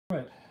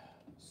Right,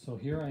 so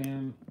here I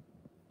am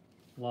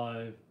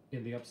live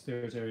in the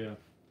upstairs area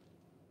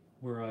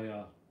where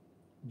I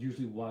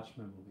usually watch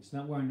my movies.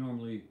 Not where I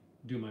normally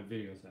do my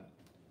videos at.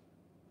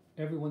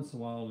 Every once in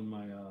a while in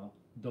my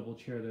double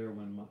chair there,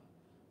 when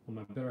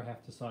my better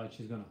half decides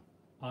she's gonna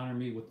honor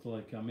me with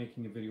like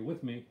making a video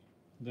with me,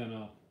 then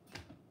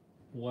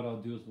what I'll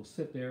do is we'll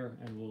sit there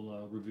and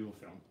we'll review a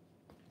film.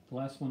 The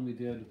last one we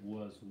did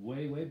was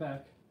way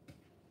back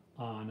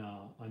on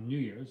New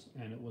Year's,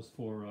 and it was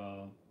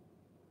for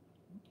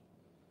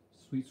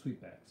Sweet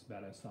Sweetback's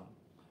Badass Song.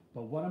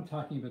 But what I'm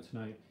talking about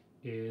tonight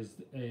is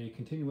a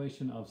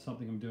continuation of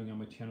something I'm doing on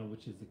my channel,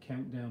 which is the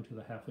countdown to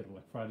the halfway to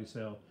Black Friday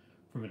sale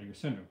for Vinegar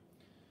Syndrome.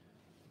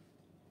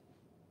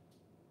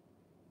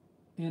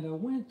 And I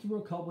went through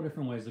a couple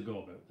different ways to go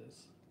about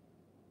this.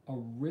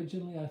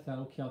 Originally, I thought,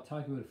 okay, I'll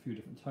talk about a few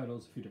different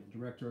titles, a few different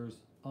directors.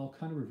 I'll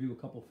kind of review a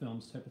couple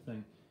films, type of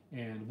thing,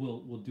 and we'll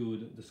do a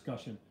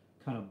discussion,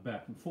 kind of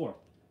back and forth.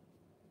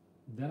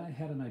 Then I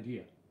had an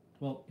idea.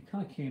 Well, it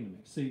kind of came to me.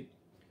 See,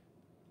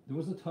 there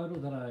was a title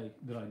that I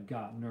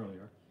gotten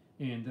earlier,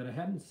 and that I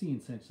hadn't seen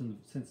since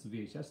the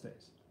VHS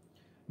days.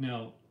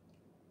 Now,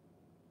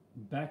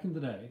 back in the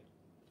day,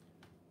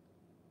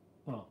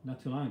 well,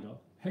 not too long ago,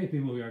 hey,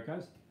 B-Movie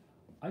Archives,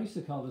 I used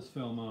to call this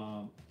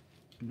film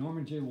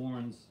Norman J.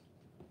 Warren's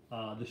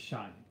The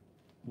Shining.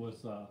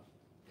 Was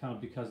kind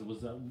of because it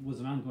was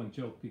an ongoing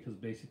joke, because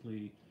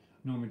basically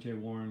Norman J.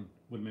 Warren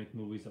would make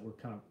movies that were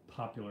kind of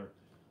popular,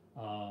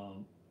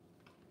 kind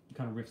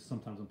of riffs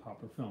sometimes on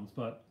popular films.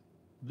 But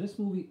this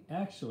movie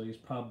actually is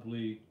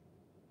probably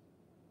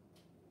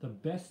the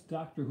best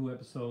Doctor Who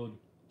episode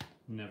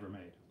never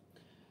made.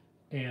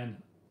 And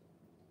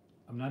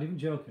I'm not even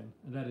joking,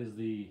 and that is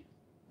the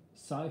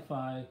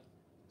sci-fi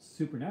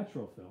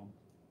supernatural film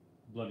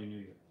Bloody New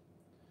Year.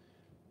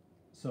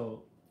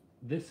 So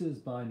this is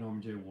by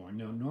Norman J. Warren.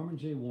 Now, Norman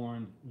J.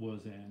 Warren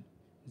is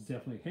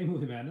definitely, hey,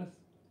 Movie Madness.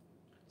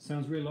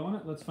 Sounds real low on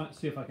it. Let's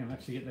see if I can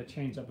actually get that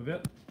changed up a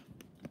bit.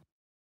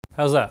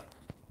 How's that?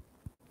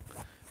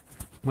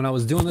 When I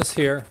was doing this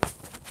here,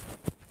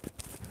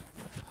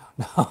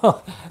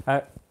 no,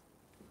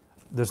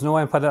 there's no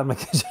way I put that in my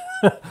kitchen.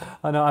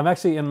 No, I'm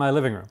actually in my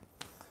living room.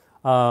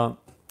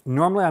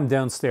 Normally I'm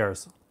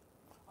downstairs.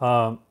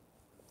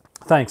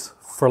 Thanks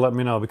for letting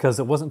me know, because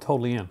it wasn't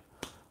totally in.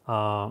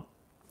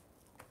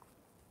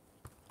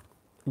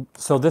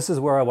 So this is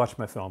where I watch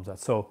my films at.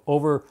 So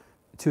over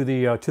to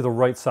the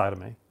right side of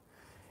me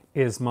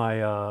is my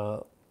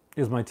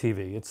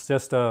TV. It's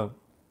just a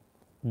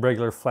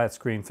regular flat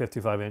screen,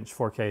 55-inch,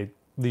 4K,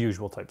 the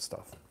usual type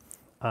stuff.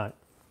 I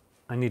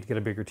need to get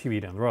a bigger TV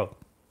down the road.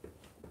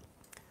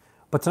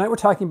 But tonight we're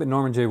talking about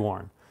Norman J.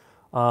 Warren.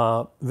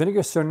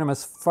 Vinegar Syndrome,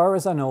 as far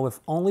as I know,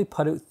 have only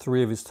put out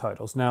 3 of his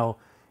titles. Now,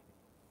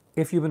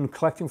 if you've been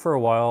collecting for a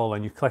while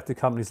and you collected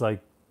companies like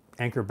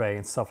Anchor Bay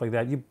and stuff like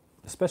that,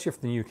 especially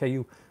from the UK,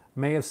 you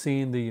may have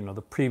seen the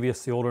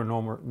older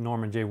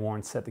Norman J.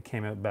 Warren set that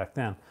came out back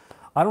then.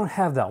 I don't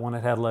have that one.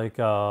 It had like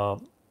I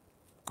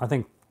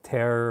think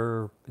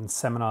Terror,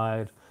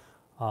 Inseminide,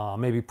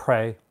 maybe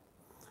Prey.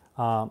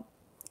 I'm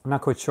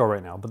not quite sure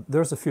right now, but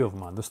there's a few of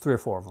them on. There's 3 or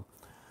 4 of them.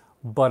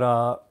 But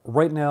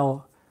right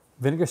now,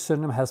 Vinegar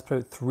Syndrome has put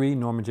out 3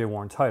 Norman J.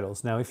 Warren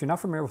titles. Now, if you're not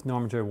familiar with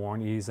Norman J.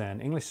 Warren, he's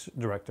an English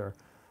director.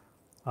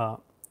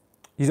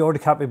 He's already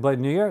copied Bloody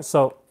New Year.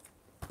 So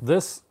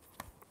this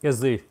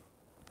is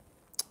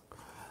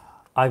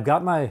I've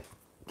got my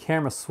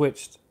camera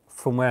switched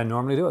from where I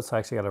normally do it, so I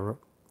actually got to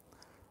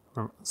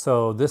remember.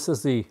 So this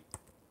is the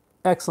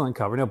excellent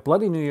cover. Now,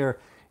 Bloody New Year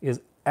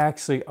is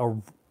actually a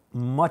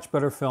much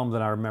better film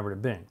than I remembered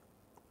it being.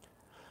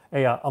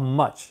 A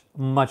much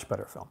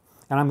better film.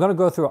 And I'm going to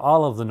go through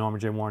all of the Norman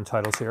J. Warren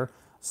titles here.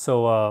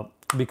 So,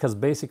 because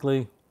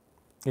basically,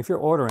 if you're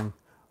ordering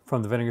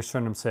from the Vinegar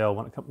Syndrome sale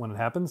when it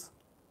happens,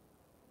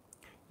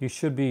 you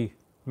should be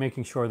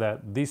making sure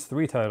that these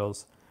 3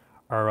 titles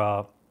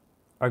are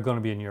going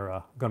to be in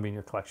your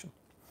collection.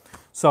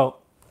 So,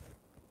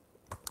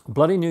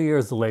 Bloody New Year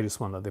is the latest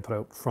one that they put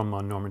out from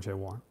Norman J.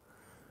 Warren.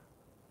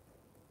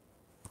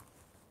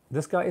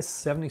 This guy is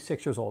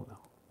 76 years old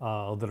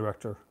now, the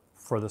director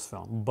for this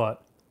film.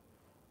 But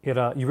you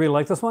really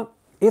like this one?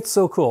 It's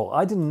so cool.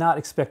 I did not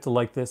expect to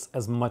like this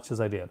as much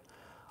as I did.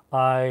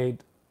 I'd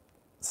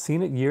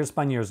seen it years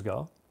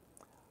ago.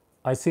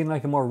 I'd seen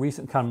like a more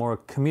recent, kind of more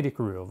comedic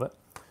review of it,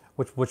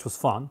 which was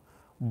fun.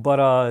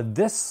 But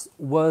this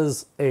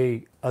was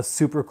a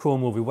super cool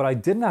movie. What I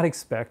did not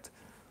expect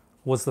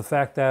was the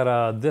fact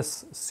that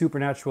this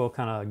supernatural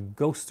kind of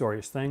ghost story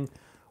thing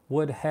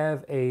would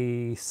have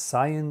a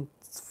science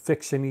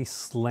fiction-y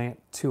slant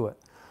to it.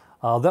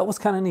 That was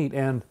kind of neat.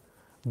 And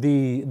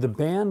the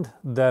band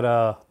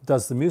that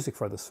does the music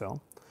for this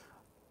film,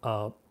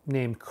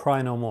 named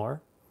Cry No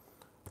More,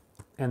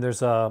 and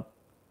there's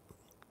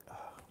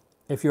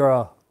if you're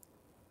a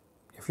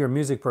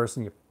music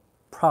person, you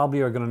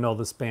probably are going to know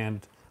this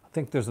band. I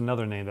think there's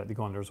another name that they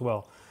go under as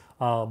well.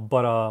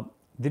 But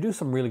they do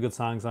some really good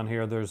songs on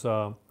here. There's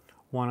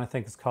one I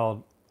think is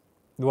called,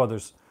 well,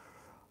 there's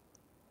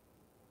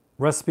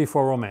Recipe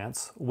for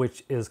Romance,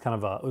 which is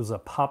kind of it was a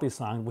poppy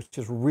song, which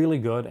is really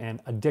good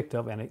and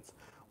addictive, and it's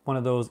one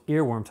of those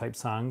earworm type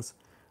songs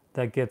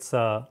that gets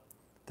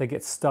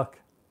stuck.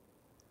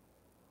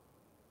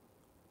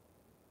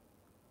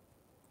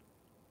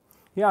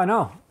 Yeah, I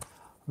know.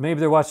 Maybe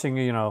they're watching,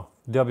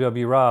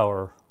 WWE Raw,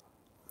 or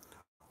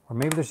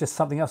maybe there's just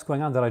something else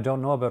going on that I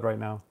don't know about right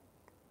now.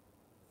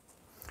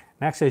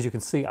 And actually, as you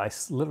can see, I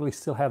literally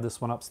still have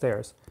this one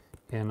upstairs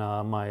in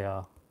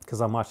my,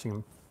 because I'm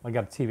watching, I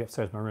got a TV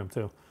upstairs in my room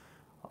too.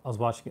 I was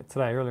watching it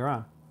today, earlier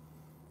on.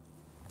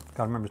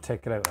 Gotta remember to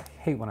take it out. I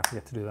hate when I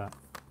forget to do that.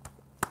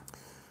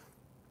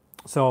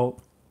 So,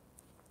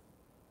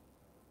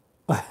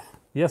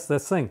 yes,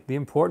 this thing, the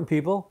important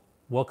people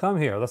will come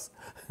here. That's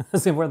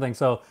the important thing.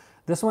 So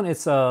this one,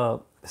 it's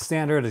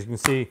standard, as you can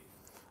see,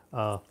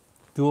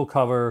 dual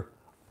cover,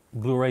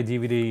 Blu-ray,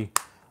 DVD.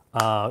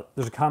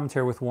 There's a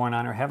commentary with Warren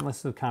on it. I haven't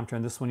listened to the commentary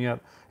on this one yet.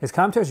 His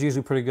commentaries are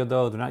usually pretty good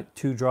though. They're not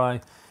too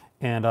dry.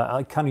 And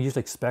I kind of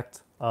usually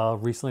expect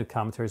recently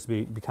commentaries to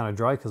be kind of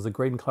dry, because the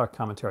Graydon Clark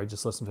commentary I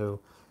just listened to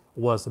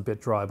was a bit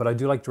dry. But I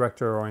do like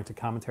director-oriented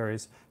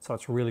commentaries, so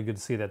it's really good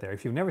to see that there.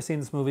 If you've never seen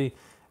this movie,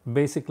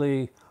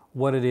 basically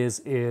what it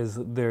is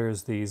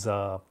there's these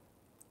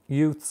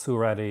youths who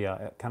are at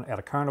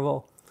a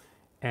carnival,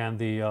 and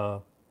they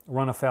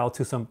run afoul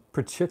to some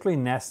particularly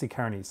nasty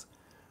carnies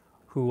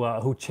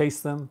who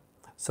chase them.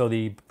 So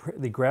they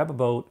grab a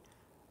boat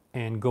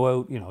and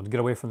go out, to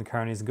get away from the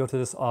carnies, and go to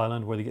this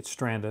island where they get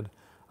stranded.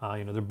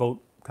 Their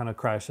boat kind of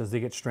crashes. They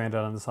get stranded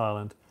on this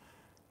island,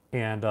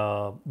 and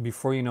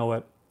before you know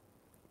it,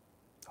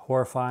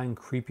 horrifying,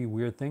 creepy,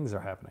 weird things are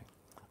happening.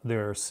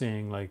 They're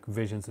seeing like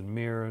visions in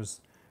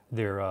mirrors.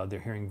 They're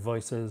hearing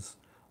voices.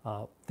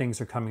 Things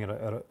are coming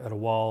at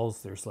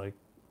walls. There's like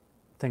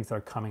things that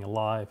are coming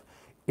alive.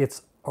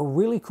 It's a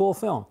really cool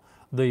film.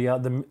 The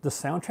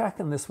soundtrack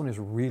in this one is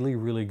really,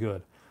 really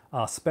good,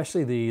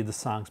 especially the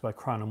songs by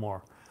Chrono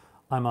Moore.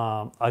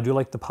 I do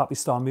like the poppy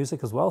style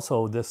music as well,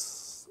 so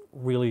this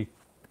really,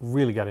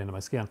 really got into my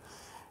skin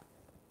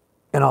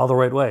in all the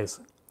right ways.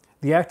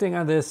 The acting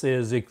on this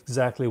is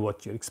exactly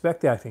what you'd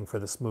expect the acting for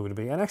this movie to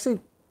be, and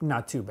actually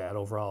not too bad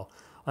overall.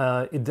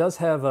 It does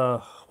have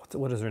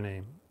what is her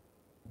name?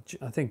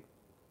 I think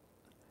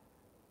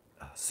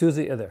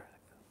Susie. There,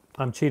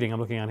 I'm cheating. I'm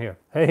looking on here.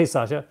 Hey,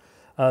 Sasha,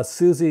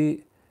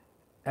 Susie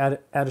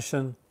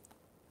Addison.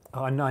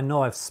 I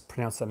know I've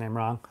pronounced that name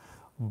wrong,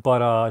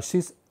 but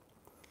she's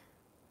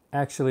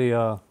actually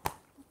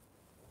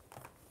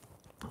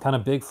kind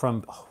of big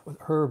from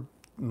her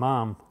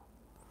mom,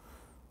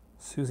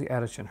 Susie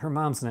Addison. Her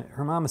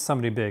mom is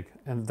somebody big,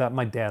 and that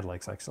my dad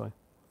likes actually.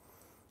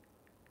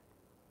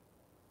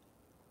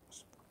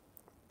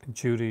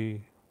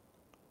 June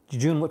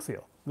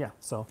Whitfield. Yeah,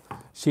 so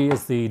she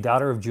is the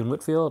daughter of June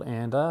Whitfield,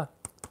 and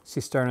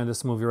she's starring in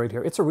this movie right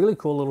here. It's a really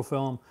cool little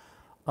film.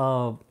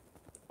 I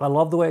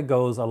love the way it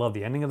goes. I love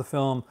the ending of the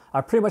film.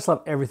 I pretty much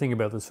love everything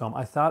about this film.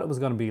 I thought it was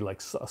going to be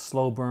like a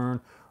slow burn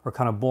or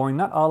kind of boring.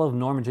 Not all of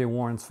Norman J.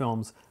 Warren's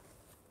films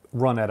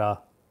run at a,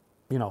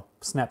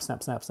 snap,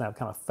 snap, snap, snap,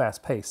 kind of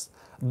fast pace.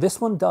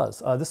 This one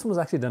does. This one was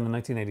actually done in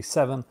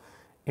 1987,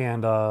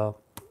 and I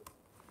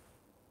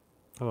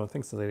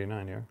think it says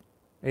 89 here.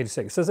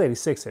 86. It says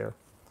 86 here,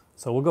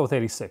 so we'll go with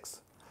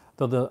 86.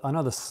 Though I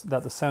know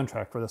that the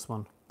soundtrack for this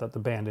one that the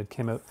band did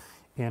came out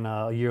in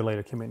a year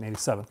later, came out in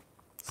 87.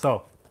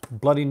 So,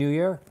 Bloody New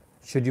Year,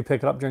 should you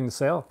pick it up during the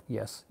sale?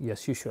 Yes,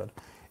 you should.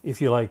 If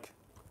you like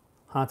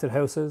haunted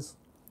houses,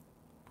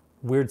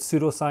 weird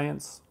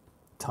pseudoscience,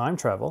 time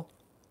travel,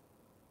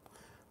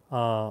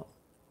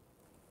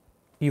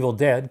 Evil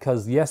Dead,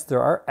 because yes,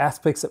 there are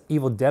aspects of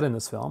Evil Dead in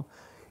this film.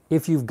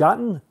 If you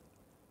went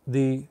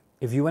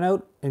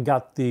out and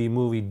got the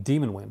movie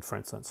Demon Wind, for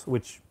instance,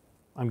 which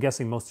I'm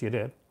guessing most of you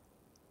did,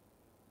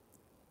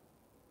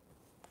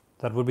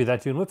 that would be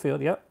that June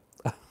Whitfield, yep.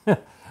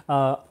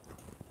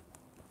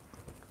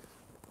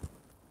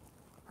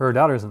 Her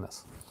daughter's in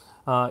this.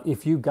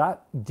 If you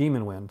got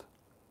Demon Wind,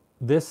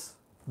 this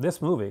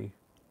movie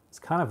is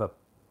kind of a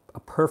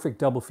perfect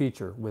double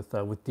feature with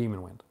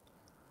Demon Wind.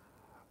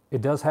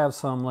 It does have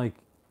some like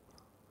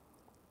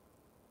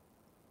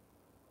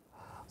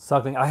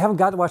Suckling. I haven't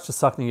got to watch The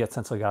Suckling yet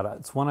since I got it.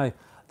 It's one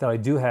that I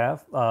do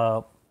have.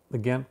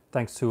 Again,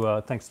 thanks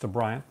to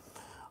Brian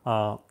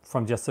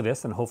from Just to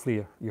This, and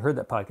hopefully you heard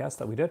that podcast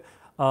that we did.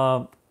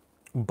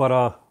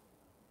 But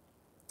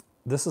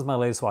this is my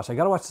latest watch. I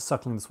got to watch The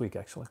Suckling this week,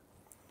 actually.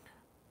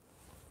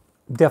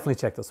 Definitely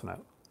check this one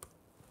out.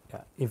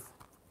 Yeah,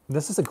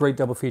 this is a great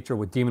double feature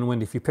with Demon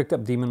Wind. If you picked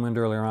up Demon Wind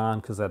earlier on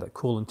because it had a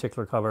cool and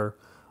tickler cover,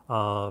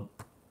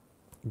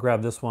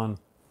 grab this one.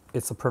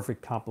 It's a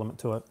perfect complement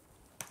to it.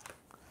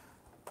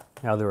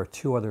 Now, there are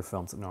two other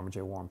films that Norman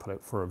J. Warren put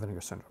out for Vinegar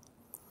Syndrome.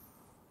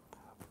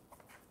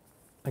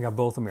 I got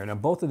both of them here. Now,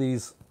 both of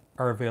these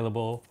are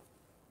available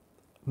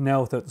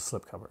now without the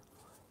slipcover,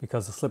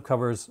 because the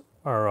slipcovers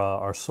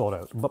are sold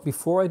out. But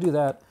before I do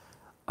that,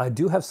 I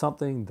do have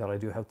something that I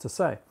do have to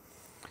say.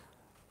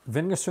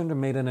 Vinegar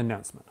Syndrome made an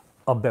announcement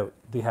about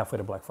the Halfway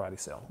to Black Friday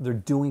sale. They're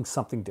doing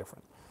something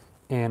different,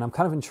 and I'm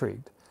kind of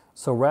intrigued.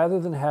 So rather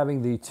than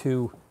having the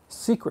two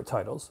secret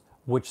titles,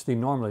 which they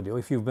normally do,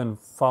 if you've been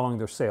following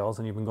their sales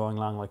and you've been going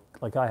along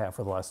like I have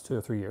for the last 2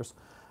 or 3 years,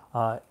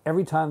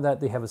 every time that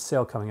they have a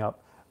sale coming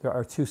up, there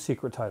are two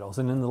secret titles.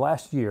 And in the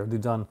last year,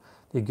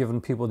 they've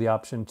given people the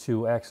option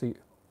to actually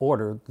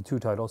order the two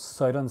titles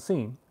sight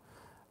unseen,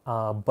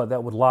 but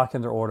that would lock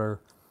in their order,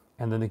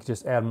 and then they could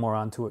just add more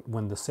onto it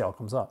when the sale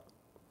comes up.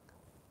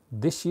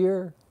 This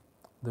year,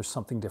 there's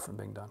something different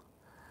being done.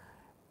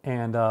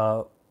 And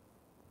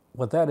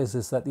what that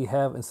is that they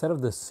have, instead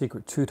of the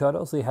secret two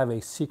titles, they have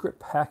a secret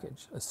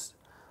package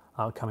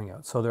coming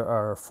out. So there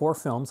are 4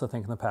 films, I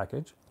think, in the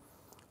package.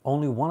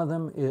 Only one of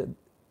them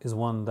is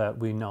one that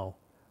we know.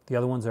 The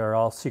other ones are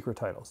all secret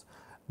titles.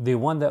 The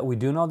one that we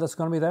do know that's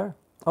going to be there,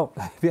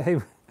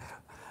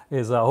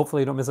 is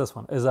hopefully you don't miss this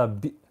one,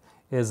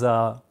 is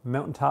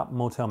Mountaintop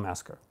Motel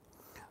Massacre.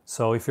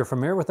 So if you're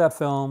familiar with that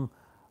film,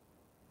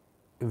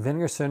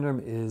 Vinegar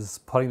Syndrome is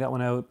putting that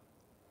one out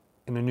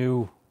in a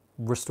new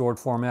restored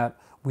format.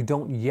 We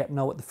don't yet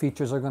know what the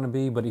features are going to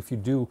be, but if you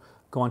do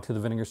go onto the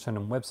Vinegar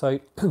Syndrome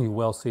website, you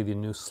will see the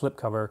new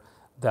slipcover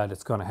that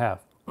it's going to have.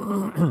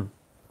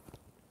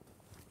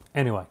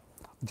 Anyway,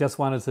 just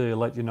wanted to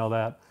let you know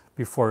that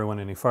before we went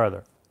any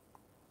farther.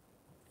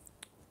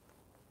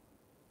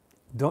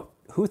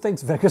 Who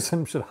thinks Vinegar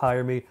Syndrome should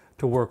hire me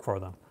to work for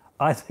them?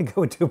 I think I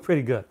would do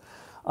pretty good.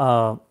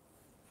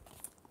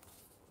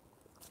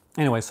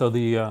 Anyway, so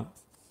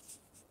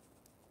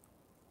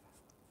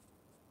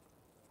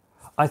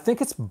I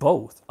think it's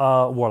both,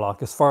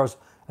 Warlock. As far as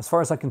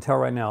I can tell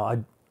right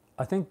now,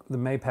 I think the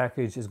May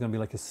package is going to be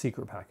like a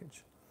secret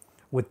package,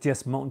 with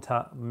just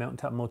Mountaintop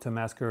Motel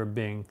Massacre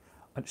being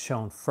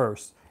shown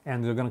first,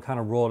 and they're going to kind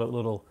of roll out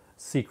little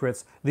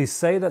secrets. They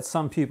say that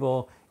some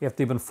people, if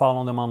they've been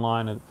following them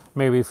online, and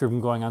maybe if you've been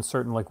going on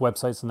certain like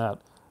websites and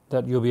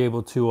that you'll be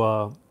able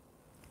to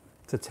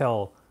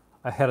tell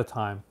ahead of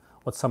time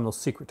what some of those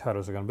secret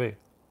titles are going to be.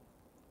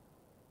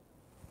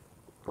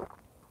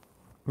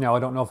 Now, I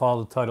don't know if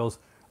all the titles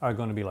are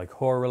going to be like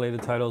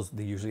horror-related titles.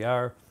 They usually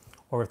are,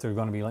 or if they're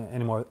going to be like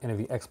any of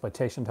the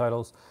exploitation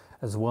titles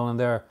as well in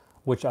there,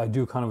 which I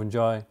do kind of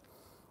enjoy.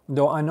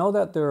 Though I know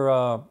that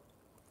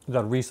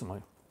that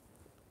recently,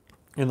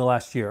 in the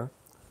last year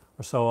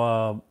or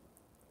so,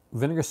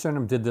 Vinegar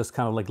Syndrome did this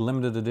kind of like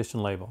limited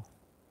edition label.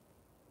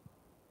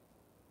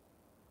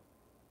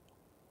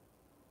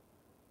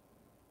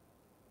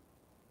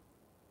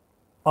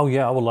 Oh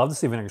yeah, I would love to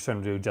see Vinegar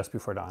Syndrome do Just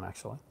Before Dawn,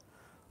 actually.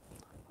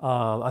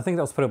 I think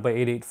that was put up by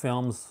 88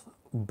 Films,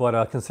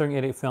 but considering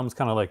 88 Films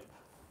kind of like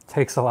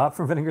takes a lot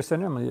from Vinegar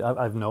Syndrome,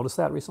 I've noticed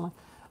that recently,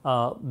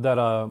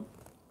 that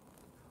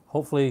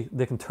hopefully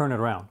they can turn it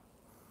around.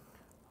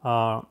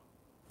 I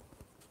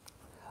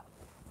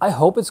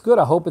hope it's good.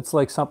 I hope it's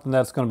like something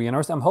that's going to be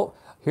interesting.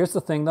 Here's the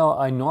thing though,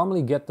 I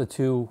normally get the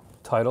two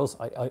titles.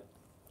 I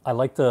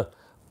like to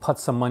put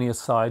some money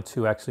aside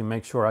to actually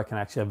make sure I can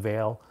actually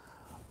avail.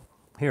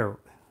 Here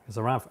is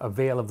around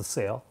avail of the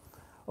sale.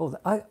 Oh,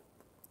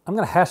 I'm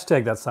going to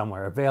hashtag that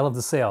somewhere, avail of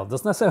the sale.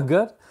 Doesn't that sound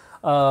good?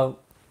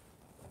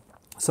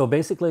 So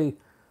basically,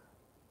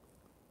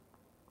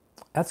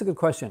 that's a good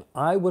question.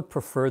 I would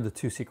prefer the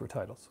two secret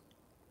titles,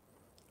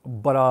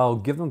 but I'll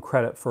give them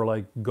credit for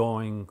like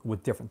going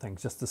with different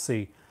things just to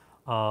see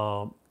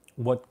what,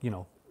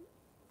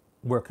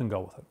 where it can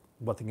go with it,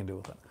 what they can do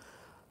with it.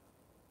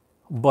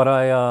 But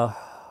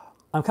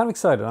I'm kind of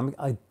excited.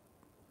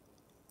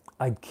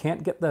 I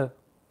can't get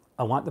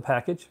I want the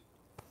package,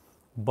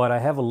 but I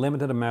have a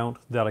limited amount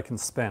that I can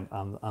spend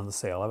on the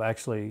sale. I'm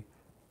actually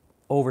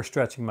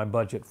overstretching my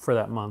budget for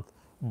that month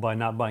by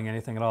not buying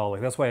anything at all.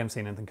 Like, that's why I haven't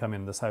seen anything come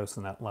in this house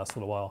in that last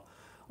little while.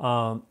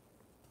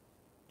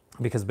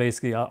 Because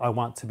basically I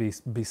want to be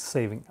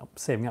saving up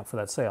for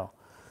that sale.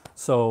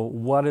 So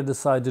what I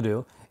decided to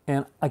do,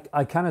 and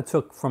I kind of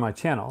took from my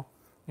channel,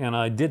 and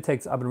I've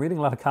been reading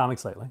a lot of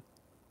comics lately.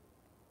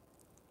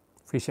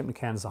 Free shipping to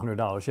Canada is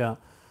 $100, yeah.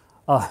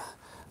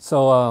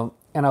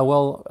 And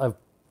I've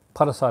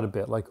put aside a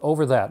bit, like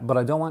over that, but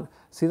I don't want,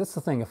 see, that's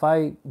the thing. If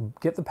I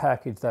get the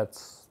package,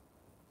 that's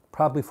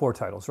probably 4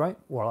 titles, right?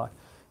 Warlock.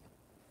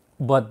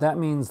 But that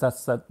means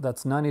that's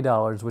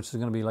 $90, which is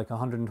going to be like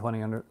 120,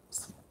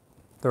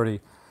 130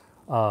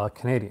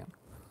 Canadian.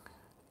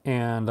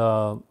 And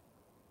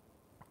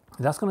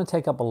that's going to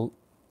take up a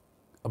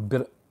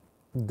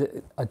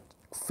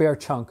fair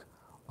chunk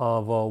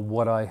of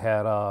what I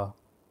had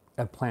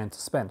planned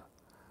to spend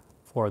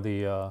for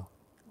the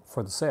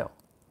sale.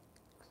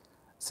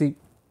 See,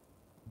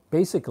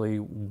 basically,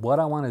 what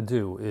I want to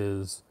do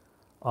is,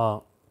 yeah,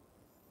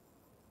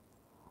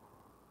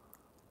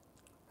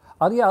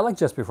 I like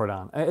Just Before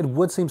Dawn. It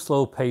would seem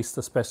slow-paced,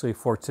 especially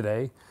for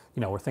today,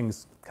 where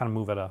things kind of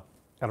move at a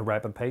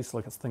rapid pace.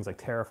 Look at things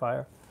like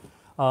Terrifier.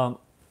 But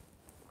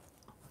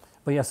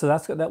yeah, so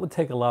that would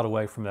take a lot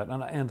away from that.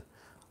 And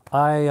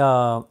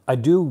I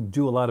do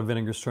a lot of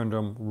Vinegar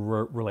Syndrome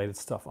related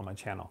stuff on my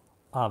channel,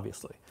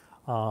 obviously.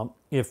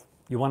 If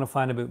you want to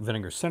find about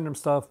Vinegar Syndrome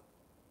stuff,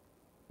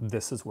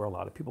 this is where a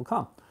lot of people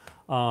come.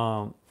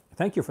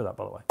 Thank you for that,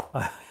 by the way.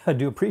 I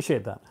do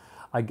appreciate that.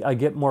 I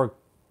get more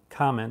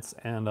comments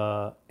and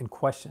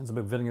questions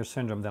about Vinegar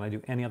Syndrome than I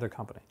do any other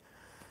company.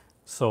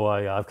 So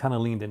I've kind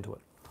of leaned into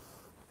it.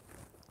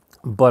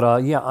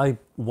 But yeah, I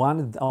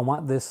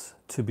want this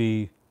to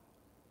be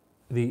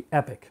the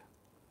epic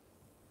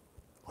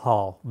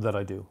haul that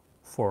I do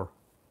for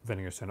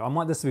Vinegar Syndrome. I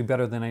want this to be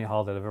better than any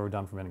haul that I've ever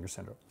done for Vinegar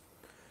Syndrome.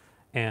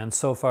 And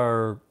so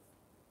far,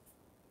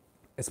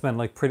 it's been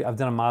like pretty. I've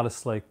done a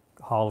modest like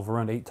haul of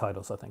around 8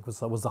 titles. I think was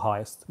the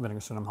highest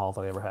Vinegar Syndrome haul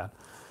that I ever had.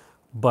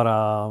 But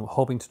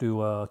hoping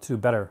to do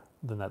better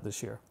than that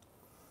this year.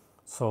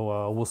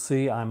 So we'll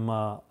see.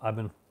 I've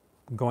been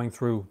going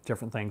through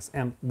different things,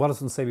 and what I was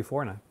going to say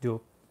before, and I do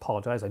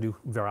apologize. I do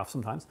veer off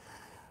sometimes.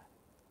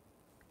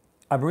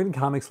 I've been reading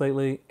comics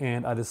lately,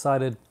 and I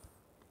decided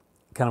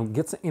kind of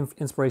get some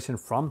inspiration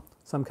from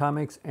some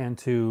comics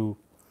and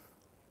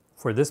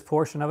for this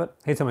portion of it,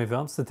 Hey Tell Me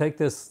Films, to take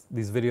these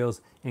videos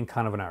in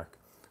kind of an arc.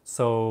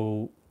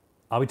 So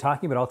I'll be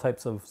talking about all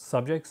types of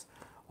subjects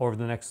over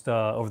the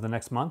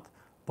next month,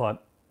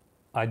 but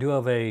I do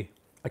have a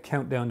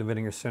countdown to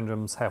Vinegar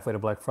Syndrome's halfway to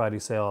Black Friday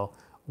sale,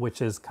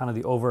 which is kind of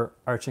the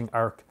overarching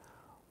arc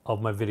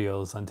of my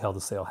videos until the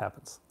sale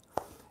happens.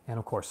 And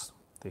of course,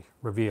 the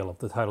reveal of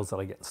the titles that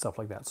I get and stuff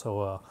like that.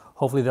 So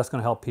hopefully that's going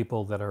to help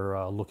people that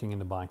are looking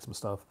into buying some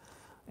stuff.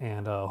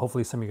 And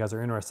hopefully some of you guys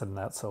are interested in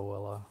that.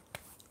 So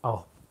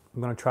I'm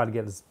going to try to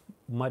get as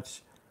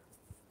much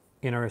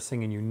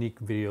interesting and unique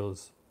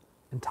videos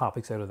and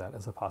topics out of that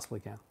as I possibly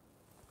can.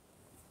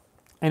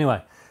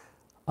 Anyway,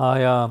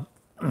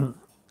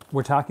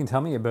 we're talking,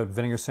 tell me, about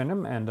Vinegar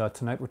Syndrome, and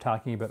tonight we're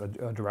talking about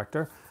a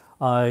director.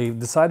 I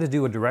decided to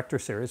do a director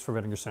series for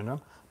Vinegar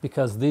Syndrome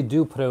because they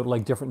do put out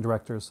like different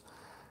directors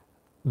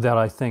that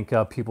I think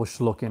people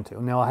should look into.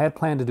 Now, I had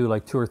planned to do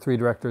like 2 or 3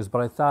 directors,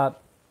 but I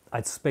thought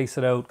I'd space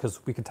it out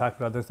because we could talk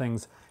about other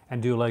things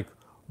and do like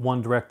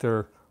one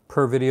director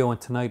per video, and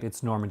tonight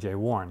it's Norman J.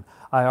 Warren.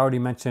 I already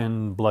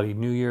mentioned Bloody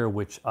New Year,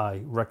 which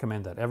I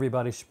recommend that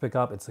everybody should pick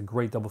up. It's a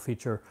great double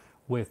feature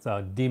with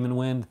Demon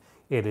Wind.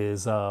 It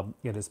is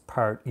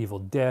part Evil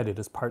Dead, it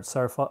is part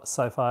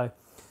sci-fi,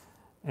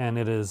 and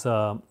it is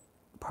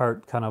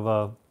part kind of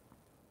a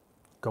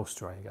ghost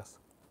story, I guess.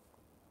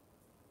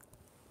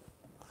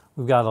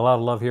 We've got a lot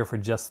of love here for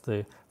Just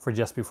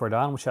Before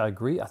Dawn, which I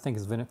agree. I think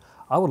is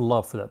I would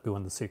love for that to be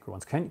one of the secret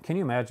ones. Can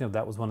you imagine if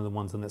that was one of the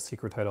ones in that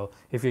secret title?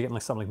 If you're getting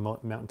like something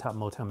like Mountaintop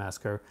Motel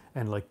Massacre,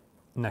 and like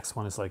next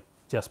one is like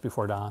Just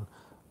Before Dawn,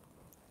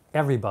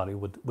 everybody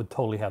would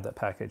totally have that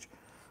package.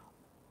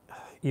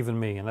 Even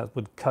me, and that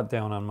would cut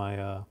down on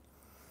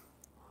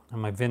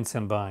my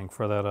Vincent buying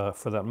for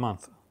that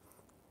month.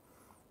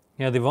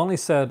 Yeah, they've only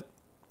said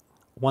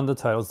one of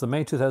the titles. The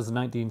May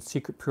 2019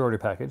 secret pre-order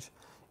package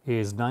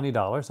is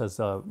 $90, as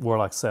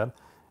Warlock said,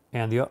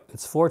 and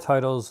it's 4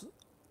 titles,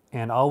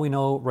 and all we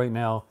know right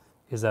now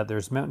is that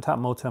there's Mountaintop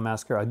Motel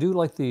Massacre. I do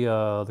like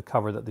the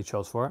cover that they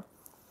chose for it.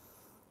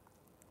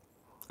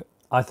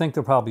 I think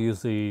they'll probably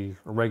use the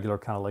regular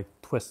kind of like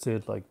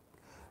twisted like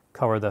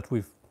cover that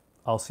we've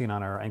all seen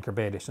on our Anchor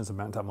Bay editions of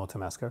Mountaintop Motel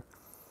Massacre.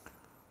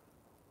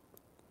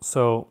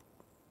 So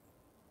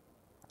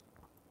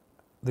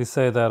they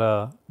say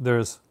that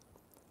there's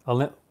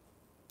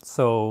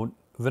so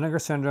Vinegar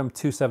Syndrome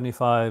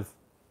 275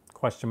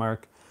 question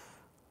mark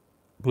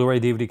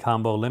Blu-ray DVD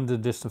combo limited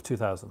edition of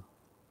 2000.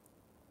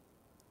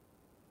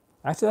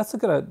 Actually, that's a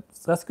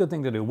good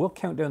thing to do. We'll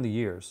count down the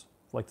years,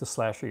 like the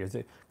slasher years,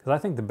 because I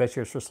think the best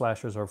years for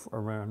slashers are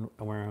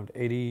around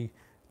 80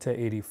 to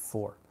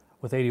 84.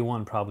 With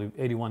 81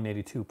 and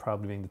 82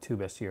 probably being the 2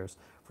 best years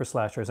for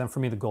slashers, and for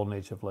me the golden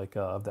age of like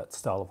of that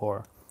style of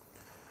horror.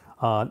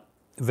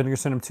 Vinegar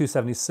Syndrome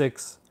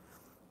 276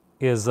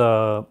 is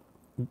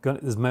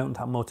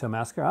Mountaintop Motel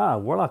Massacre.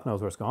 Warlock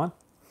knows where it's going,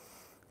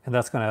 and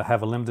that's going to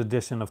have a limited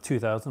edition of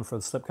 2000 for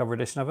the slipcover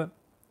edition of it.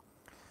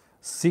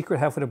 Secret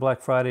Halfway to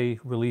Black Friday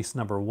release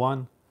number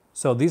 1.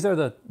 So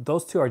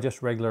those 2 are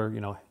just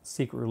regular,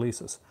 secret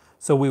releases.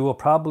 So we will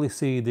probably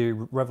see the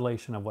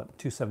revelation of what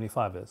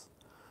 275 is.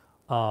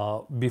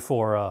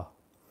 Before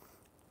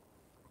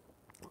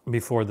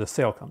the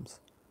sale comes.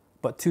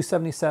 But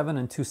 277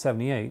 and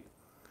 278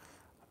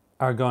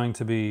 are going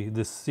to be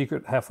the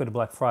secret Halfway to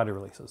Black Friday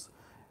releases,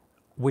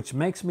 which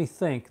makes me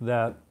think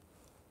that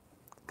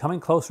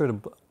coming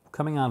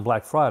on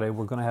Black Friday,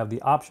 we're going to have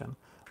the option,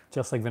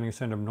 just like Vinegar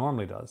Syndrome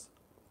normally does,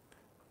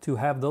 to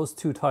have those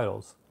 2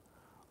 titles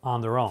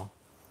on their own.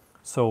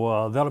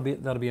 So that'll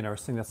be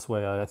interesting. That's the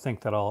way I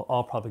think that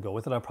I'll probably go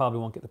with it. I probably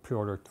won't get the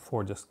pre-order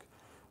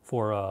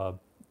for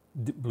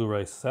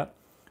Blu-ray set.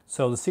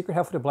 So the secret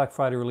Halfway to Black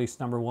Friday release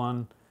number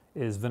 1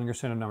 is Vinegar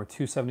Syndrome number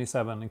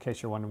 277, in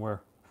case you're wondering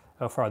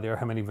how far there are,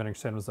 how many Vinegar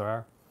Syndromes there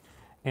are.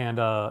 And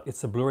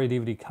it's a Blu-ray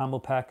DVD combo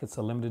pack. It's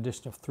a limited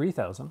edition of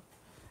 3000.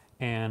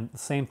 And the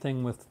same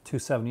thing with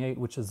 278,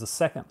 which is the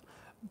second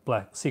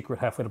secret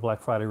Halfway to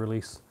Black Friday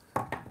release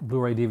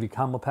Blu-ray DVD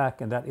combo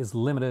pack, and that is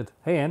limited.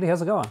 Hey Andy,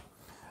 how's it going?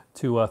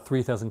 To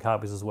 3,000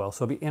 copies as well.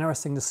 So it'll be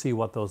interesting to see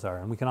what those are,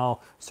 and we can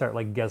all start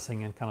like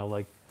guessing and kind of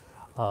like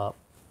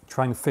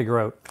trying to figure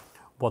out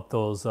what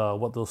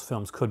those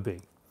films could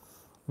be.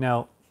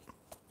 Now,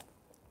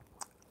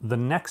 the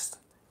next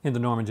in the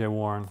Norman J.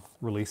 Warren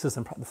releases,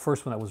 and the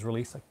first one that was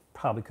released, I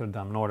probably could have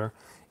done in order,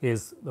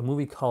 is the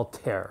movie called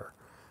Terror.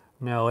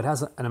 Now, it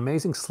has an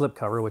amazing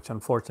slipcover, which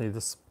unfortunately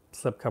this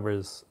slipcover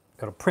is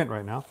out of print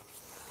right now.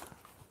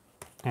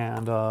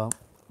 And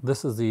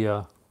this is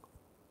the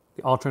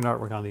alternate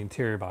artwork on the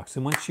interior box.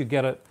 And once you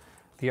get it,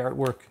 the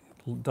artwork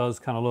does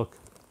kind of look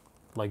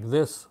like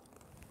this.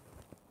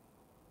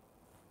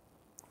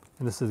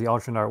 And this is the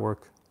alternate artwork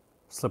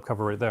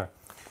slipcover right there.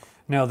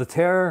 Now the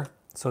Terror,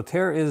 so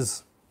Terror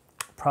is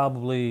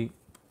probably,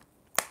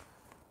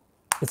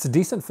 it's a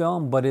decent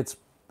film, but it's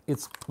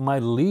my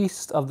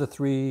least of the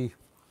 3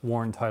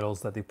 Warren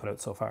titles that they put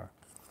out so far.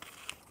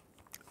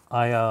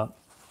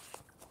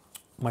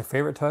 My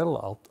favorite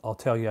title, I'll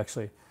tell you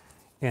actually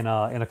in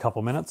a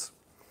couple minutes.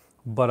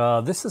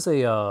 But this is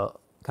a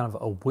kind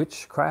of a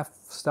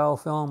witchcraft style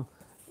film,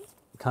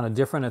 kind of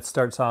different. It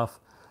starts off,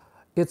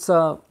 it's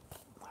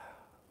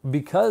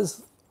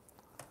because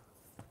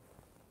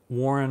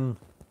Warren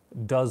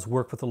does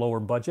work with a lower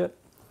budget.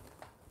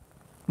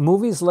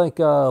 Movies like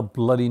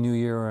Bloody New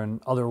Year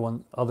and other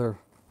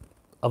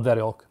of that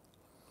ilk.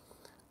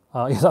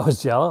 Yeah, that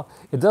was Jello.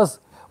 It does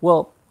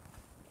well.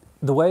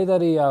 The way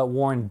that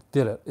Warren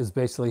did it is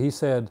basically he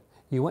said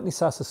he went and he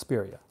saw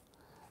Suspiria,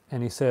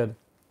 and he said,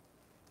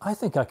 I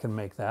think I can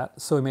make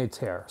that. So he made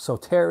Terror. So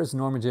Terror is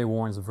Norman J.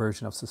 Warren's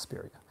version of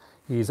Suspiria.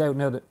 He's out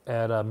and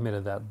out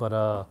admitted that,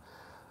 but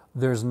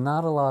there's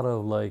not a lot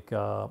of like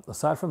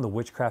aside from the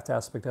witchcraft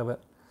aspect of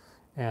it,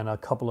 and a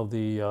couple of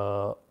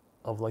the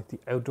like the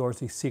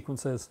outdoorsy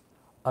sequences,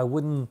 I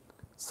wouldn't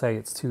say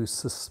it's too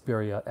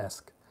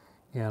Suspiria-esque,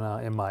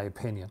 in my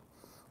opinion.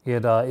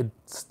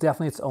 It's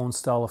definitely its own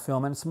style of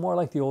film, and it's more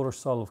like the older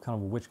style of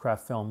kind of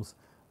witchcraft films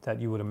that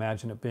you would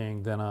imagine it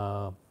being than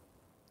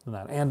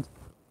that. And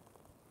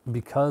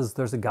because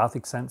there's a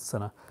gothic sense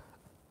and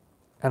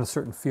a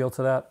certain feel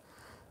to that,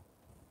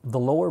 the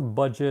lower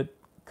budget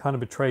kind of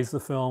betrays the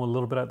film a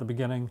little bit at the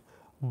beginning,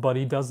 but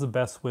he does the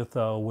best with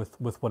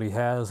what he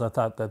has. I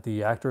thought that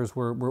the actors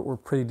were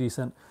pretty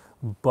decent,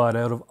 but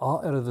out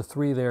of the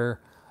 3 there,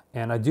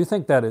 and I do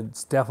think that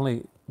it's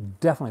definitely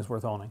is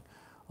worth owning.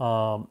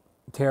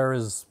 Terror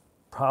is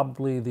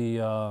probably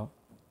the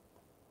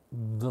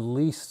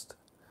least,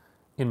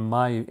 in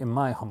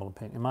my humble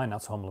opinion, in my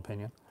not so humble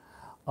opinion,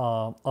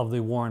 of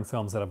the Warren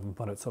films that have been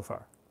put out so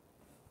far.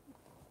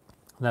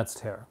 And that's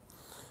Terror.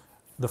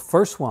 The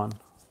first one,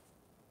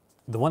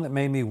 the one that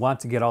made me want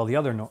to get all the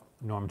other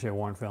Norman J.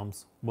 Warren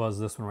films, was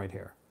this one right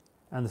here,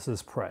 and this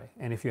is Prey.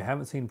 And if you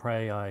haven't seen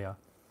Prey, I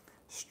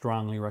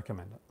strongly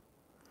recommend it.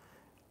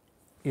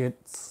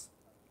 It's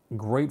a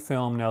great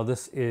film. Now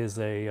this is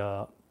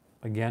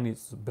again,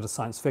 it's a bit of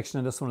science fiction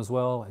in this one as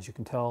well, as you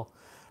can tell.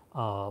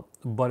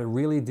 But it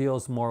really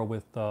deals more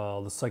with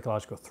the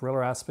psychological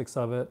thriller aspects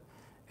of it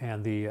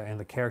and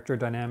the character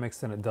dynamics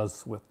than it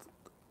does with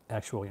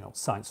actual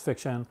science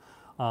fiction.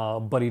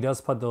 But he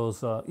does put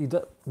those he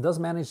does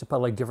manage to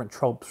put like different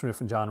tropes from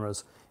different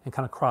genres and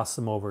kind of cross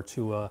them over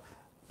to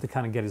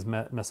kind of get his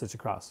message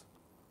across.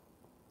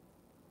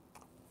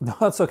 No,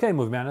 that's okay,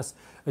 Movie Madness.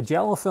 A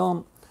giallo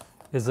film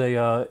is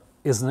an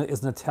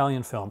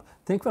Italian film.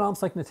 Think of it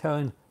almost like an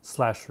Italian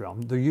slash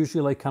film. They're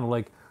usually like kind of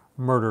like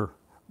murder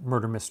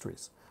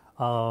mysteries.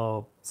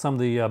 Some of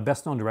the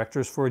best known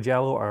directors for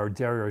giallo are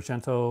Dario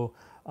Argento,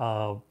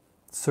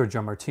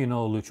 Sergio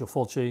Martino, Lucio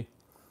Fulci.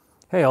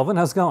 Hey Elvin,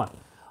 how's it going?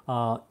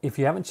 If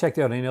you haven't checked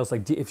out any of those,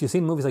 like if you've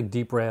seen movies like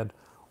Deep Red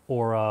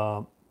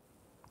or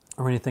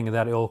anything of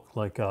that ilk,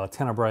 like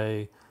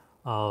Tenebrae,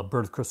 Bird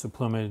of Crystal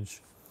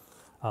Plumage,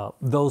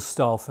 those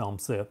style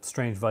films, the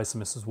Strange Vice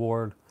of Mrs.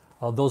 Ward,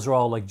 those are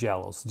all like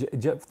giallos.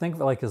 Think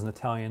of it like as an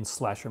Italian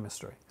slasher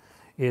mystery.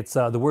 It's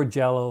the word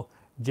giallo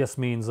just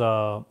means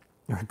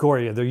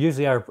gory. There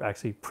usually are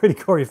actually pretty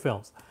gory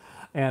films,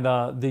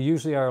 and they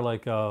usually are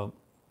like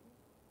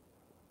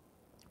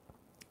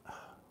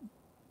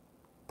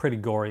pretty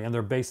gory, and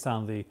they're based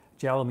on the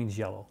giallo means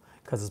yellow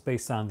because it's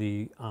based on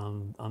the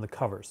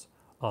covers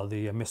of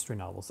the mystery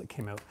novels that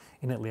came out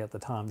in Italy at the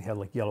time. They had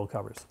like yellow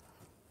covers.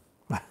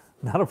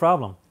 Not a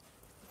problem.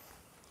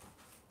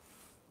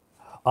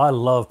 I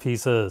love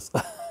Pieces.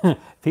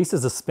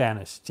 Pieces is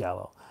Spanish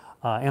giallo,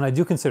 and I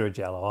do consider it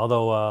giallo,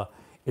 although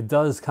it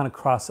does kind of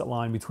cross that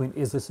line between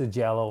is this a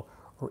giallo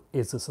or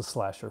is this a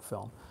slasher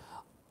film.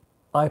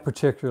 I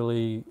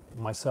particularly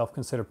myself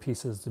consider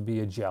Pieces to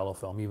be a giallo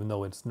film, even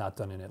though it's not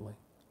done in Italy.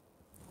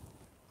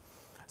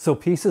 So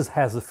Pieces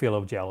has the feel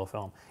of giallo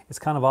film. It's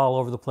kind of all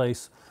over the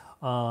place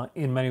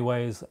in many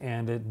ways,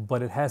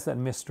 but it has that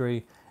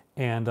mystery,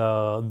 and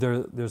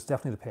there's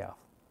definitely the payoff.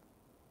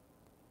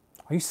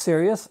 Are you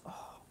serious?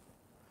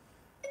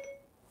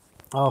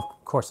 Oh,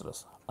 of course it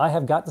is. I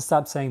have got to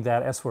stop saying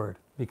that S word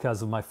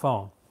because of my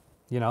phone,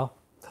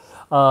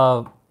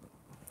 I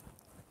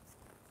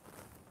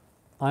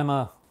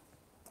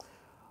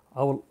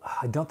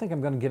don't think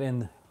I'm going to get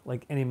in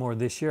like any more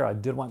this year. I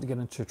did want to get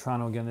into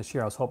Toronto again this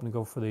year. I was hoping to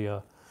go for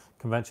the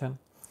convention,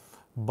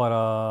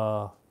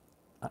 but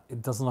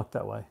it doesn't look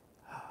that way.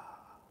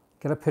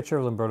 Get a picture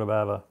of Lamberto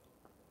Bava.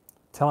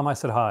 Tell him I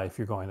said hi if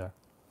you're going there.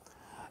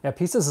 Yeah,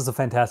 Pieces is a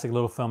fantastic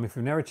little film. If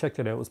you've never checked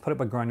it out, it was put out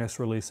by Grindhouse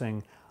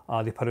Releasing.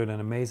 They put out an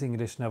amazing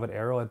edition of it.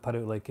 Arrow had put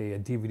out like a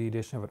DVD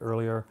edition of it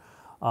earlier,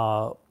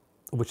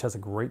 which has a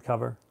great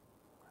cover.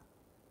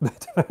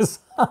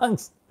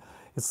 Songs.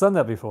 It's done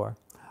that before,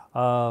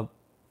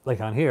 like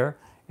on here.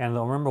 And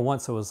I remember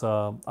once it was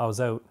I was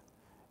out,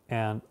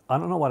 and I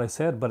don't know what I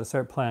said, but it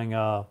started playing.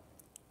 I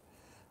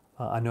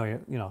know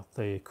you know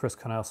the Chris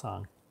Cornell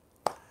song,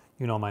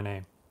 "You Know My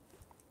Name."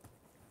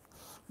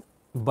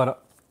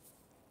 But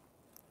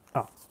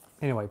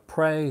anyway,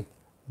 Prey,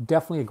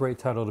 definitely a great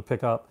title to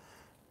pick up,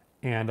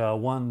 and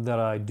one that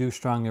I do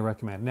strongly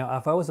recommend. Now,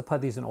 if I was to put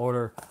these in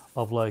order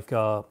of like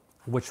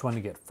which one to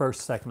get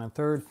first, second, and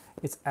third,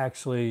 it's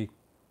actually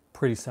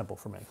pretty simple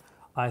for me.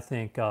 I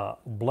think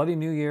Bloody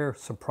New Year,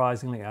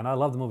 surprisingly, and I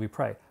love the movie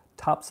Prey,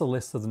 tops the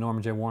list of the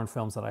Norman J. Warren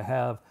films that I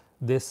have.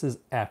 This is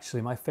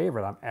actually my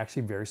favorite. I'm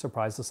actually very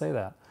surprised to say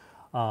that.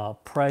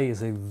 Prey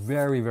is a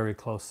very, very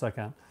close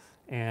second,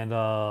 and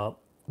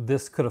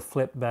this could have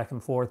flipped back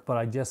and forth,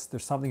 but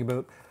there's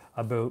something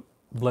about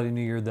Bloody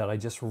New Year that I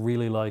just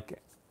really like.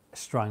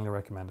 Strongly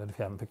recommend it if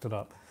you haven't picked it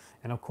up.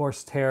 And of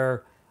course,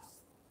 Terror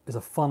is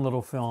a fun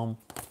little film.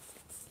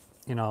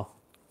 You know,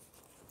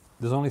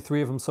 there's only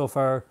 3 of them so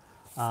far.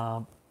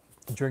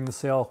 During the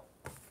sale,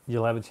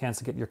 you'll have a chance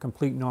to get your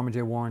complete Norman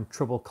J. Warren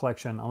triple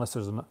collection, unless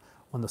there's one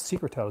of the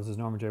secret titles is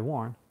Norman J.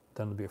 Warren,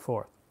 then there'll be a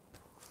 4th.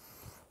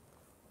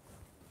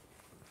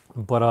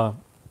 But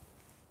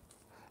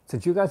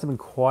since you guys have been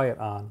quiet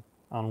on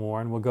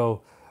Warren, we'll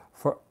go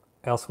for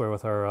elsewhere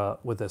with our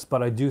with this.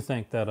 But I do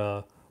think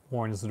that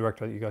Warren is the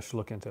director that you guys should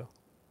look into.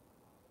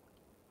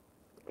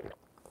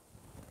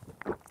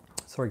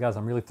 Sorry guys,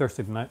 I'm really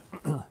thirsty tonight.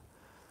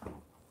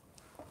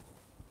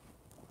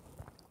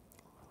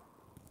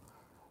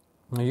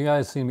 Now you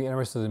guys seem to be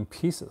interested in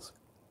Pieces,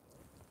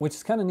 which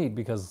is kind of neat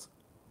because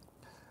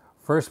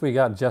first we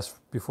got Just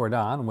Before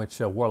Dawn, which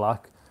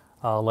Warlock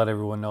let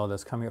everyone know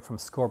that's coming up from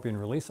Scorpion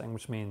Releasing,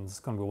 which means it's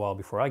going to be a while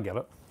before I get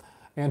it.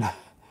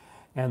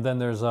 And then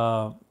there's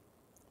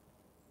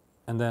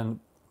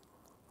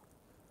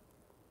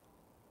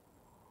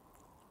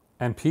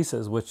and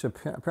Pieces, which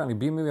apparently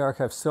B-Movie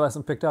Archive still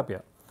hasn't picked up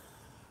yet.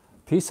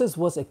 Pieces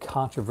was a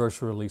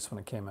controversial release when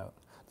it came out.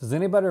 Does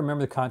anybody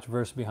remember the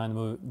controversy behind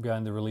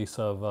the release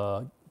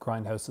of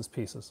Grindhouse's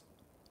Pieces?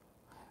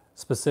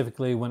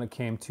 Specifically when it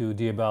came to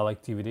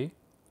Diabolic DVD?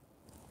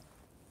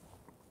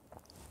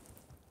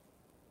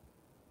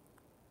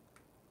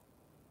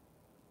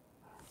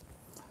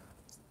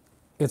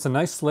 It's a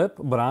nice slip,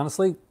 but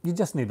honestly, you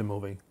just need the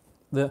movie.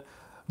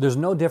 There's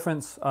no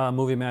difference,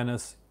 Movie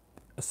Madness,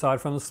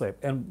 aside from the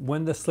slip. And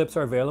when the slips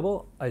are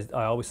available, I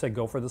always say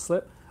go for the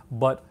slip,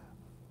 but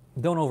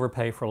don't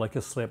overpay for like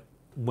a slip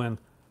when,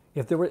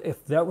 if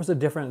that was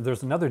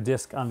there's another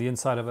disc on the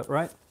inside of it,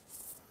 right?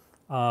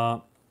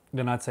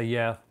 Then I'd say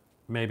yeah,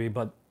 maybe,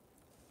 but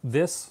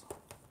this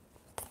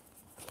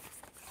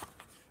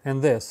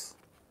and this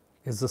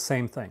is the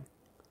same thing.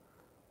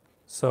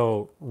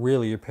 So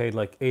really you paid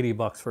like 80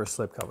 bucks for a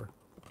slip cover.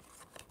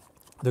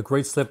 They're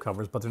great slip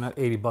covers, but they're not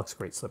 80 bucks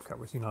great slip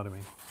covers, you know what I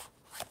mean?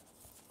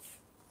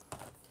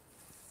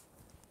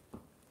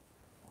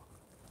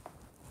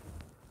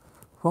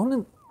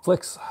 Ronin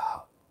flicks,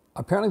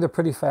 apparently they're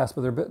pretty fast,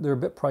 but they're a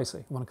bit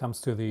pricey when it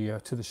comes to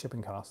the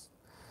shipping costs.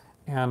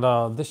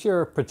 And this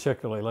year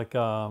particularly, like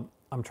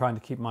I'm trying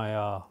to keep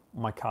my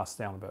my costs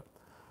down a bit.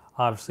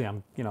 Obviously,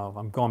 I'm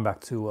going back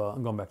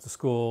to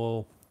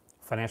school.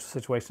 Financial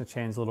situation has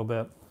changed a little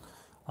bit.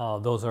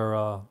 Those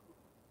are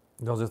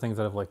things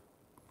that have like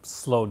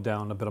slowed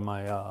down a bit of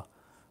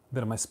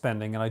my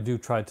spending, and I do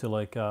try to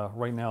like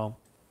right now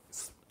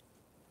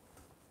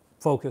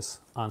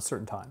focus on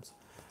certain times.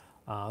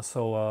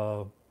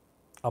 So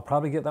I'll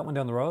probably get that one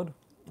down the road,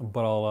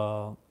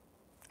 but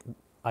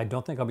I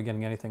don't think I'll be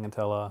getting anything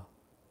until.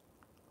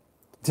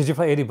 Did you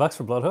pay 80 bucks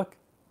for Bloodhook?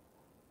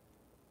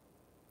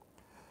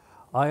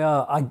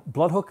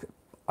 Bloodhook,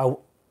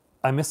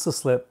 I missed the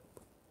slip.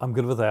 I'm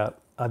good with that.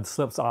 The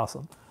slip's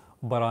awesome,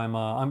 but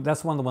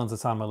that's one of the ones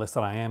that's on my list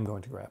that I am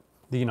going to grab.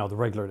 The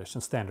regular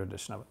edition, standard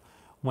edition of it,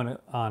 when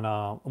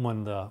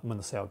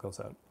the sale goes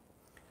out.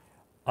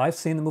 I've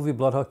seen the movie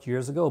Bloodhook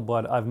years ago,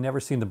 but I've never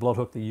seen the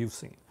Bloodhook that you've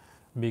seen,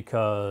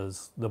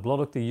 because the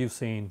Bloodhook that you've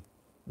seen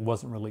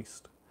wasn't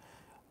released.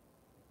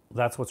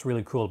 That's what's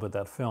really cool about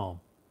that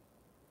film.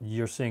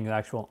 You're seeing an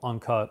actual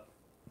uncut,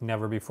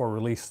 never before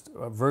released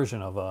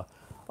version of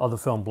the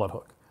film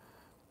Bloodhook.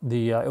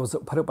 It was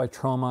put out by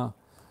Troma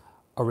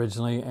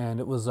originally,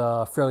 and it was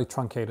fairly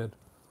truncated.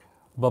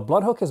 But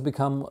Bloodhook has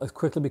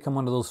quickly become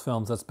one of those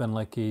films that's been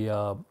like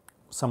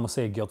some would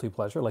say a guilty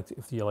pleasure, like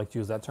if you like to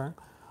use that term,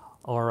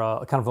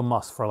 or kind of a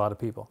must for a lot of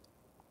people.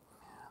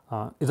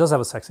 It does have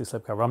a sexy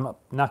slipcover. I'm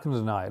not going to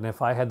deny it. And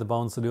if I had the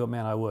bones to do it,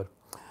 man, I would.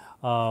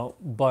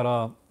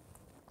 But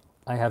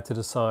I have to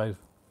decide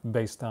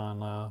based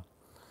on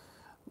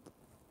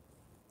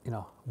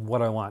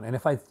what I want. And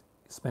if I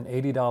spend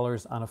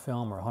 $80 on a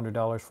film or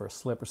 $100 for a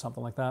slip or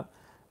something like that,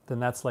 then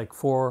that's like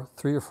 3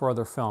 or 4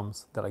 other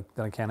films that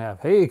I can't have.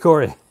 Hey,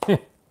 Corey.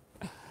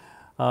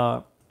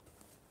 And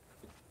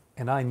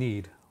and I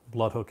need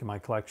Bloodhook in my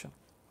collection.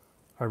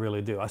 I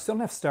really do. I still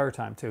don't have Star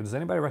Time too. Does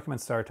anybody recommend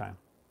Star Time?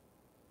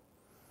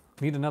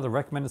 Need another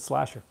recommended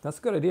slasher. That's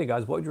a good idea,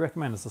 guys. What would you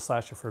recommend as a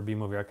slasher for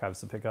B-Movie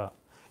Archives to pick up?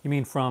 You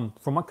mean from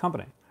what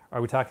company?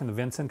 Are we talking the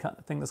Vincent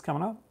thing that's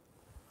coming up?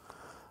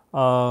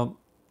 I'm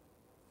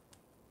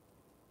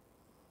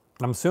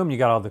assuming you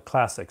got all the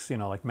classics, you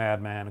know, like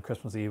Madman and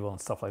Christmas Evil and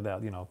stuff like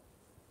that, you know.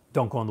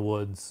 Don't Go in the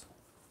Woods,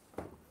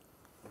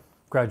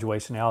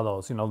 Graduation, all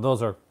those. You know,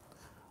 those are,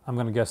 I'm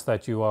going to guess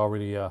that you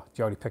already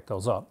picked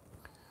those up.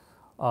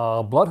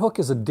 Bloodhook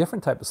is a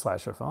different type of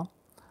slasher film.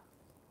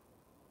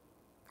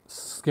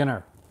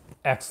 Skinner,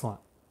 excellent.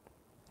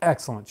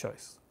 Excellent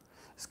choice.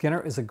 Skinner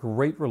is a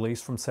great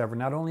release from Severin.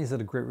 Not only is it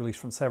a great release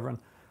from Severin,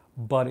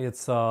 but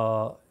it's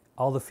all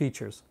the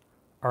features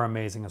are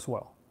amazing as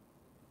well.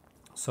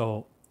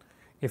 So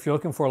if you're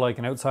looking for like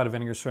an outside of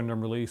Vinegar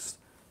Syndrome release,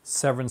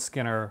 Severin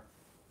Skinner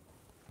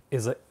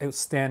is an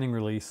outstanding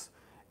release.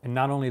 And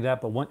not only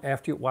that, but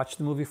after you watch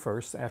the movie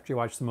first, after you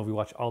watch the movie,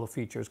 watch all the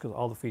features, because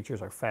all the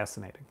features are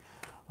fascinating.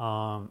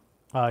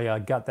 I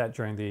got that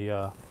during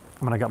the,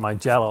 when I got my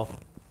Giallo,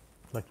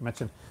 like you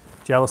mentioned,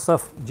 Giallo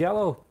stuff.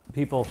 Giallo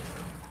people,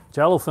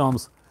 Giallo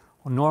films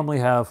will normally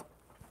have,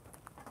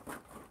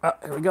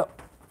 here we go.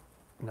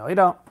 No, you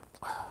don't.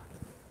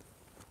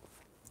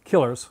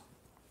 Killers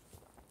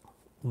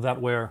that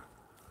wear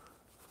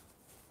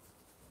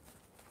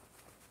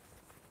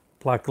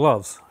black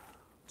gloves.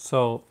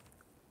 So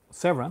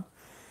Severin,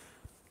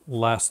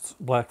 last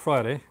Black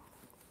Friday,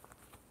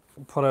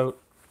 put out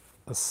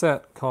a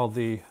set called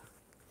the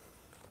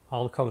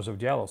All the Colors of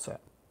Giallo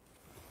set.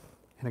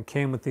 And it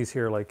came with these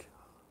here like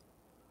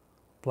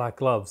black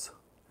gloves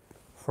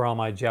for all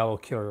my Giallo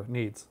killer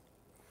needs.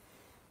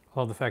 I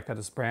love the fact that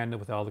it's branded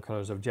with All the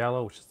Colors of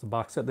Giallo, which is the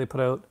box set they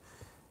put out,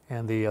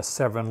 and the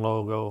Severin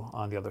logo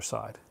on the other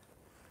side.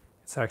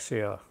 It's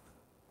actually a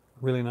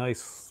really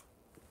nice,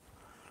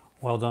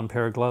 well done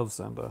pair of gloves,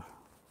 and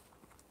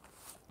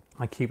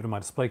I keep it in my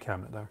display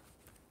cabinet there.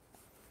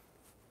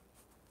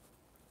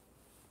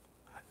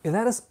 And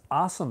that is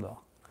awesome though.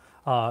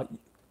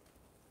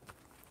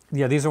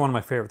 Yeah, these are one of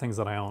my favorite things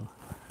that I own.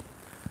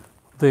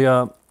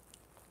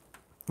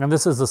 And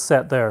this is the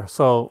set there.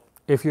 So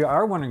if you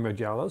are wondering about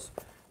Giallos,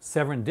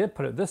 Severin did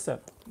put out this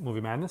set,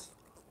 Movie Madness.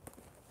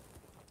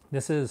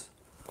 This is,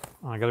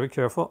 I gotta be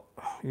careful.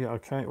 Yeah,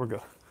 okay, we're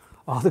good.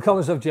 All the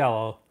Colors of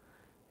Giallo.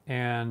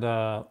 And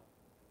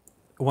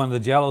one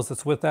of the Giallos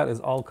that's with that is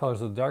All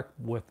Colors of the Dark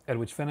with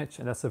Edwidge Finch,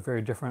 and that's a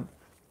very different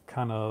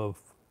kind of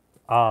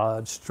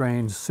odd,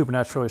 strange,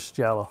 supernatural-ish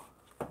Giallo.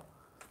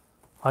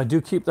 I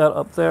do keep that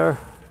up there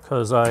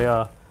because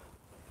I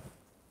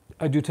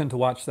do tend to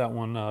watch that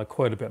one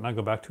quite a bit, and I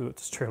go back to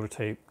its trailer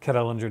tape. Ket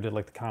Ellinger did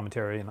like the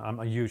commentary, and I'm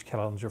a huge Ket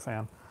Ellinger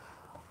fan.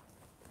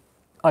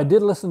 I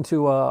did listen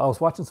to, I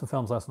was watching some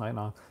films last night, and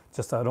I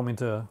don't mean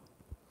to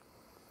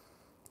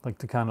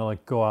kind of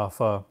like go off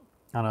on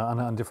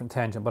a different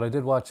tangent, but I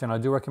did watch, and I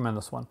do recommend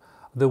this one.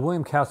 The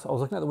William Castle, I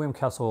was looking at the William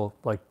Castle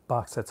like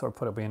box sets that were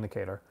put up by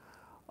Indicator.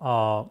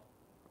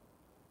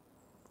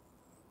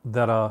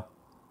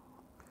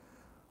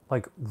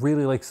 Like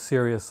really like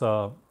serious,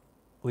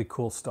 really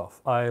cool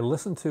stuff. I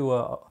listened to,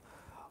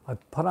 I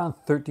put on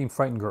 13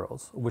 Frightened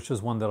Girls, which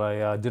is one that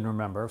I didn't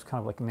remember. It was kind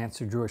of like a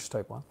Nancy Drewish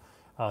type one.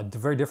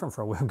 Very different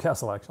from William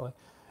Castle actually.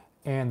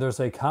 And there's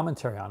a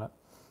commentary on it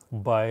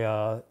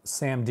by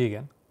Sam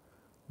Deegan,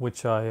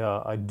 which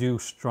I do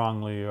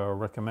strongly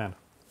recommend.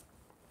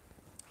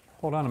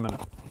 Hold on a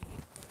minute.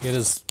 It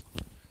has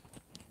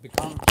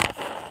become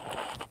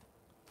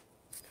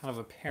kind of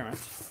apparent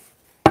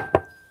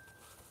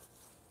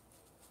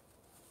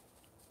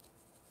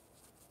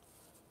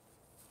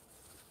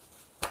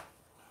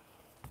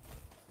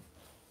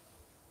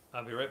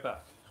I'll be right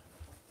back.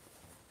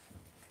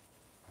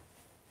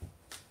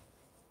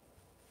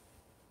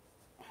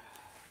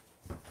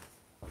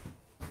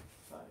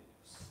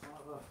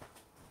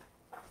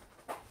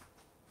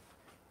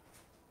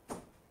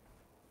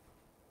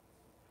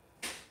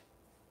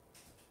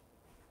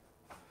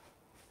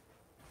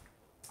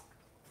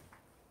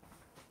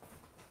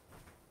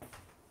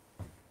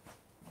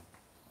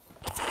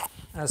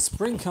 As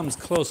spring comes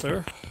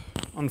closer,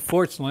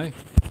 unfortunately,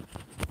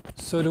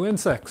 so do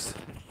insects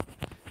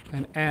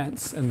and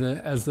ants. And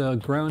as the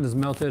ground is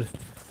melted,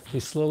 they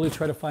slowly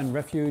try to find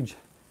refuge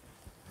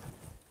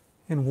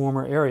in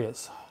warmer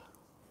areas.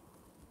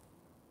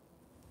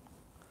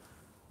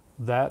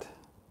 That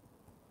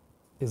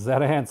is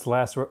that ant's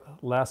last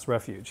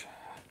refuge.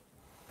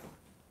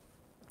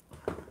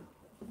 I'm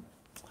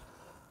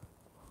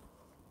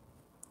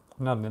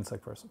not an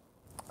insect person.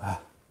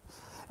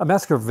 A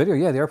Massacre Video,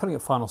 yeah, they are putting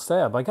it Final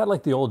Stab. I got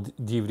like the old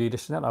DVD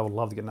edition of that. I would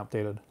love to get an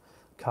updated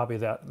copy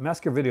of that.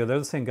 Massacre Video, they're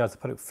the same guys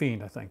that put out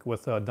Fiend, I think,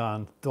 with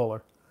Don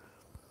Dohler.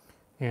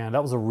 And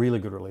that was a really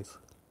good release.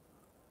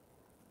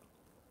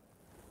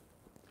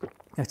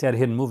 Actually had a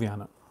hidden movie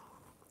on it.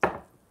 I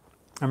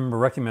remember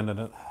recommending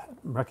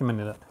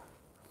it.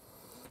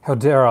 How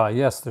dare I?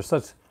 Yes, they're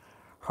such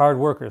hard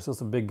workers. This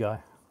is a big guy.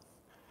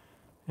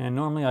 And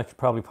normally I could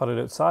probably put it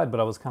outside, but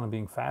I was kind of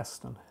being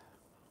fast. And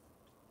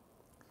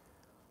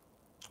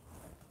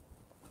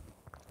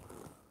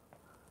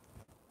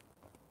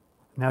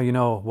Now you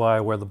know why I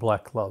wear the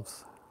black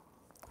gloves.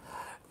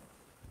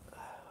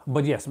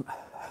 But yes.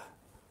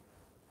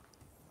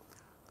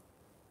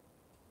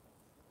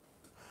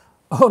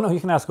 Oh no, you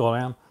can ask how old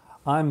I am.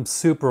 I'm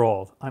super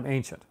old. I'm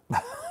ancient.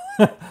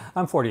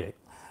 I'm 48.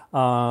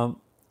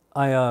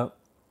 I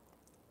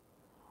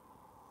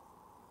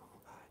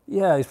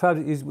Yeah, he's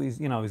probably he's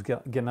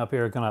getting up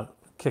here, gonna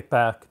kick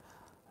back,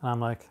 and I'm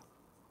like,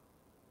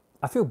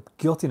 I feel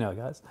guilty now,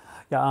 guys.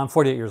 Yeah, I'm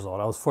 48 years old.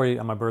 I was 48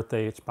 on my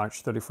birthday. It's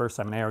March 31st.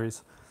 I'm an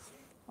Aries.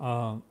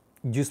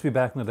 Used to be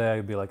back in the day,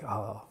 I'd be like,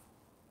 oh,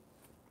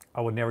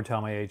 I would never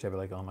tell my age. I'd be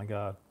like, oh my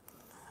God.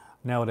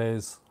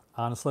 Nowadays,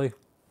 honestly,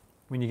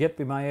 when you get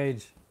to be my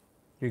age,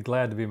 you're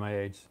glad to be my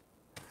age.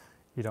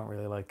 You don't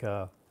really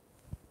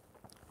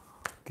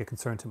get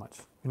concerned too much.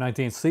 You're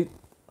 19. See,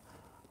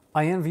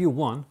 I envy you,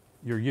 one,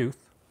 your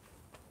youth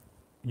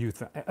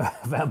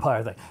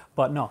vampire thing.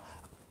 But no,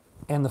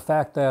 and the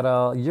fact that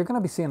you're going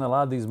to be seeing a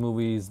lot of these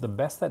movies, the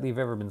best that they've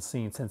ever been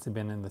seen since they've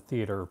been in the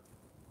theater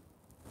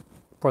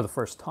for the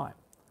first time.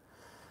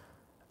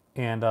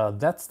 And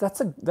that's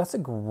a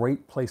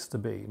great place to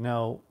be.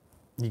 Now,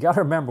 you got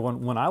to remember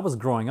when I was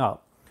growing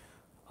up,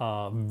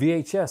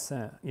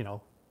 VHS,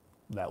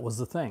 that was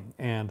the thing.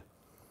 And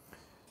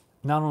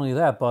not only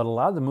that, but a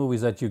lot of the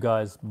movies that you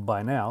guys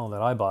buy now,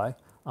 that I buy,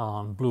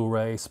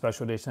 Blu-ray,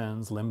 special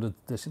editions, limited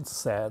edition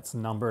sets,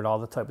 numbered, all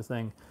that type of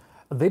thing,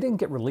 they didn't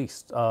get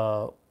released.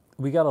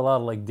 We got a lot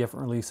of like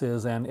different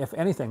releases, and if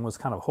anything was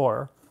kind of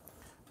horror.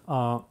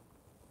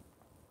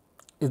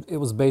 It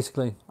was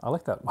basically, I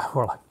like that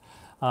word.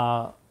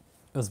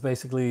 It was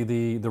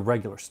basically the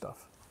regular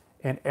stuff.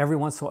 And every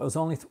once in a while, it was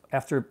only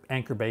after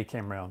Anchor Bay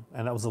came around,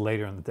 and that was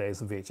later in the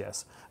days of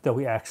VHS, that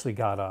we actually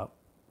got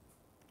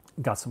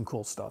some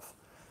cool stuff.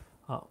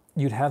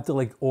 You'd have to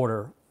like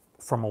order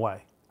from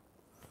away.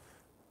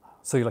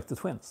 So you're like the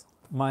twins.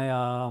 One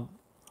of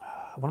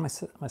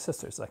my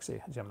sisters,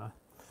 actually, Gemini.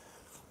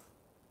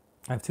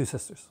 I have two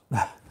sisters.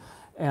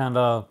 And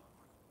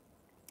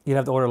you'd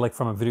have to order like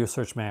from a Video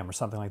Search Ma'am or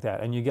something like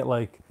that. And you get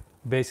like,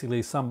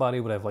 basically somebody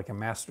would have like a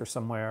master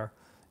somewhere,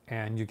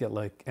 and you get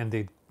like, and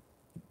they'd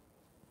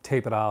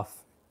tape it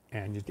off,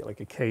 and you'd get like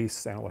a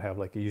case, and it would have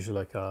like usually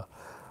like a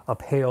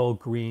pale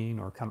green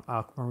or kind of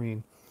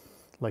aquamarine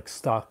like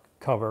stock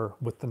cover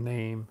with the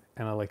name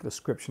and a like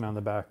description on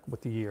the back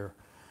with the year.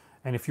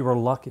 And if you're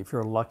lucky,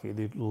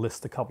 they'd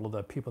list a couple of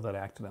the people that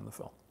acted in the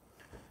film.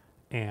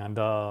 And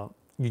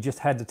you just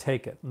had to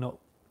take it,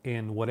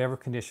 in whatever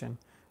condition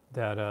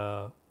that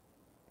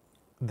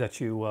it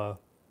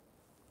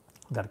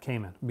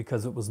came in,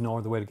 because it was no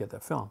other way to get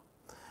that film.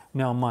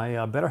 Now,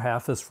 my better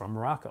half is from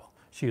Morocco.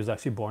 She was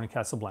actually born in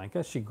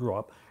Casablanca. She grew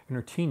up in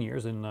her teen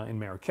years in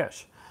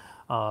Marrakesh.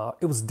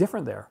 It was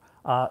different there.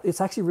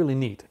 It's actually really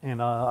neat, and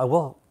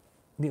neat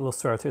little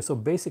story too. So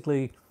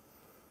basically,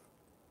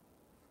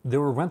 there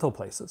were rental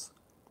places,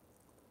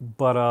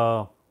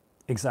 but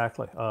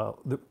exactly.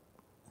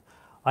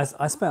 I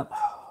spent,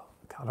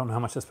 I don't know how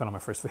much I spent on my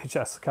first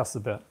VHS. It cost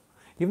a bit.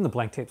 Even the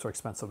blank tapes were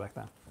expensive back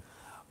then.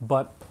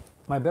 But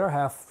my better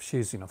half,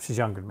 she's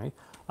younger than me.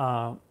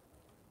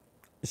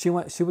 She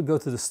would go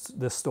to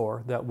this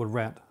store that would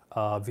rent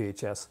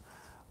VHS,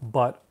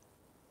 but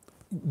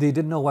you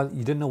didn't know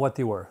what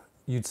they were.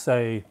 You'd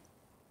say,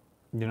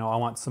 I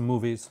want some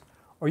movies,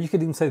 or you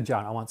could even say,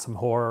 John, I want some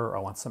horror, or I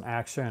want some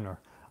action, or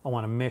I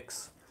want a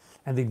mix,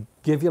 and they'd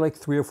give you like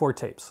 3 or 4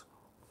 tapes.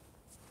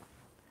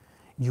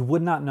 You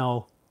would not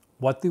know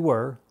what they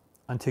were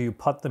until you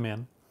put them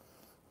in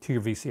to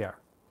your VCR.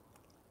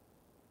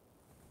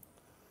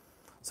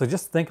 So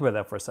just think about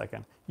that for a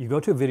second. You go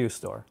to a video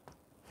store.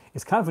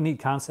 It's kind of a neat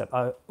concept.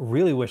 I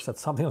really wish that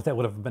something like that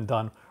would have been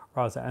done.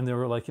 And they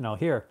were like,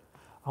 here,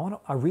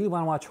 I really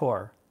want to watch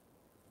horror.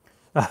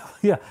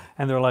 Yeah,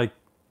 and they're like,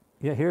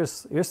 yeah,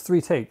 here's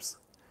 3 tapes.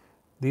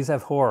 These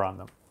have horror on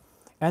them.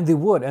 And they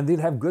would, and they'd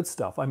have good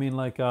stuff. I mean,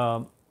 like,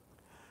 one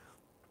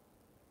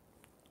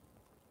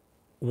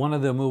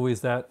of the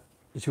movies that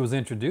she was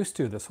introduced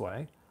to this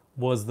way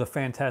was the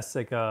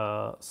fantastic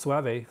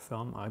Soavi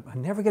film. I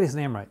never get his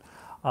name right.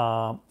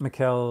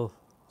 Mikel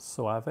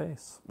Soavi,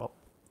 well,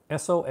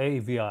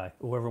 Soavi,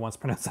 whoever wants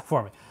to pronounce that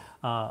for me,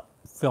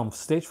 film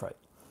Stage Fright.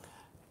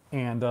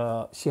 And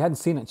she hadn't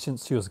seen it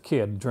since she was a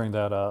kid during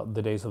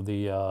the days of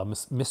the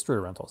mystery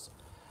rentals.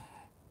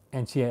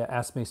 And she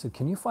asked me, she said,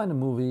 can you find a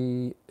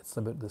movie, it's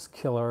about this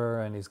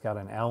killer, and he's got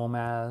an owl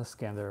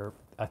mask, and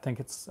I don't think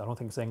it's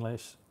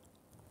English.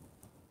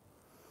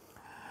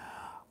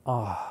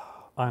 Oh,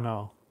 I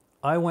know.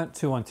 I went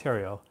to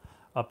Ontario,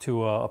 up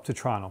to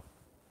Toronto.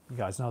 You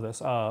guys know this,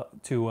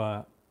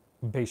 to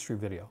Bay Street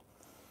Video,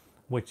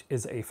 which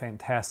is a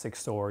fantastic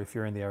store. If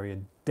you're in the area,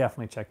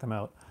 definitely check them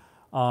out.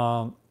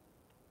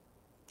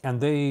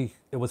 And it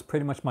was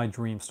pretty much my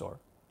dream store.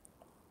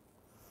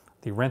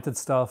 They rented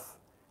stuff,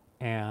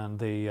 and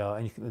they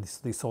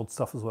sold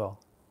stuff as well.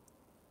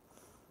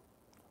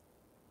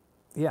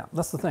 Yeah,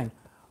 that's the thing.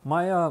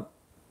 My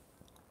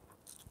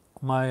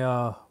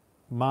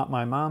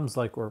mom's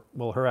like,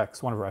 her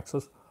ex, one of her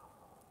exes.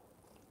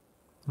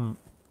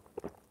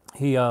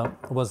 He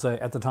was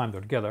at the time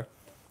they're together.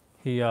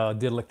 He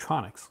did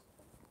electronics.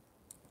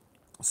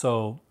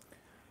 So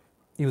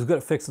he was good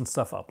at fixing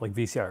stuff up, like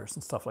VCRs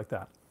and stuff like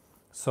that.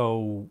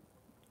 So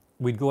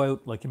we'd go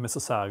out, like in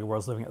Mississauga, where I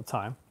was living at the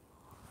time.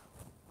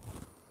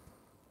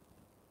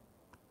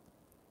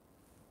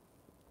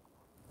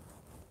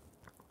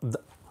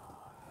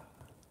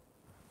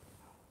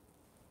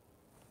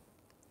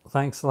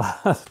 Thanks a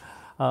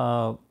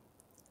lot.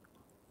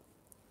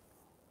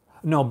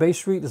 No, Bay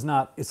Street is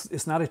not.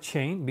 It's not a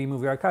chain. B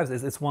Movie Archives.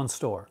 It's one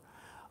store.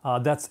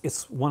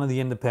 It's one of the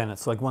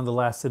independents, like one of the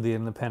last of the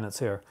independents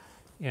here,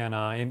 in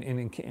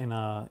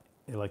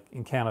like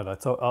in Canada.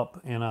 It's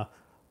up and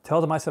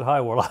tell them I said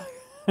hi, Warlock.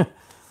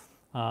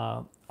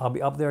 I'll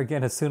be up there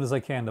again as soon as I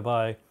can to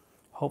buy,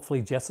 hopefully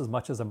just as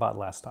much as I bought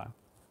last time,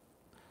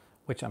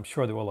 which I'm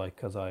sure they will like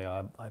because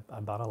I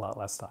bought a lot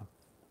last time,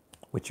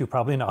 which you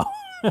probably know,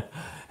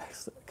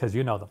 because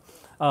you know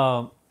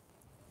them.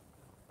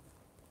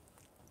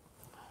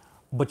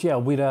 But yeah,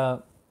 we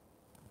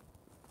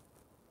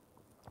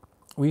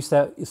used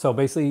to, so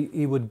basically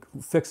he would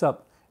fix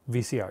up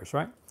VCRs,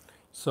 right?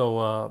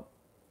 So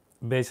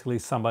basically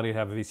somebody would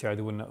have a VCR,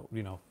 they wouldn't,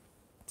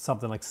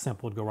 something like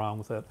simple would go wrong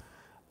with it.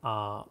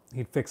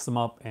 He'd fix them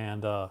up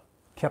and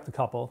kept a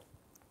couple,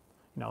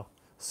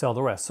 sell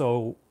the rest.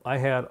 So I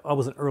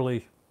was an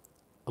early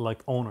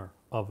like owner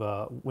of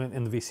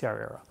in the VCR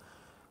era.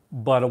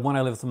 But when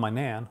I lived with my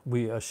nan,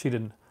 she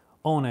didn't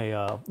own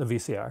a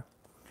VCR.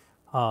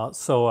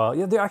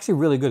 Yeah, they're actually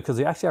really good because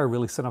they actually are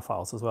really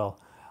cinephiles as well.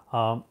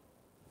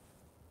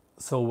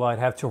 So I'd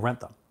have to rent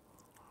them.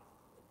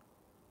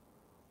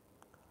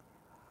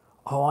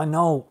 Oh, I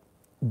know.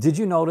 Did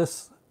you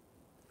notice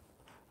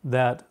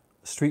that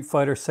Street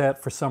Fighter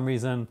set for some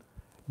reason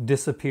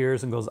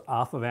disappears and goes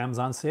off of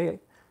Amazon? See,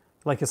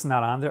 like it's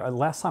not on there.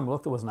 Last time I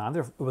looked, it wasn't on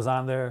there. It was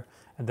on there,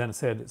 and then it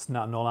said it's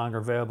no longer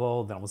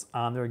available. Then it was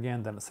on there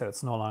again. Then it said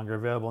it's no longer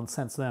available. And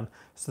since then,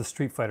 it's the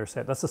Street Fighter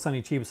set. That's the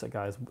Sonny Chiba set,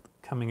 guys,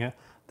 coming in.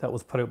 That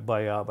was put out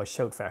by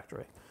Shout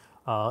Factory.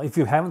 If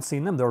you haven't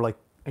seen them, they're like,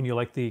 and you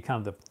like the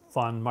kind of the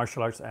fun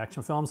martial arts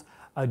action films,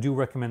 I do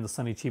recommend the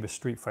Sonny Chiba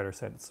Street Fighter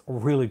set. It's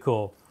really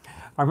cool.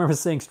 I remember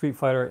seeing Street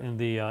Fighter in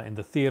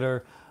the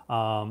theater,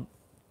 and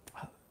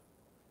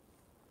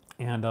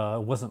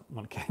it wasn't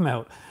when it came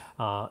out,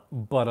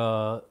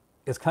 but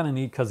it's kind of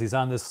neat because he's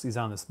on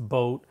this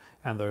boat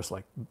and there's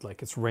like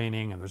it's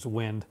raining and there's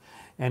wind,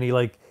 and he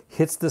like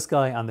hits this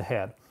guy on the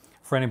head.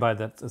 For anybody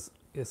that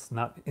has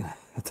not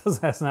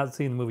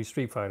seen the movie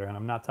Street Fighter, and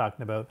I'm not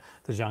talking about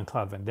the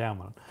Jean-Claude Van Damme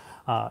one,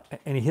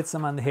 and he hits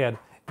him on the head,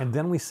 and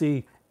then we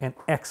see an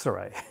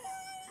X-ray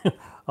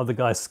of the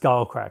guy's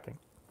skull cracking.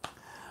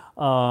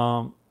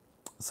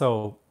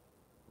 So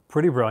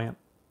pretty brilliant,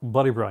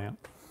 bloody brilliant.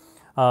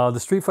 The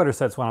Street Fighter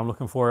set's what I'm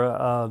looking for.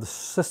 The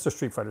sister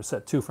Street Fighter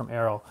set 2 from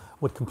Arrow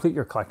would complete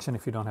your collection.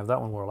 If you don't have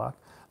that one, Warlock,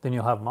 then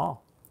you'll have them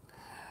all.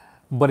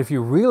 But if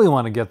you really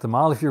want to get them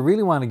all, if you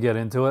really want to get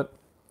into it,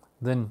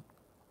 then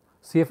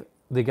see if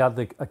they got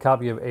a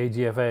copy of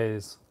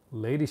AGFA's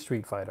Lady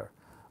Street Fighter.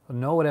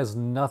 No, it has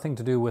nothing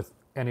to do with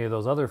any of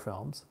those other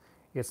films.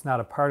 It's not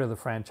a part of the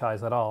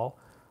franchise at all,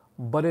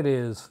 but it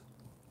is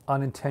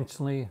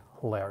unintentionally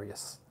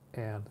hilarious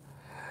and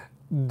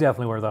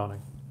definitely worth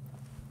owning.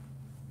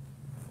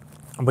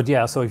 But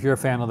yeah, so if you're a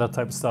fan of that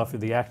type of stuff,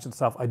 the action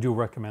stuff, I do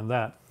recommend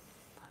that.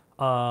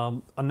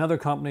 Another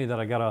company that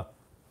I gotta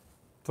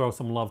throw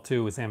some love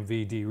to is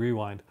MVD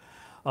Rewind,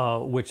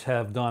 which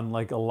have done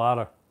like a lot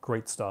of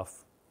great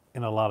stuff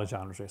in a lot of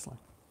genres recently.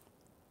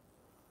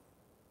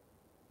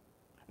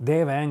 Day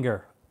of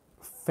Anger,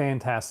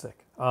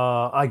 fantastic.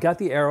 I got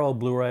the Arrow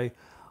Blu-ray.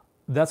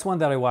 That's one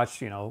that I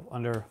watched,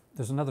 under,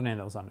 there's another name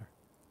that was under.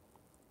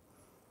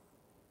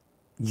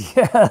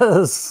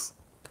 Yes!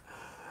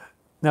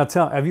 Now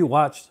have you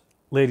watched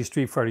Lady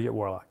Street Fighter yet,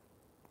 Warlock?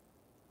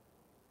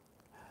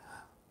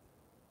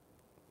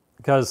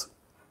 Because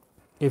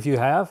if you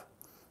have,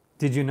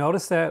 did you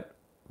notice that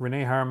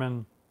Renee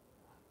Harmon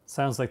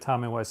sounds like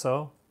Tommy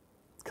Wiseau?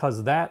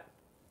 Because that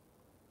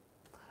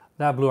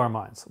blew our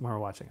minds when we were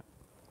watching it.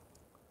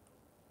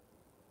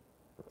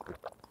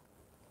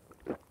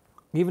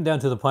 Even down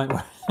to the point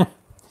where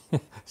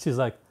she's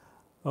like,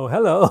 "Oh,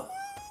 hello."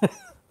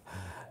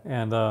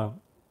 And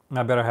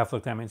my better half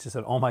looked at me and she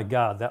said, "Oh my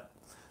God,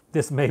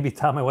 this may be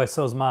Tommy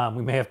Wiseau's mom.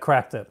 We may have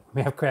cracked it. We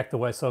may have cracked the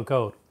Wiseau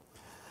code."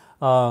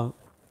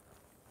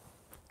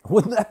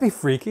 Wouldn't that be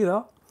freaky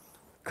though?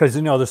 Because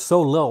there's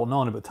so little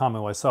known about Tommy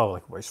Wiseau,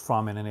 like where he's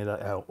from and any of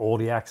that, how old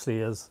he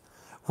actually is.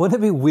 Wouldn't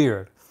it be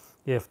weird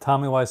if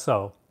Tommy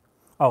Wiseau,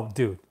 oh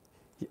dude,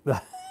 it's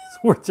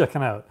worth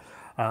checking out,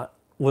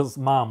 his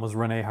mom was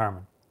Renee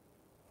Harmon.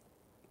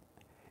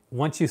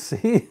 Once you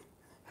see,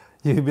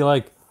 you'd be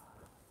like,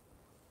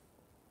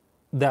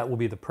 that would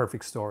be the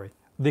perfect story.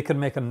 They could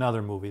make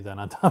another movie then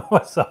on Tommy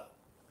Wiseau.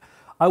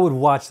 I would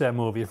watch that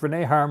movie. If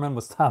Renee Harmon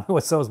was Tommy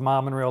Wiseau's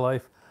mom in real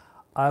life,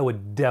 I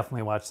would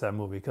definitely watch that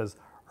movie because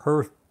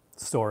her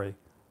story,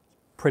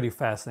 pretty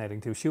fascinating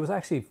too. She was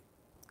actually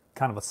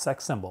kind of a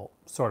sex symbol,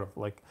 sort of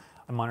like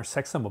a minor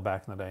sex symbol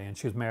back in the day. And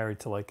she was married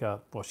to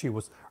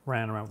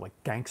ran around with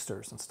like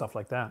gangsters and stuff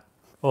like that.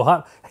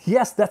 Ohio.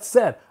 Yes, that's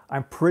said.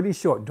 I'm pretty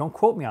sure. Don't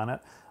quote me on it.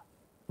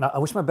 Now, I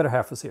wish my better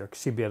half was here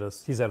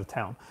because he's out of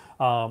town.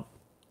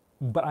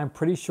 But I'm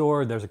pretty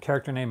sure there's a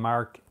character named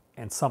Mark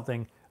and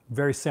something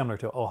very similar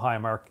to Ohio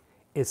Mark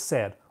is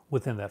said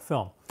within that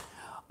film.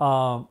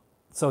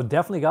 So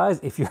definitely, guys,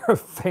 if you're a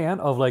fan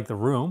of like The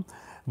Room,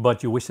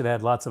 but you wish it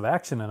had lots of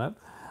action in it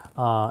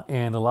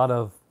and a lot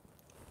of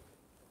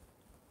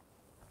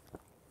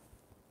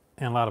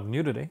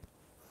nudity,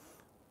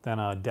 then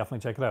definitely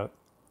check it out.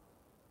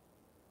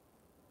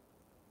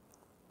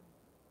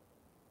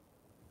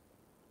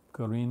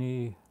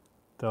 Gorini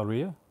Del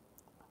Rio?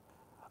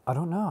 I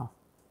don't know.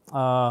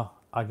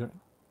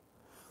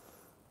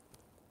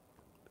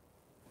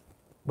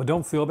 But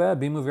don't feel bad,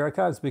 B Movie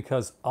Archives,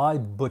 because I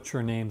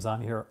butcher names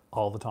on here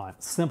all the time.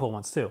 Simple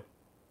ones too.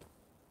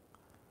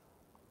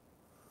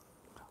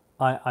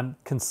 I'm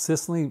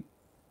consistently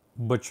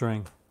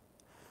butchering.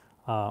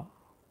 I'm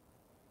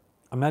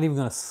not even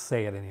going to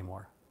say it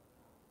anymore.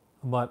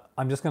 But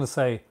I'm just going to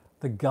say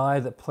the guy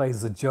that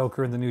plays the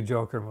Joker in the new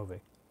Joker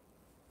movie.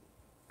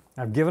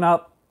 I've given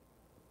up.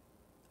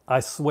 I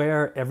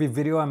swear every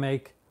video I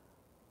make,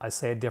 I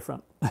say it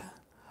different.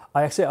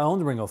 I own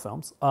the Ringo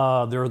films.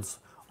 There's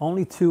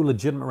only 2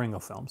 legitimate Ringo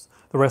films.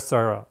 The rest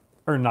are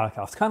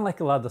knockoffs, kind of like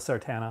a lot of the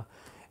Sartana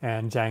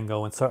and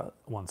Django and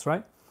ones,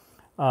 right?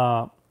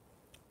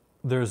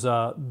 There's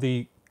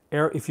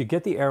if you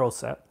get the Arrow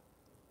set,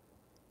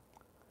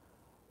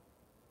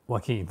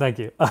 Joaquin, thank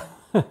you.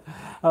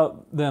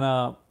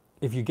 Then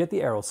if you get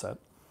the Arrow set,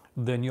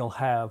 then you'll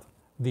have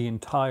the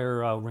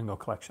entire Ringo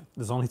collection.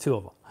 There's only 2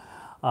 of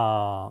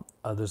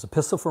them. There's A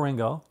Pistol for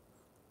Ringo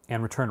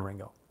and Return to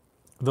Ringo.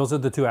 Those are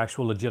the 2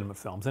 actual legitimate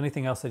films.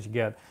 Anything else that you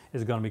get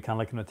is going to be kind of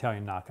like an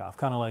Italian knockoff.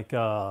 Kind of like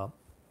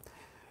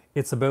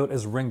it's about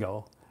as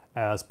Ringo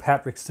as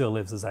Patrick Still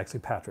Lives is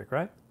actually Patrick,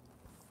 right?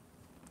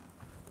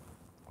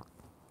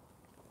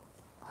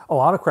 Oh,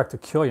 autocorrect will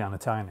kill you on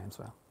Italian names,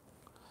 man.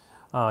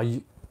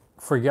 You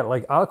forget,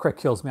 like autocorrect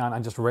kills me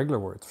on just regular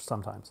words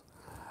sometimes.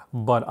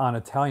 But on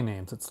Italian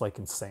names, it's like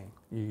insane.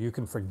 You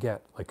can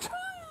forget, like,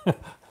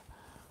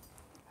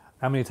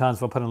 how many times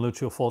have I put in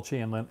Lucio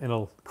Fulci and then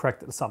it'll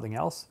correct it to something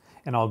else,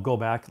 and I'll go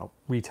back and I'll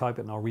retype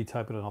it and I'll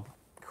retype it and I'll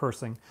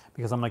cursing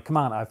because I'm like, come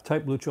on, I've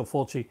typed Lucio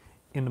Fulci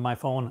into my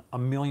phone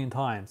 1,000,000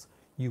 times.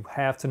 You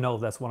have to know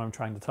that's what I'm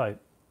trying to type.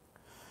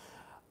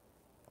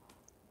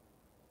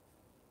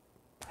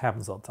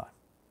 Happens all the time.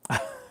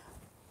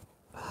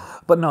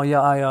 But no,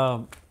 yeah,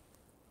 I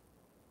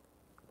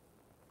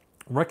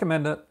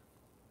recommend it.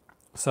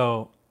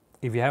 So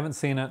if you haven't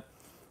seen it,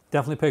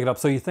 definitely pick it up.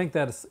 So you think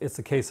that it's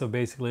a case of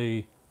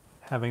basically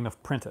having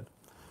enough printed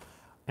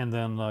and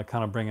then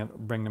kind of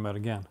bring them out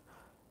again.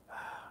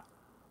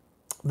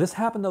 This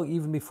happened though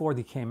even before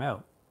they came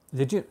out.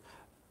 Did you?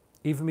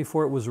 Even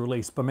before it was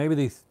released, but maybe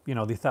they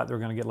thought they were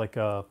going to get like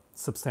a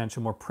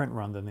substantial more print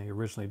run than they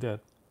originally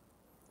did.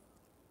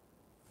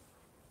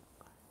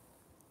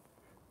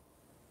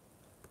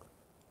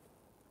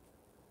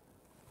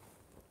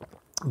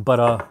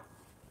 But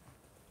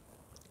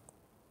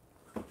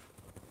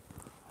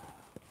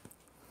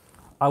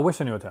I wish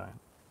I knew Italian.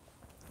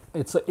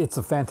 It's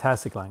a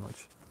fantastic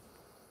language.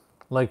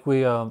 Like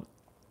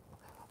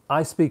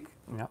I speak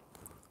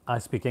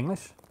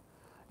English.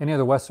 Any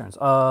other westerns?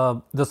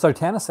 The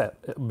Sartana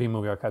set, B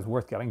Movie Archives,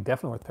 worth getting.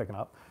 Definitely worth picking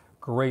up.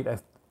 Great. I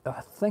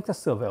think that's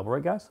still available,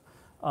 right, guys?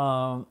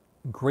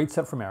 Great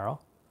set from Arrow.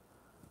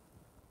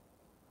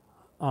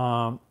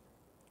 I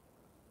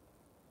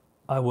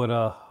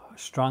would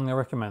strongly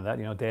recommend that.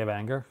 Day of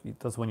Anger.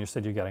 That's one you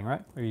said you're getting,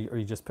 right? Or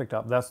you just picked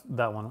up. That's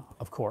that one,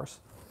 of course.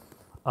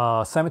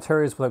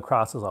 Cemeteries Without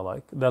Crosses, I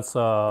like. That's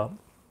kind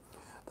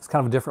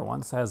of a different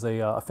one. It has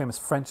a famous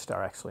French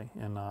star actually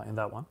in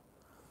that one.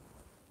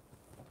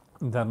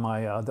 That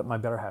my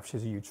better half,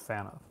 she's a huge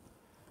fan of.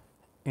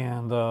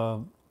 And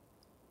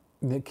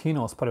Nick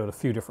Kino's put out a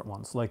few different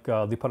ones. Like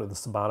they put out the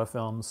Sabata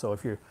films. So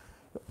if you're,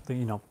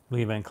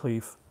 Lee Van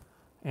Cleef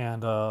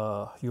and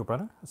Yul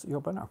Brynner. Is it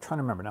Yul Brynner? I'm trying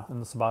to remember now. In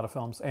the Sabata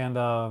films, and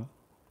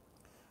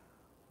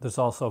there's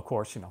also, of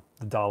course,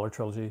 the Dollar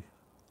trilogy,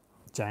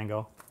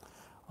 Django.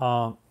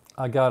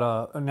 I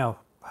got now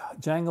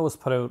Django was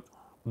put out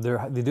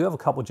there. They do have a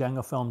couple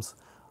Django films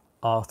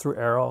through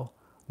Arrow.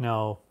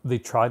 Now they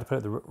tried to put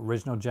out the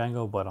original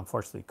Django, but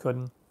unfortunately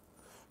couldn't.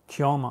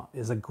 Kioma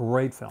is a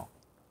great film.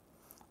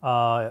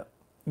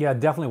 Yeah,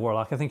 definitely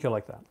Warlock. I think you'll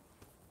like that.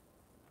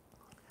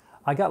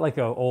 I got like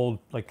a old,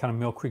 like kind of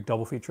Mill Creek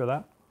double feature of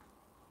that.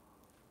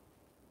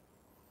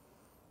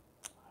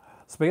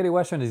 Spaghetti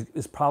Western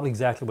is probably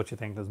exactly what you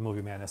think does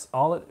Movie Madness.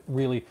 All it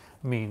really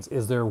means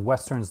is they're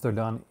Westerns, they're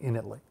done in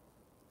Italy.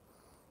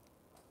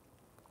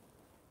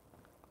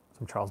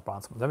 Some Charles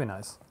Bronson, that'd be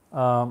nice.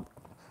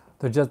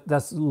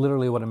 That's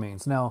literally what it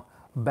means. Now,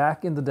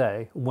 back in the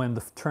day when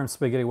the term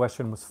Spaghetti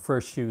Western was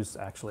first used,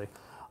 actually,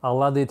 a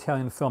lot of the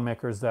Italian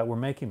filmmakers that were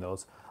making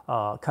those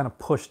kind of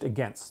pushed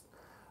against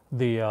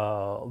the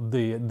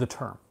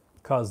term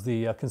because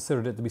they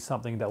considered it to be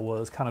something that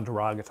was kind of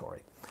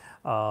derogatory.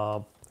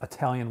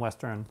 Italian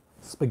Western,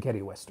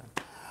 Spaghetti Western.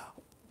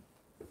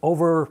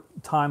 over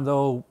time,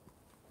 though,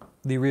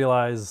 they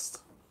realized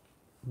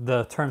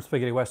the term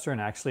spaghetti western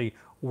actually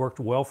worked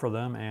well for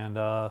them, and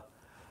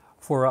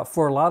for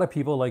a lot of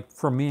people, like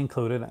for me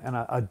included, and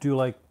I do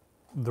like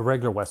the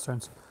regular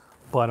westerns,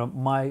 but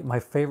my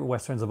favorite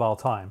westerns of all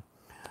time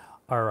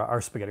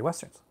are spaghetti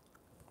westerns,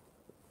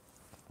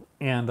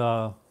 and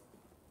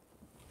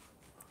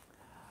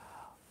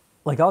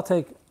like I'll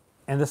take,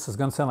 and this is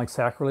going to sound like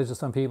sacrilege to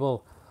some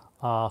people,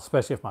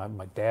 especially if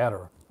my dad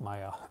or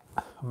my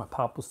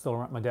pop was still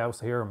around, my dad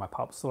was here, or my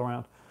pop was still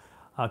around,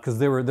 because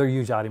they're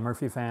huge Audie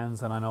Murphy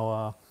fans, and I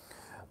know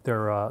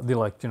they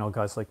like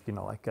guys like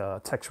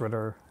Tex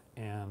Ritter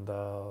and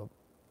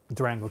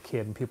Durango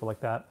Kid and people like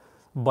that.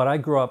 But I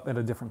grew up at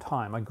a different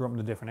time. I grew up in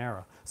a different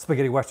era.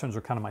 Spaghetti westerns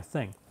were kind of my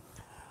thing.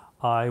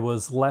 I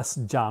was less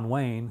John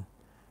Wayne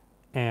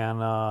and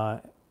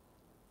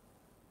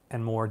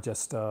more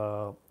just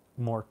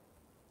more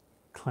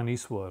Clint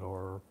Eastwood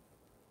or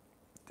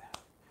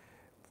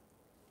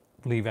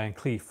Lee Van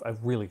Cleef. I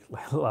really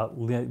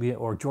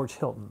or George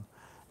Hilton,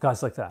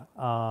 guys like that.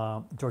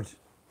 George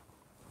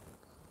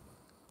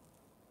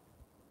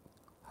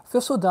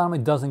Thistle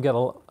Dynamite doesn't get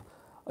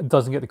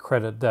the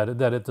credit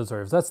that it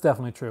deserves. That's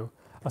definitely true.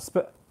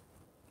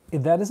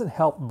 That isn't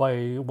helped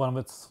by one of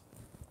its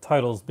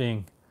titles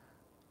being,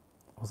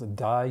 was it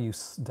Die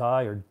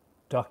or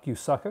Duck You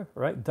Sucker,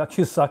 right? Duck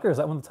You Sucker, is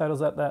that one of the titles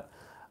that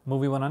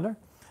movie went under?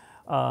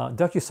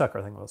 Duck You Sucker,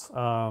 I think it was.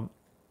 I'm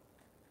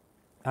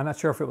not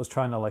sure if it was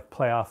trying to like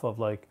play off of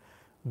like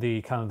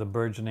the kind of the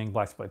burgeoning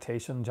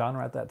blaxploitation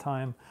genre at that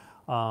time.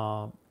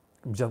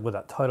 Just with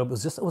that title, it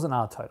was an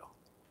odd title.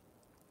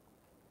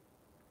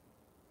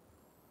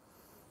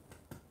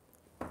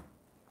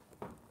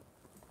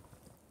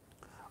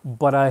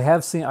 But I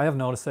have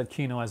noticed that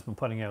Kino has been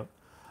putting out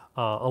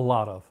a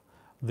lot of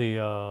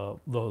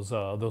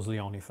those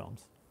Leone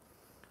films.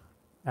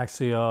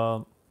 Actually,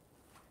 a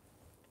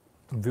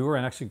viewer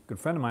and actually a good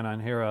friend of mine on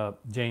here,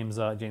 James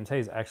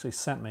Hayes, actually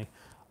sent me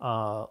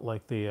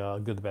like the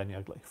Good, the Bad, and the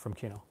Ugly from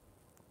Kino.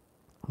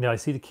 Yeah, I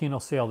see the Kino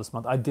sale this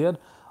month. I did.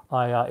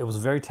 It was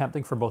very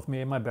tempting for both me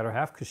and my better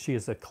half because she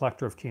is a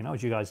collector of Kino,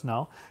 as you guys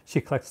know.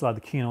 She collects a lot of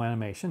the Kino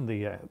animation,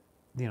 the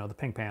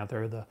Pink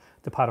Panther,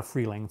 the Pot of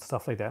Freeling,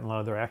 stuff like that, and a lot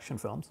of their action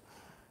films,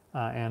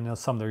 and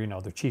some of their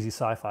their cheesy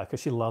sci-fi because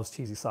she loves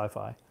cheesy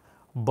sci-fi.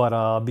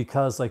 But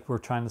because like we're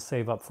trying to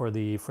save up for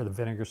the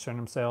Vinegar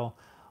Syndrome sale,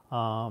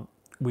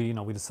 we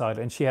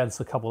decided, and she has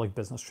a couple like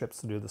business trips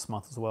to do this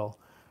month as well.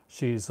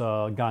 She's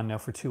gone now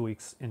for 2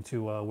 weeks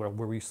into where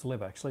we used to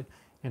live, actually,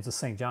 into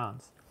St.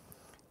 John's,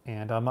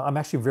 and I'm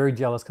actually very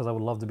jealous because I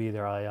would love to be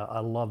there. I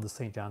love the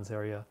St. John's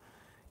area.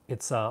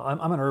 It's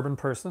I'm an urban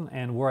person,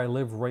 and where I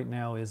live right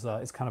now is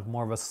kind of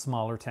more of a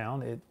smaller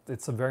town.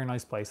 It's a very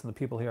nice place, and the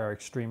people here are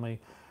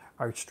extremely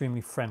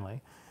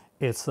friendly.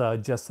 It's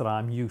just that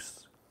I'm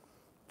used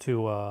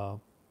to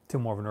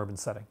more of an urban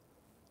setting.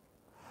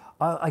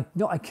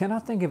 I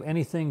cannot think of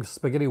anything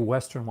spaghetti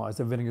western wise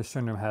that Vinegar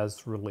Syndrome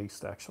has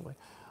released actually.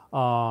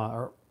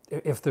 Or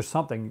if there's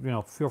something,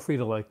 feel free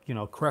to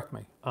correct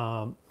me.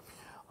 I'm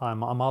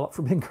all up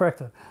for being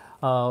corrected.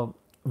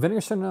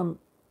 Vinegar Syndrome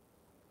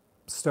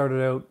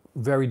started out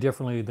very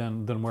differently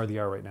than where they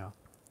are right now,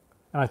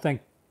 and I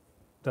think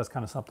that's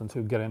kind of something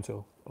to get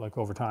into like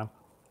over time.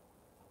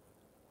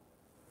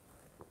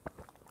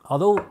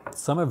 Although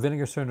some of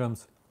Vinegar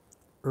Syndrome's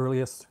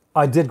earliest,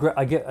 I do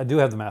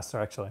have the master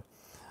actually.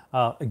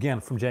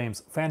 Again from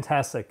James,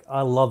 fantastic.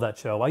 I love that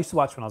show. I used to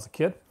watch when I was a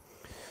kid,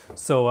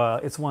 so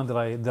it's one that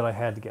I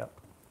had to get.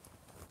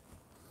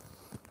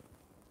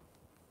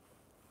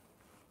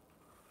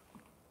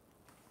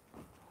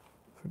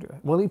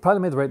 Well, he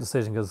probably made the right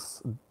decision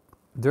because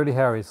Dirty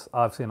Harry's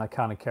obviously an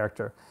iconic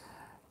character,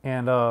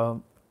 and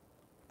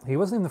he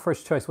wasn't even the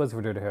first choice, was he,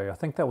 for Dirty Harry? I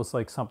think that was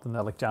like something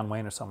that like John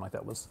Wayne or something like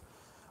that was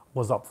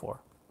up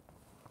for,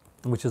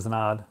 which is an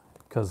odd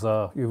because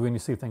when you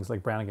see things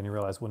like Brannigan, you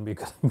realize it wouldn't be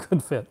a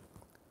good fit.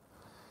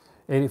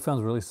 88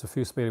 Films released a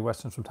few spaghetti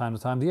westerns from time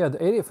to time. Yeah,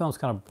 the 88 Films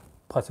kind of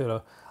puts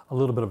out a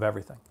little bit of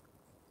everything.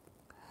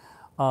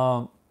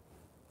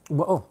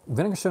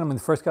 Vinegar Syndrome, when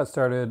they first got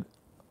started,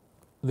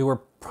 they were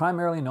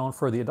primarily known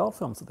for the adult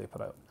films that they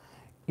put out,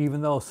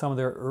 even though some of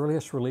their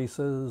earliest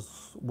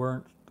releases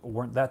weren't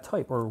that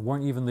type or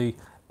weren't even the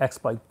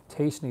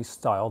exploitation-y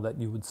style that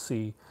you would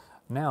see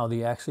now.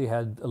 They actually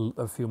had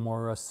a few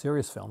more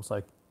serious films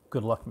like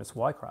Good Luck, Miss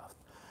Wycroft,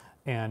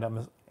 and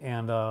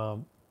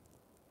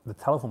the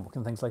Telephone Book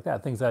and things like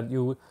that. Things that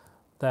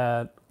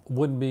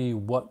wouldn't be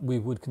what we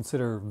would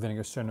consider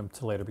Vinegar Syndrome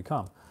to later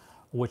become,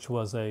 which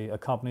was a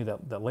company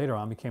that later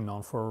on became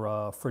known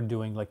for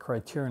doing like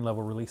Criterion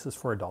level releases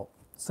for adult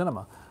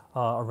cinema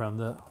around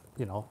the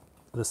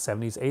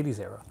 70s, 80s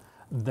era.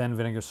 Then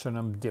Vinegar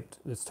Syndrome dipped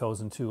its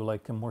toes into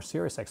like a more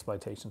serious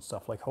exploitation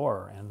stuff like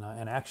horror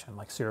and action,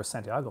 like Sierra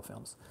Santiago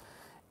films,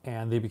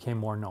 and they became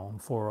more known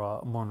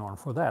for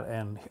that.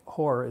 And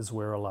horror is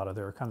where a lot of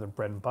their kind of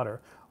bread and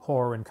butter.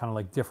 Horror and kind of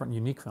like different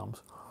unique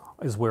films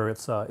is where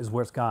it's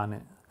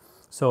gone.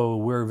 So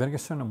where Vinegar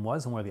Syndrome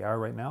was and where they are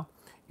right now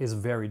is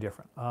very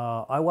different.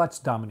 I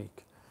watched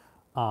Dominique,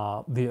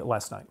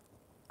 last night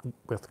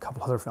with a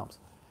couple other films.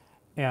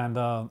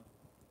 And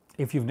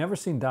if you've never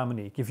seen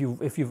Dominique, if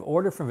you've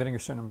ordered from Vinegar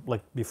Syndrome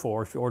like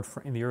before, if you ordered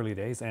in the early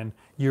days, and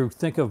you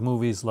think of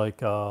movies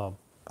like I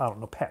don't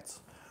know,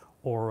 Pets,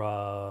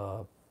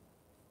 or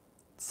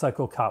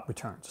Psycho Cop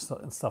Returns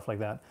and stuff like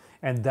that,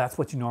 and that's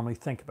what you normally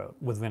think about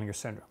with Vinegar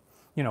Syndrome.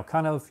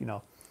 Kind of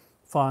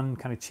fun,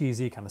 kind of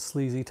cheesy, kind of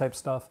sleazy type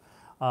stuff,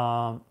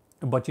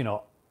 but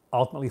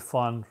ultimately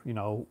fun.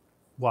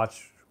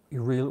 Watch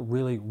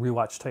really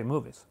rewatch type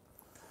movies.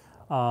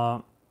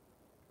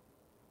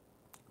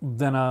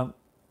 Then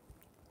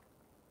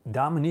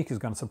Dominique is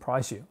going to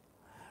surprise you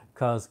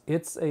because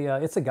it's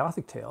a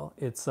gothic tale.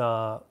 It's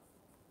a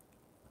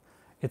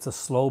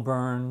slow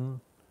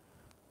burn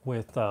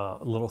with a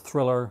little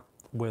thriller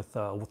with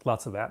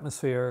lots of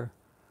atmosphere,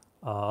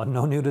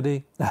 no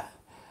nudity,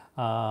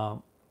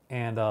 and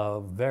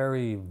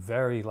very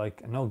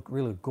no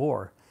really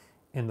gore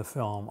in the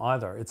film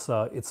either. It's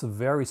a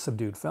very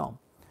subdued film.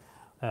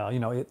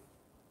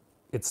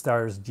 It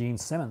stars Gene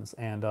Simmons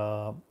and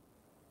Raw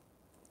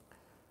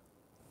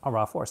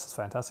Force is a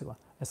fantastic one.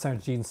 It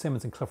stars Gene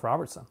Simmons and Cliff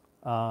Robertson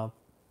and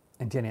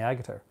Jenny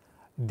Agutter.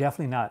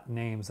 Definitely not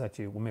names that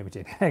maybe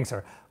Jenny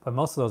Agutter, but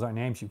most of those aren't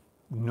names you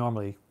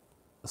normally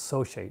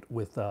associate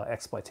with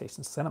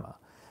exploitation cinema.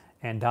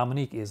 And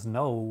Dominique is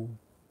no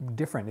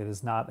different. It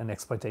is not an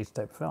exploitation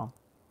type of film.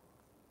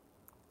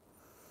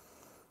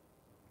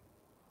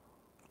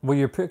 Well,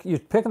 you're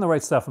picking the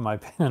right stuff in my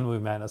opinion.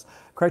 Movie Madness.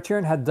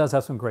 Criterion does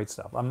have some great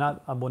stuff.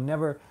 I will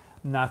never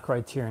knock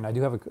Criterion. I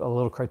do have a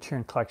little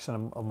Criterion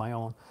collection of my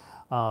own,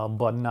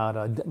 but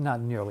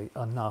not nearly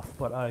enough.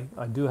 But I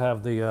do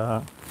have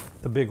the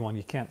big one.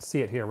 You can't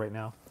see it here right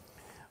now.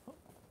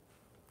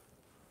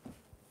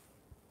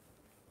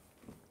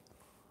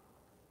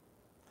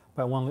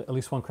 But at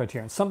least one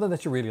Criterion, something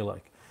that you really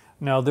like.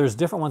 Now there's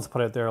different ones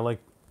put out there, like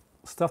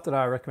stuff that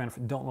I recommend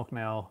for Don't Look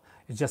Now.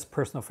 It's just a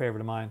personal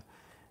favorite of mine.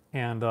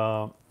 And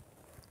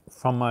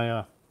from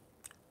my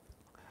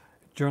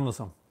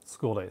journalism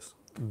school days,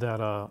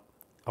 that I've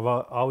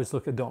always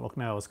looked at Don't Look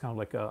Now as kind of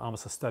like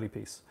almost a study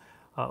piece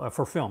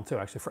for film too,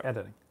 actually for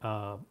editing.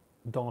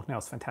 Don't Look Now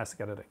is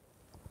fantastic editing.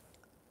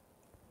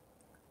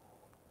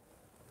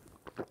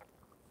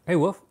 Hey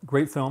Wolf,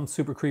 great film,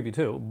 super creepy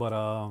too, but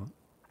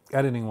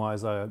editing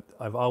wise,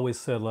 I've always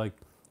said, like,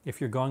 if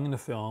you're going into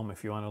film,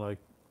 if you want to,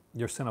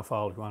 you're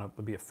cinephile, if you want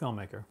to be a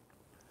filmmaker.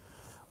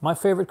 My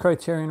favorite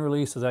Criterion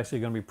release is actually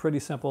going to be pretty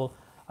simple.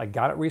 I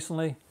got it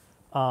recently.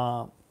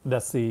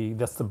 That's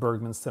the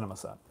Bergman cinema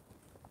set.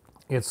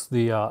 It's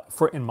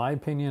in my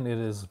opinion, it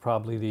is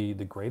probably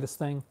the greatest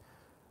thing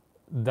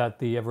that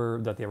they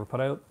ever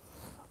put out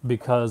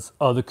because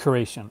of the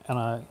curation, and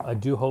I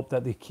do hope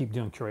that they keep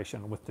doing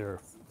curation with their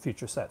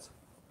future sets.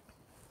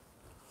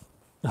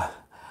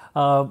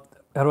 How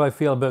do I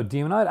feel about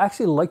Demonite? I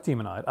actually like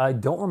Demonite. I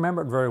don't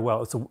remember it very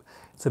well. It's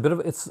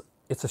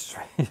a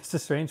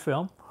strange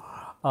film.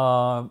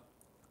 I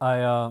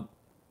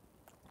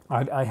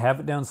have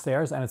it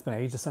downstairs, and it's been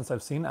ages since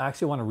I've seen it. I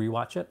actually want to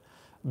rewatch it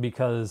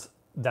because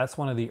that's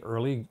one of the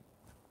early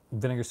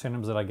Vinegar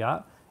Syndromes that I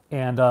got.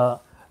 And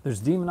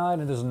there's Demonite,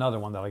 and there's another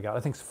one that I got. I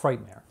think it's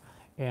Frightmare.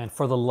 And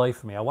for the life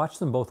of me, I watched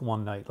them both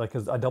one night, like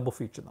I double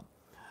featured them.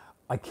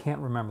 I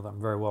can't remember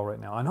them very well right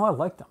now. I know I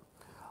liked them.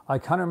 I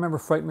kind of remember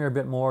Frightmare a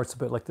bit more. It's a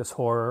bit like this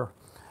horror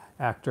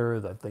actor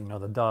that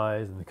that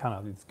dies, and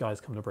these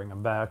guys come to bring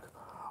him back.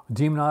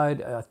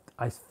 Demonite,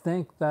 I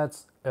think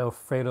that's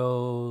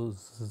Alfredo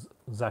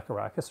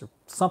Zacharakis or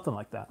something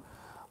like that.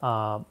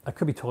 I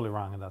could be totally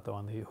wrong on that though,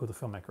 on who the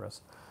filmmaker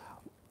is.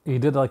 He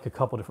did like a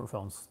couple different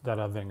films that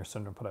Vinegar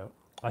Syndrome put out.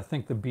 I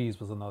think The Bees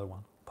was another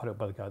one put out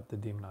by the guy, the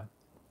Demonite.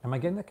 Am I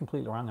getting that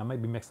completely wrong? I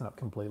might be mixing it up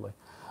completely.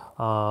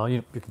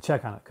 You can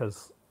check on it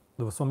because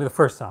it was only the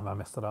first time I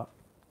messed it up.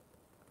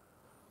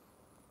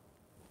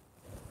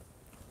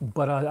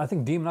 But I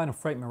think Demonite and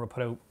Frightmare were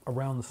put out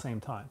around the same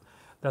time.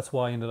 That's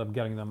why I ended up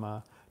getting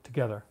them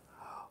together.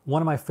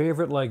 One of my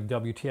favorite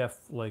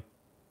WTF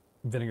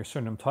Vinegar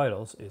Syndrome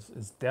titles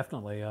is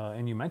definitely,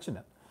 and you mentioned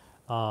it,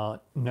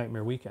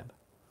 Nightmare Weekend.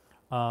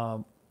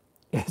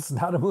 It's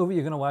not a movie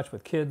you're going to watch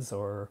with kids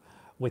or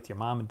with your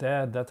mom and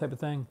dad, that type of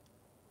thing.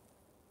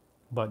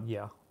 But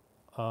yeah,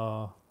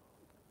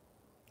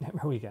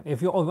 Nightmare Weekend.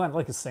 If you want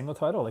like a single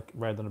title,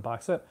 rather than a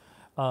box set,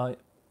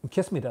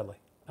 Kiss Me Deadly.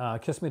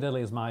 Kiss Me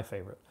Deadly is my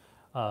favorite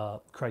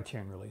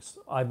Criterion release.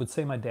 I would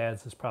say my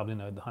dad's is probably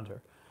Night the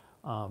Hunter.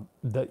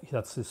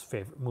 That's his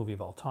favorite movie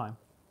of all time.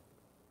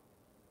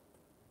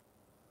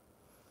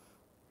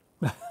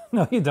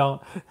 No, you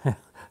don't.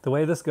 The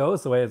way this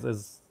goes, the way it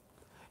is,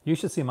 you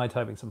should see my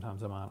typing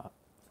sometimes.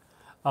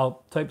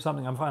 I'll type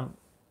something. I'm on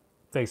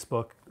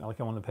Facebook, on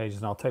one of the pages,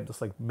 and I'll type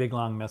this big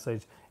long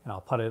message, and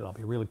I'll put it. I'll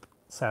be really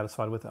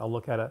satisfied with it. I'll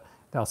look at it,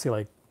 and I'll see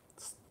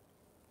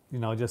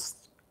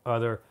just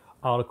other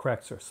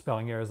autocorrects or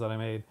spelling errors that I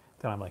made.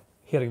 Then I'm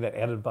hitting that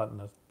edit button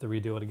to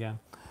redo it again.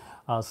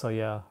 So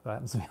yeah, that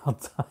happens to me all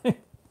the time.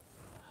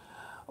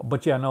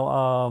 But yeah,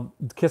 no,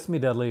 Kiss Me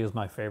Deadly is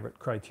my favorite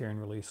Criterion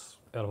release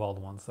out of all the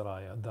ones that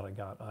I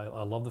got.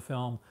 I love the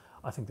film.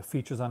 I think the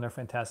features on there are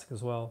fantastic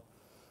as well.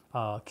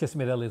 Kiss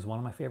Me Deadly is one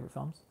of my favorite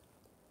films.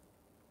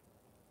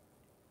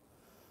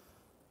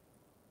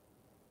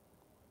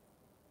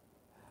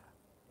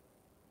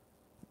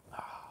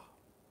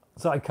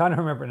 So I kind of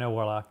remember No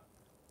Warlock.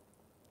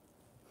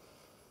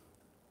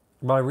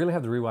 But I really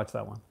have to rewatch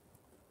that one.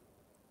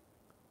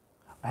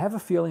 I have a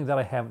feeling that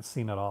I haven't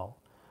seen it all.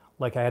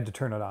 Like I had to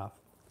turn it off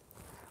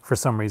for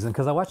some reason.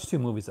 Because I watched 2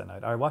 movies that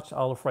night. I watched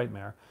All of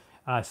Frightmare.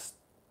 And I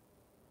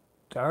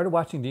started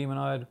watching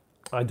Demonoid.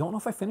 I don't know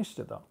if I finished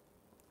it though.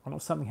 I don't know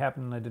if something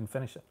happened and I didn't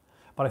finish it.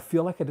 But I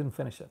feel like I didn't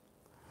finish it.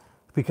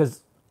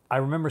 Because I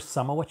remember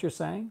some of what you're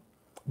saying,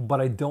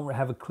 but I don't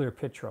have a clear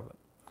picture of it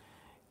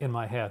in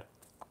my head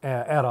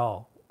at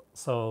all.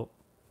 So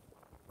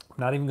I'm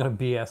not even going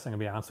to BS, I'm going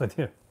to be honest with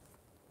you.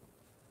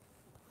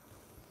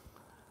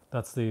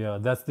 That's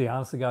the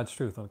honest to God's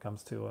truth when it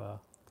comes to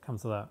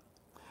that.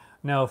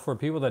 Now, for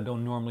people that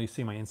don't normally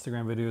see my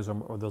Instagram videos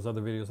or those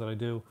other videos that I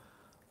do,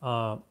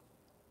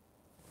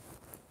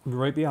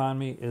 right behind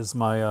me is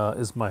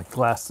my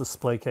glass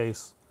display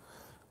case,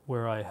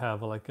 where I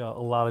have like a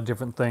lot of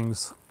different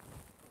things,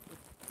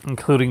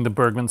 including the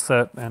Bergman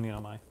set and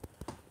my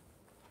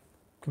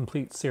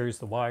complete series,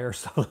 The Wire,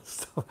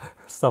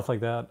 stuff like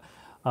that.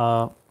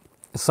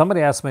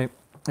 Somebody asked me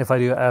if I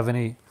do have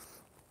any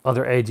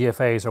other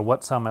AGFAs or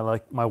what's on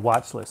my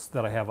watch list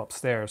that I have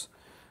upstairs.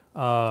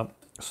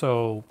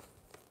 So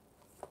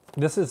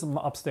this is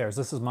upstairs.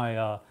 This is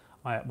my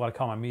what I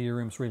call my media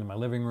room. It's really my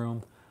living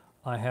room.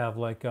 I have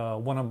like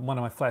one of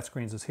my flat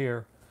screens is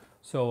here.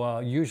 So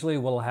usually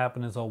what will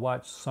happen is I'll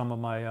watch a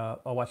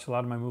lot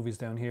of my movies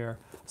down here,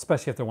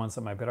 especially if they're ones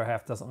that my better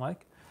half doesn't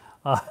like,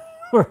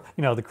 or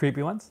the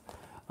creepy ones.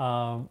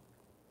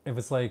 If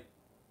it's like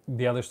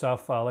the other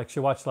stuff, like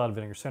she watched a lot of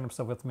Vinegar Syndrome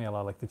stuff with me, a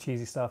lot of like the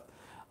cheesy stuff.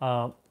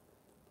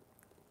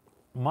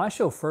 My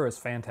Chauffeur is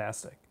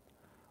fantastic.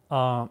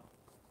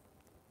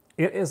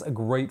 It is a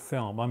great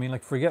film. I mean,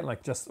 like forget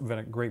like just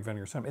great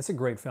Vinegar Syndrome. It's a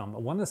great film.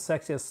 One of the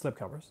sexiest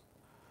slipcovers.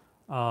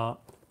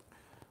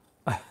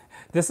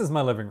 This is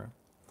my living room.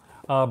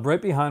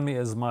 Right behind me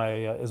is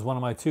one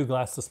of my 2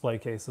 glass display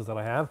cases that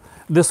I have.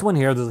 This one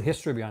here, there's a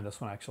history behind this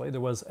one actually.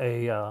 There was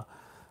a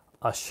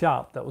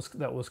shop that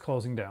was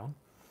closing down.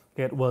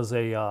 It was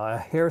a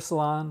hair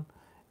salon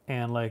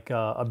and like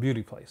a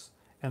beauty place,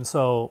 and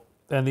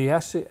they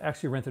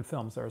actually rented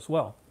films there as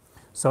well.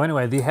 So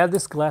anyway, they had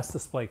this glass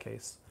display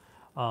case.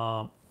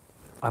 I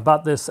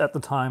bought this at the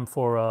time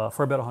for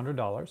about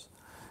 $100.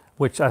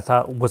 Which I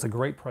thought was a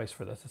great price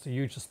for this. It's a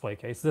huge display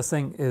case. This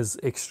thing is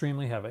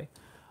extremely heavy.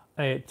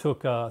 It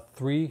took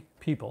 3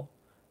 people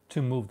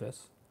to move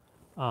this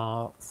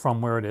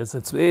from where it is.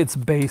 Its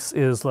base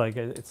is like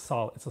it's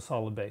solid. It's a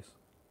solid base.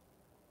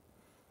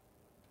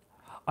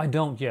 I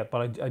don't yet,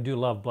 but I do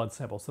love Blood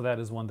Simple, so that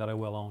is one that I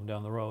will own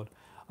down the road.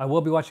 I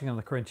will be watching on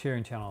the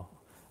Criterion channel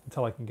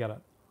until I can get it.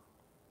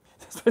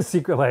 It's my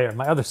secret layer,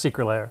 my other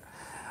secret layer.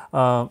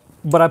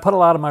 But I put a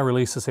lot of my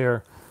releases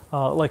here,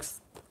 like.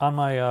 On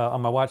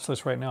my watch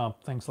list right now,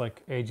 things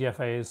like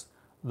AGFAs,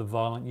 The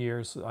Violent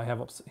Years, I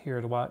have up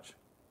here to watch,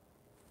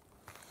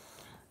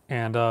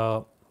 and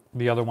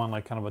the other one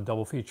like kind of a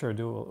double feature,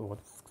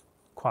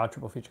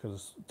 quadruple feature because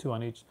it's 2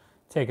 on each.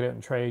 Take It Out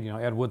and Trade,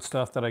 Ed Wood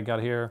stuff that I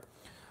got here,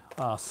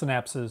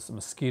 Synapses,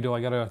 Mosquito. I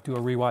got to do a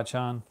rewatch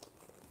on,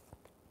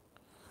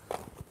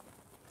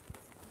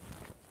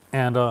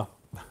 and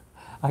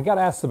I got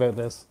asked about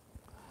this.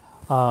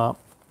 I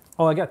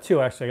got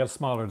 2 actually. I got a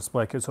smaller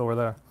display case over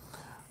there.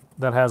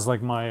 That has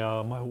like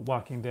my my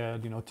Walking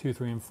Dead, 2,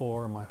 3, and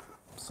 4, and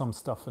some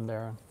stuff in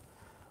there,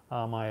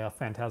 my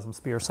Phantasm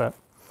Spear set.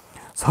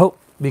 So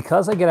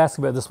because I get asked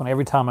about this one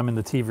every time I'm in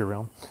the TV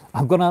room,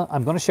 I'm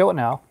gonna show it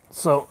now.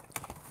 So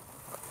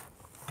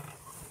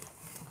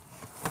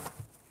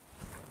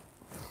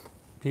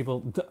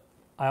people,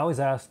 I always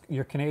ask,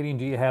 "You're Canadian?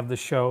 Do you have the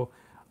show?"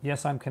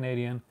 Yes, I'm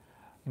Canadian.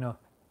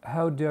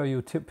 How dare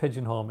you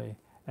pigeonhole me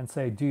and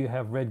say, "Do you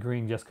have red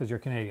green just because you're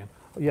Canadian?"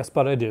 Yes,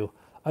 but I do.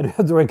 I do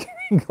have the red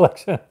green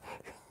collection.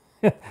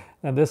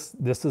 And this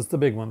is the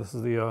big one. This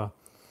is the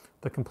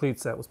complete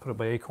set. It was put up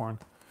by Acorn.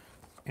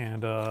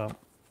 And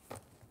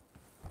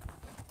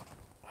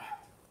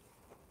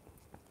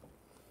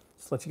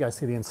just let you guys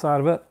see the inside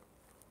of it.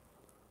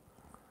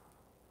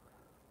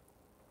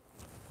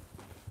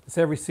 It's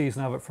every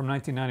season of it from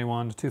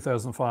 1991 to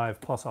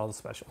 2005, plus all the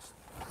specials.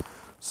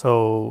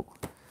 So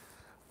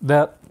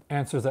that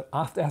answers that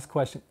oft asked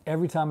question.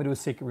 Every time I do a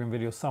secret room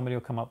video, somebody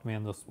will come up to me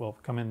and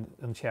come in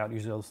and chat.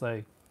 Usually they'll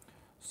say,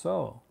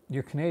 "So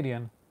you're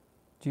Canadian?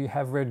 Do you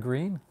have red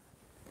green?"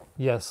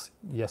 Yes,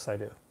 I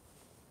do.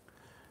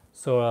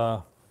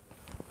 So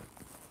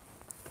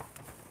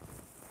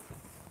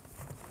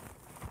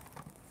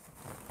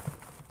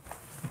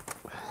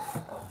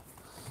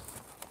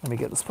let me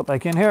get this put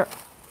back in here.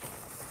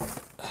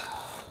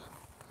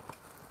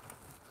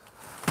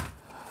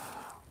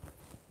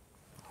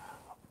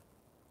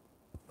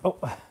 Oh,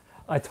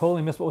 I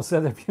totally missed what was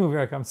said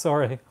there, I'm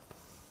sorry.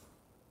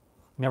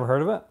 Never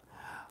heard of it?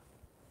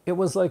 It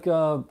was like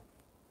a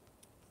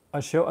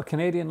show, a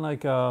Canadian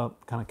kind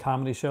of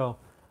comedy show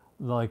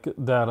like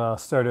that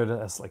started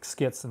as like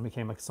skits and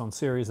became like its own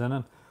series, and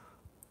then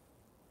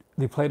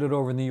they played it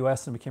over in the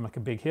U.S. and became like a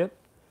big hit.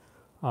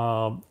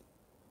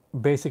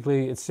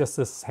 Basically, it's just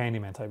this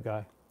handyman type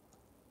guy.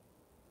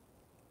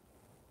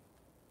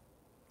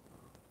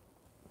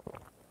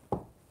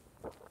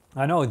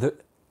 I know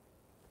that.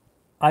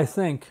 I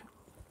think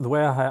the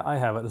way I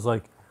have it is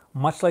like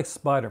much like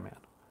Spider-Man.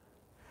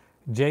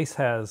 Jace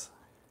has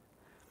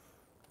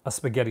a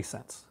spaghetti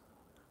sense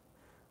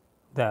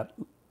that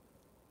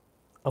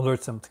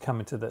alerts him to come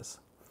into this.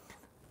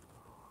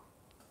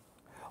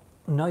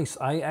 Nice.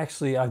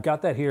 I've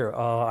got that here.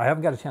 I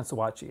haven't got a chance to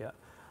watch it yet.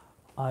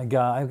 I've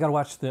got to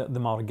watch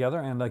them all together,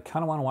 and I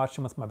kind of want to watch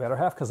them with my better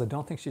half because I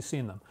don't think she's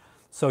seen them.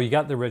 So you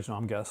got the original,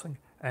 I'm guessing,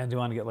 and you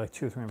want to get like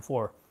 2, 3, and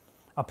 4.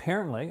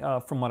 Apparently,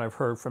 from what I've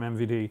heard from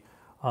MVD,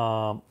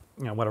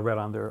 what I read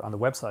on the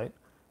website,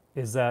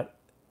 is that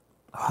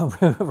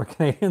for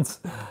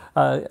Canadians,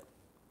 I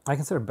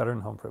consider it better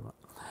than Home Improvement.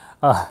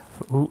 But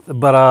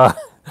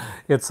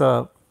it's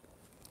what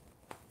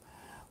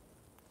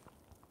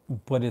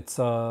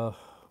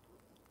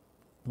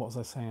was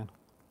I saying?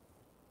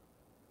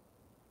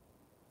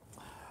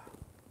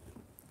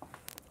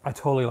 I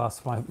totally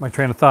lost my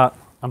train of thought.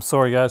 I'm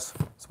sorry, guys.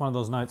 It's one of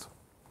those nights.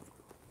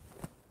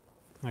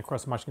 And of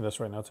course, I'm watching this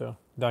right now, too.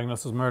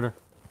 Diagnosis Murder.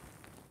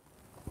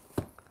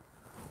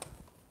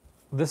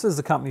 This is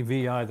the company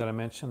VI that I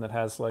mentioned that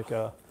has like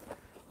a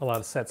lot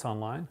of sets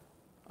online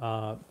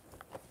on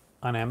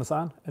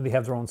Amazon. And they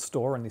have their own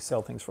store and they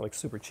sell things for like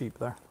super cheap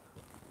there.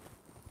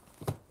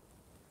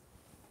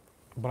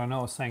 But I know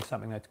I was saying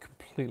something that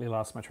completely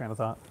lost my train of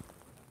thought.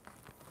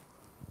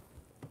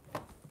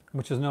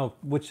 Which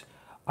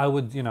I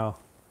would,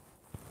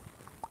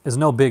 is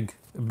no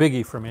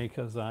biggie for me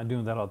because I'm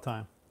doing that all the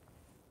time.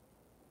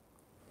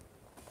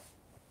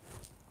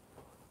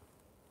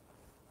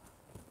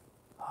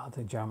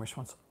 The Jarmusch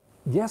ones.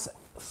 Yes,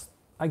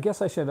 I guess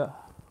I should. I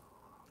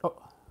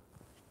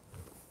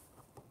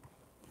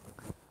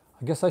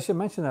guess I should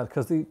mention that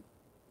because the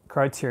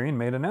Criterion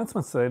made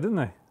announcements today, didn't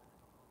they?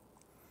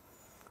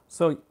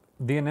 So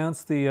they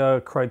announced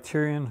the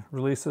Criterion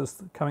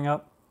releases coming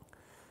up,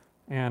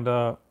 and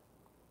so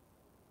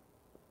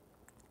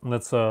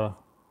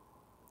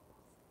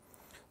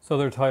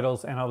their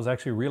titles, and I was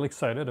actually really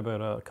excited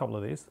about a couple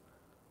of these.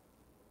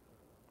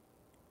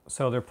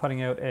 So they're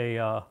putting out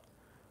a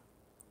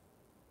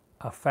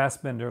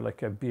Fassbinder, like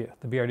the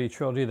BRD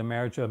trilogy, The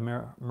Marriage of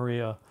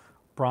Maria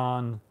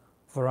Braun,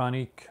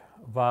 Veronique,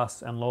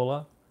 Voss, and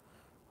Lola.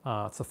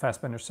 It's a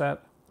Fassbinder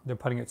set. They're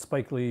putting out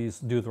Spike Lee's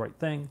Do the Right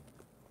Thing.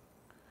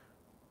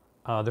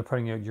 They're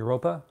putting out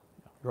Europa,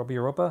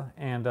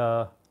 and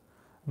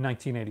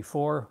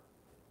 1984.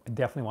 I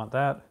definitely want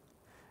that.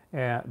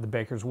 The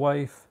Baker's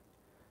Wife,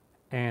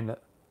 and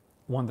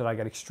one that I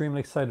got extremely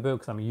excited about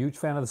because I'm a huge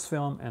fan of this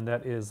film, and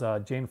that is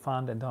Jane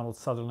Fonda and Donald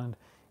Sutherland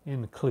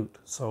in Clute.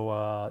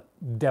 So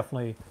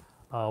definitely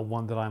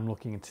one that I'm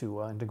looking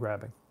into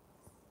grabbing.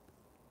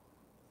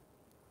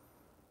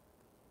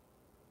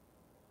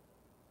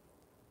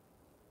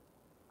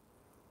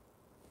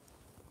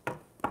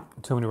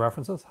 Too many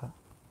references? Huh?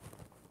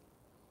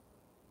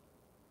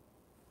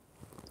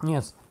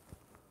 Yes.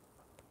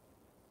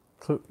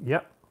 Clute.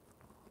 Yep.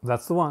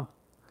 That's the one.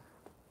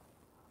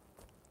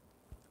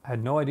 I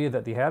had no idea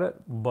that they had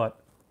it,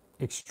 but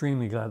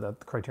extremely glad that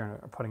the Criterion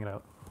are putting it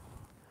out.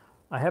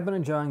 I have been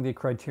enjoying the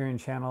Criterion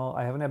channel.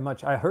 I haven't had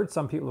much. I heard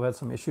some people have had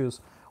some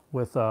issues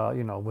with,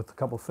 with a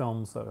couple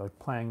films that are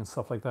playing and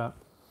stuff like that.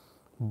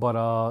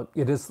 But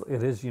it is,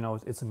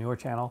 it's a newer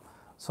channel,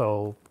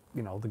 so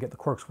to get the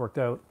quirks worked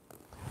out.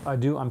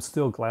 I'm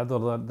still glad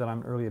though that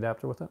I'm an early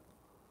adapter with it.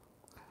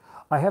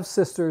 I have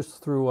Sisters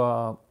through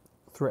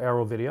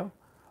Arrow Video.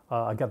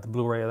 I got the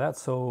Blu-ray of that,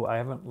 so I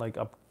haven't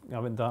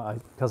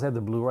because I had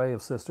the Blu-ray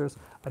of Sisters.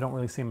 I don't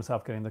really see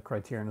myself getting the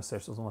Criterion of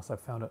Sisters unless I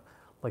found it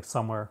like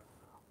somewhere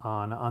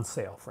on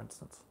sale, for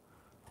instance.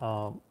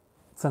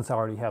 Since I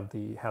already have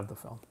the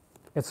film,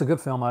 it's a good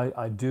film.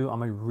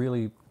 I'm a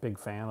really big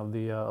fan of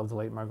the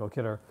late Margot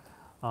Kidder.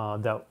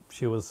 That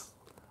she was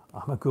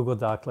on a Google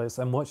Doc list,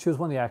 and she was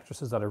one of the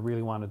actresses that I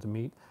really wanted to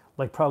meet,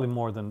 like probably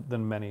more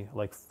than many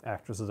like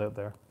actresses out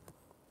there.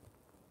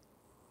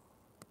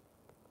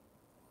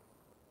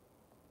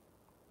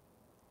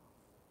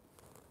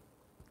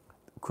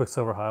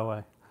 Quicksilver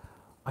Highway.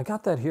 I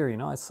got that here,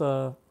 it's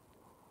the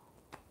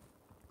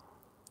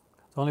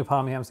only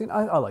Palm you haven't seen.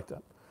 I liked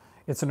it.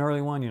 It's an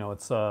early one,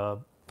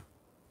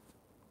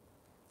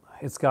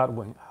 it's got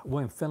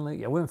William Finley.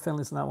 Yeah, William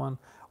Finley's in that one.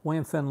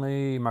 William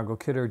Finley, Margot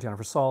Kidder,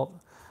 Jennifer Salt.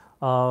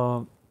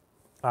 I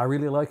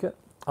really like it.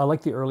 I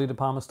like the early De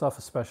Palma stuff,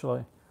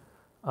 especially.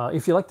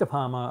 If you like De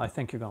Palma, I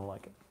think you're going to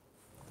like it.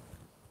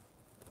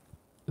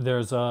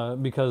 There's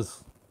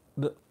because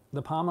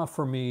the Palma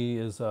for me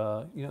is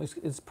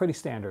it's pretty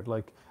standard,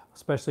 like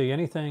especially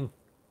anything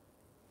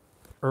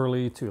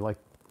early to like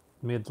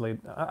mid late.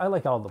 I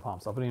like all the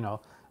Palma stuff,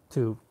 but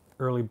to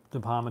early De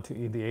Palma to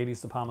the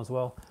 80s De Palma as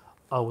well.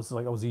 I was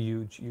a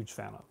huge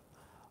fan of.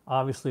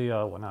 Obviously,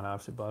 well, not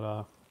obviously,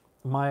 but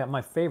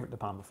my favorite De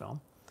Palma film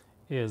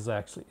is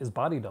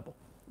Body Double.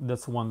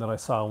 That's the one that I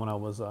saw when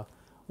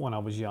I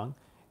was young,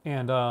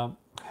 and I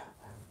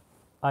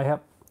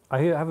have I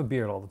have a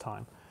beard all the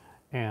time,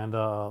 and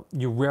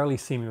you rarely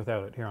see me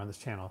without it here on this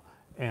channel.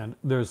 And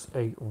there's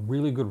a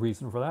really good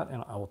reason for that,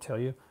 and I will tell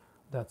you,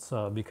 that's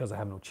because I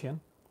have no chin,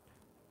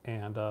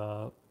 and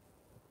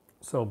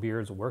so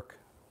beards work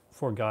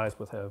for guys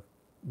with have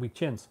weak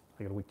chins.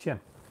 I got a weak chin.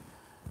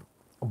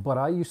 But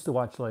I used to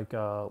watch, like,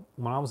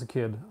 when I was a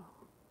kid.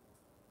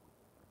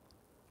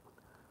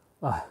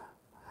 No,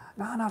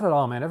 not at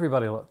all, man.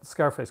 Everybody,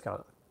 Scarface got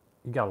it.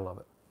 You gotta love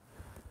it.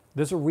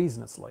 There's a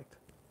reason it's liked.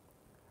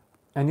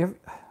 And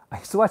I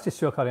used to watch this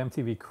show called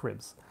MTV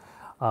Cribs.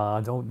 Yeah,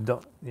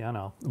 I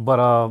know.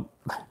 But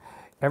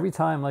every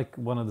time, like,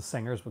 one of the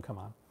singers would come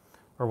on,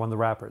 or one of the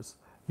rappers,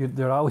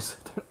 there'd always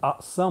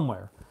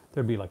somewhere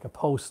there'd be like a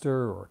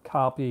poster or a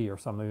copy or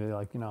something,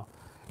 like, and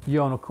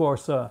of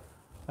course, I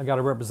got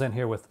to represent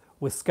here with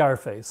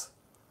Scarface.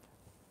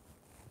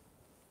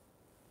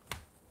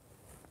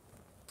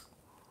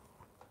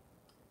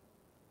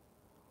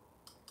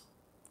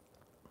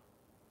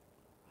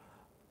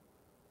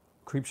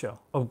 Creep Show.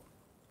 Oh,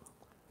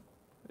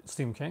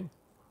 Stephen King.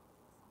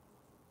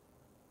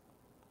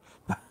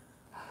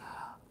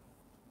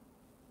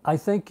 I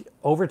think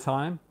over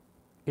time,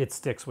 it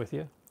sticks with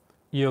you.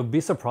 You'll be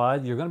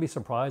surprised. You're going to be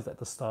surprised at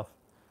the stuff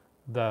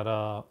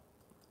that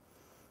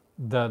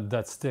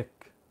that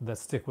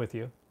stick with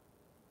you.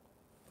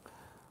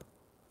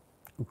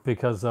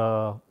 Because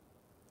I'm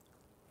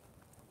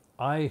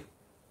a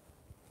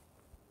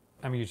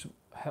huge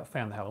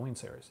fan of the Halloween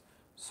series.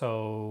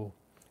 So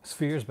a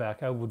few years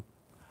back, I was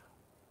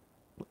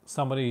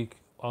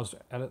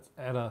at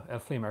a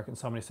flea market, and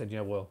somebody said,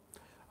 "Yeah, well,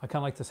 I kind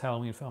of like this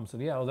Halloween film." I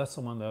said, "Yeah, well, that's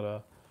the one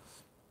that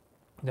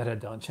had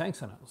Don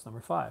Shanks in it. It was number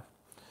 5."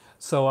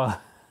 So,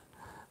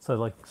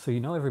 so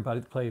everybody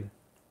that played,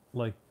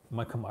 like,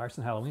 Michael Myers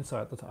in Halloween.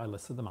 So I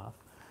listed them off,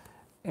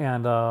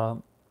 and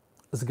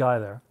this guy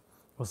there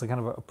was, like, kind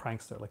of a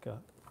prankster, like a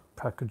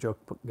practical joke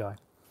guy.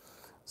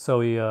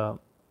 So he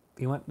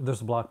went.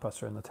 There's a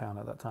Blockbuster in the town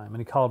at that time, and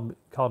he called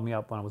me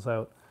up when I was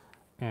out,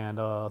 and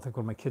I think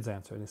one of my kids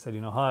answered. He said,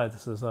 "Hi,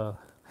 this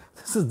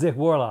is Dick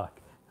Warlock.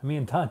 Me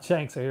and Don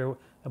Shanks are here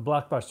at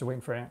Blockbuster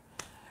waiting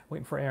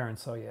for Aaron."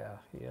 So yeah,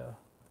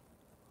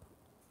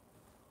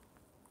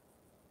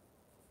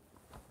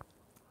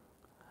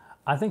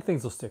 I think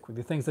things will stick with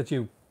you. Things that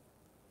you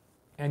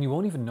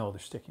won't even know they're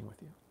sticking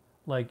with you.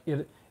 Like,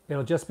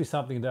 it'll just be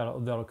something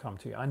that'll come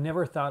to you. I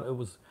never thought it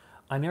was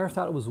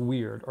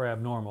weird or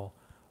abnormal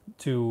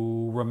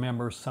to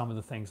remember some of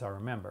the things I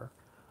remember,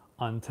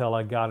 until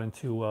I got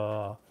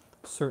into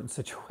certain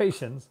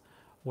situations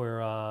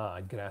where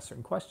I'd get asked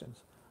certain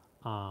questions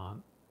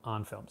on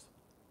films,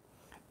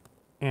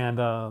 and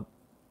I'm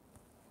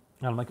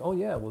like, "Oh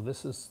yeah, well,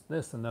 this is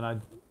this," and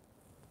then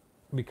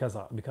because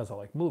I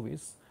like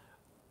movies,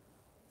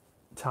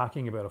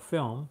 talking about a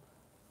film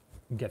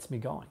gets me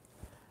going,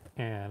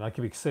 and I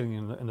could be sitting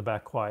in the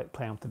back quiet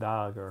playing with the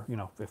dog, or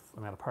if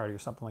I'm at a party or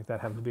something like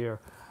that, having a beer,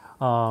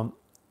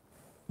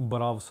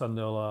 but all of a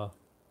sudden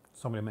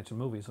somebody mention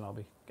movies,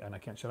 and I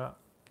can't shut up.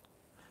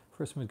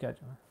 First movie got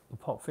the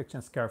Pulp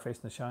Fiction, Scarface,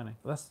 and The Shining.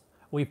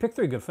 You picked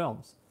 3 good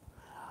films.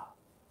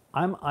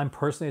 I'm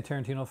personally a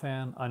Tarantino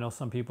fan. I know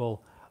some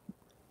people.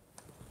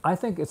 I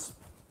think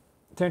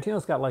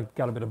Tarantino's got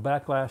a bit of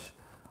backlash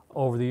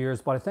over the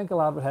years, but I think a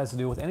lot of it has to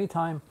do with any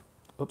time,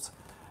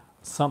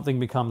 something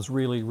becomes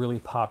really, really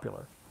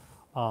popular,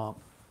 and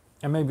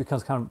maybe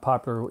becomes kind of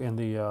popular in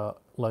the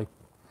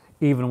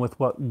even with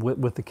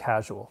with the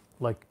casual,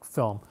 like,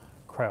 film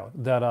crowd,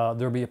 that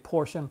there'll be a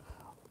portion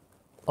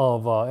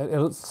of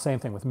it's the same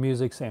thing with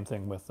music, same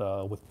thing with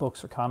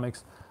books or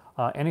comics,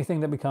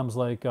 anything that becomes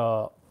like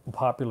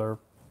popular,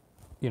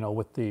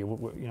 with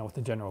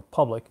the general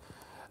public,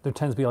 there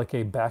tends to be like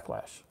a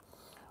backlash.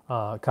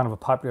 Kind of a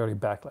popularity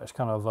backlash,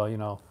 kind of,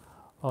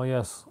 "Oh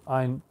yes,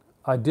 I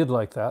did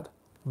like that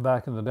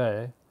back in the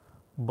day,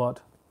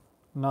 but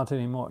not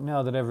anymore.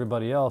 Now that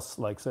everybody else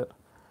likes it,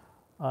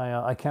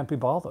 I can't be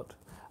bothered."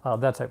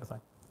 That type of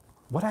thing.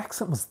 What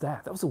accent was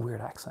that? That was a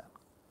weird accent.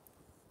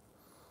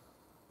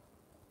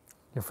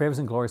 Your favorites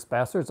and Glorious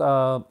Bastards?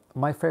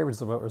 My favorite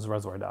is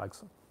Reservoir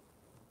Dogs.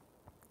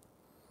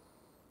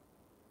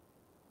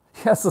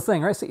 Yeah, that's the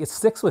thing, right? See, it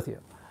sticks with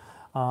you.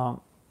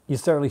 You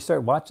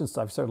start watching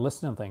stuff, you start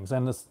listening to things,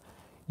 and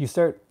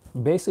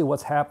basically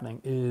what's happening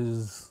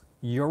is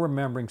you're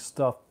remembering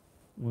stuff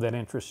that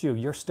interests you.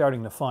 You're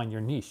starting to find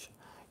your niche,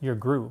 your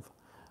groove,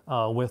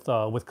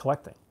 with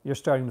collecting. You're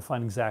starting to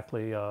find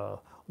exactly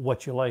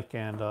what you like,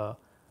 and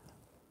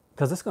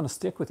because it's going to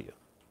stick with you.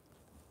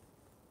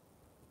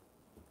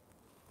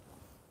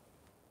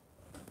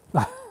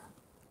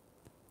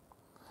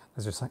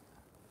 Is there something?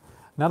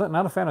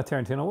 Not a fan of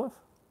Tarantino, Wolf?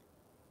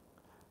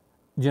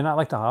 Do you not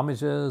like the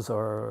homages,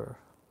 or?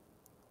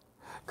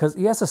 Because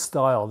he has a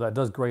style that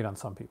does great on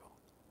some people.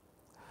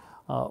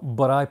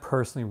 But I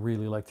personally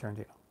really like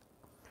Tarantino.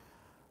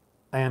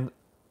 And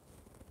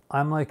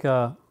I'm like,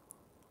 yeah,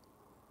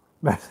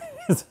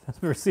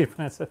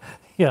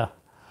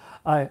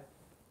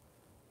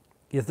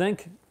 You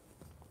think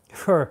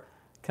for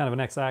kind of an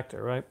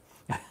ex-actor, right?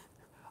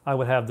 I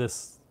would have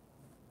this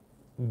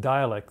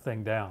dialect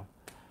thing down.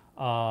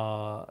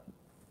 No.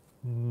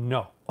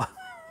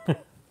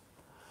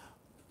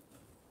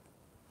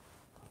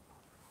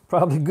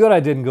 Probably good I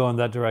didn't go in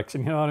that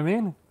direction, you know what I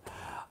mean?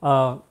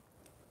 So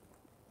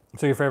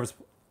your favorites?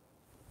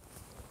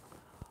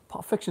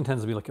 Pulp Fiction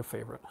tends to be like a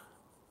favorite.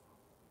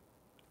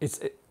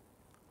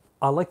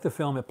 I like the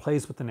film. It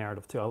plays with the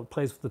narrative too. It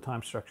plays with the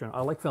time structure.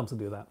 I like films to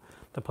do that,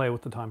 to play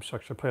with the time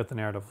structure, play with the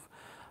narrative.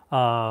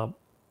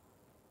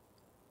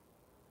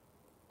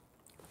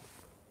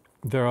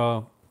 There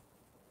are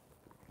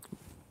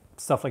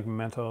stuff like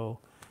Memento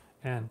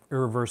and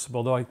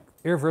Irreversible. Though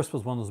Irreversible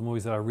is one of those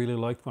movies that I really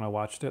liked when I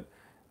watched it.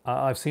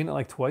 I've seen it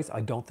like twice.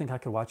 I don't think I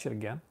could watch it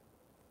again,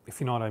 if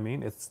you know what I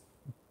mean.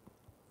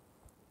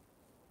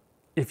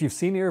 If you've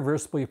seen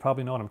Irreversible, you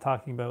probably know what I'm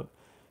talking about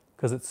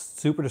because it's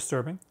super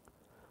disturbing.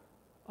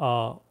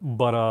 The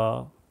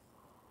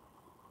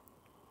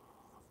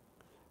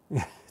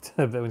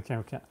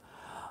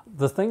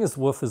thing is,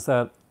 Wolf, is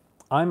that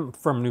I'm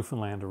from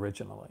Newfoundland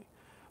originally,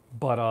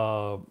 but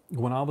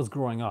when I was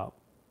growing up,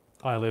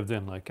 I lived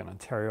in like in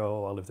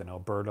Ontario, I lived in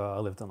Alberta, I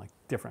lived in like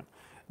different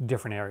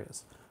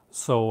areas.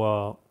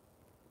 So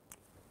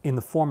in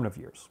the formative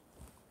years,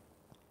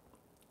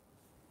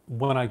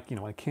 when I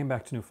came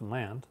back to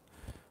Newfoundland,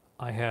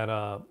 I had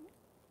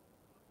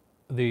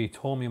they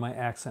told me my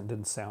accent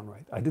didn't sound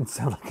right. I didn't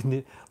sound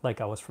like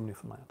I was from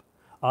Newfoundland.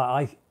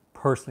 I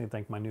personally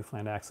think my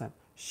Newfoundland accent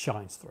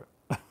shines through.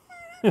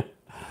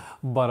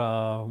 But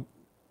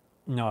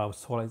no, I was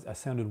told I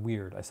sounded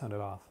weird. I sounded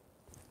off.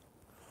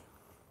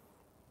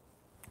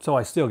 So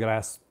I still get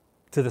asked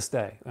to this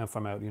day if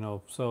I'm out,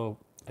 so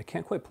I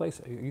can't quite place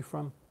it. Are you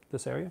from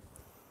this area?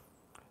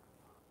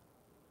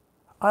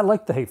 I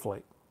liked The Hateful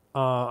Eight.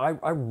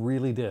 I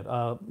really did.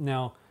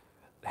 Now,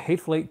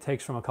 Hateful Eight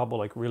takes from a couple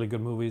like really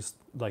good movies,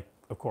 like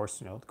of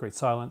course, Great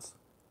Silence.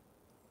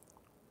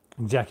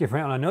 Jackie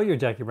Brown. I know you're a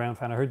Jackie Brown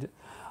fan. I heard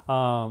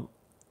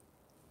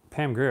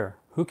Pam Grier.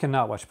 Who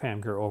cannot watch Pam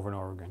Grier over and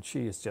over again?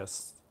 She is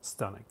just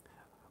stunning.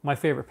 My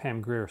favorite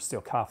Pam Grier is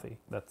still Coffee.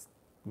 That's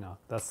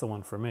the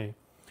one for me.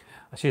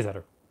 She's at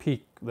her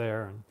peak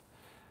there, and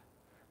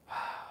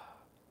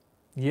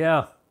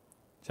yeah,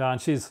 John,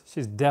 she's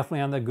definitely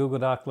on the Google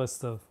Doc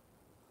list of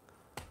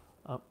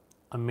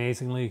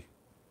amazingly,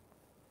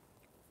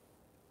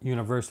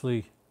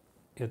 universally,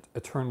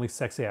 eternally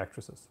sexy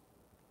actresses.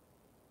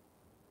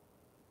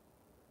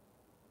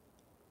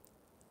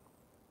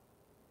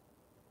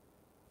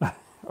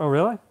 Oh,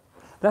 really?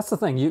 That's the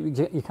thing.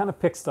 You kind of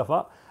pick stuff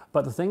up,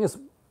 but the thing is,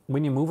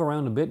 when you move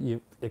around a bit,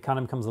 it kind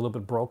of becomes a little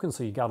bit broken.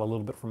 So you got a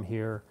little bit from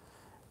here,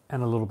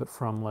 and a little bit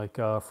from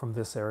from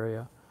this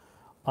area.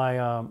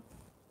 I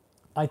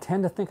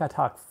tend to think I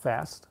talk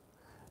fast,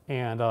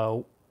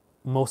 and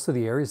most of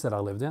the areas that I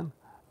lived in,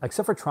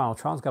 except for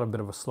Toronto's got a bit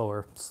of a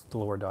slower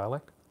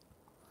dialect.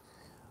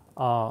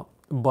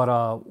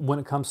 But when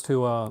it comes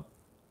to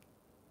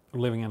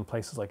living in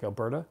places like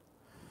Alberta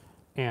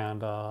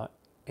and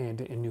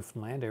in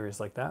Newfoundland, areas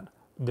like that,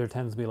 there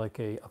tends to be like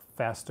a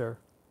faster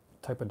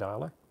type of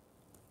dialect.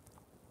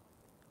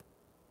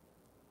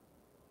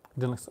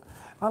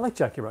 I like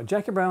Jackie Brown.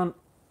 Jackie Brown,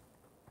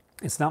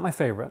 it's not my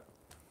favorite.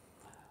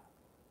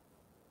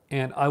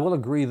 And I will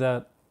agree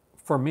that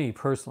for me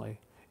personally,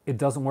 it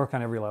doesn't work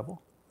on every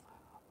level.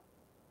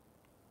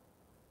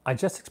 I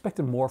just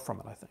expected more from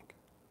it, I think.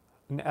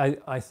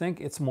 I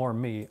think it's more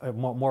me,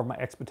 more of my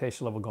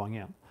expectation level going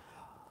in.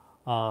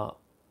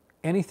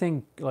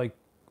 Anything like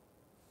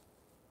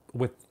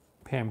with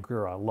Pam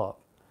Grier, I love.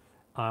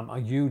 I'm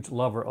a huge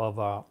lover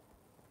of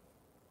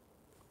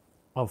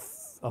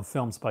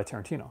films by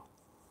Tarantino.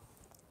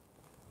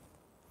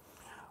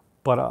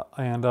 But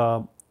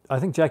I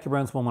think Jackie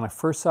Brown's one, when I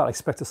first saw it, I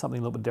expected something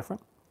a little bit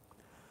different.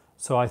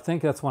 So I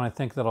think that's when I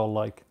think that I'll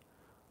like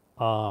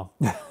that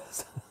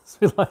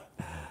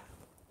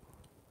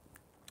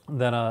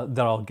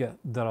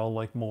I'll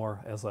like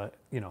more as I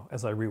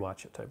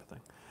rewatch it, type of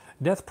thing.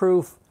 Death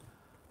Proof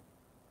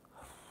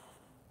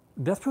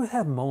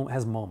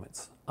has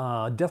moments.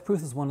 Death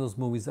Proof is one of those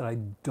movies that I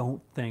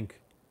don't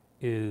think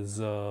is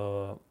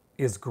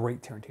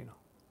great Tarantino.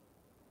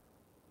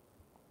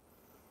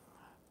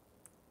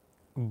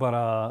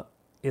 But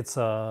it's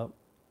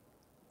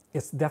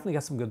definitely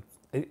got some good.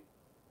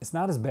 It's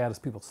not as bad as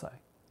people say,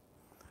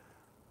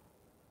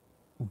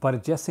 but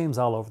it just seems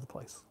all over the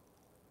place.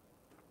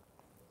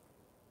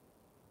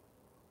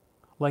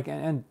 Like,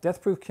 and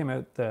Death Proof came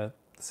out the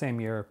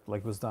same year, like,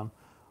 it was done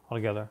all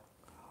together.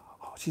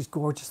 Oh, she's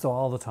gorgeous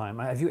all the time.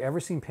 Have you ever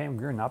seen Pam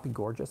Grier not be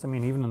gorgeous? I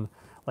mean, even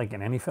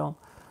in any film.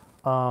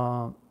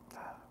 And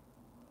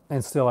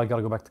still, I got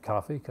to go back to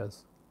Coffee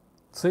because,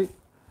 see,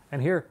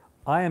 and here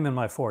I am in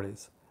my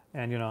 40s,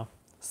 and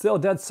still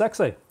dead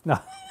sexy. No,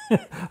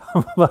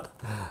 but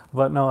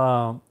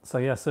no. So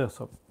yeah,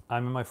 so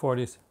I'm in my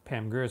 40s.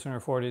 Pam Grier's in her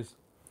 40s.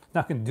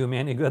 Not going to do me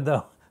any good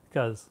though,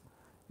 because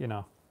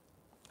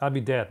I'd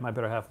be dead. My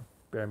better half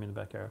bury me in the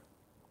backyard.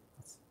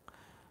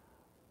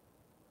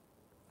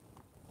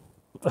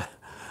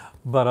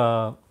 But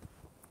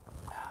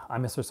I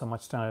miss her so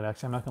much tonight.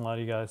 Actually, I'm not gonna lie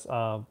to you guys.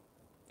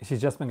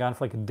 She's just been gone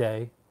for like a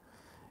day,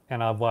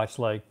 and I've watched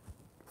like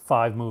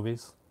 5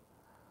 movies.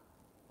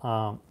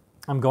 I'm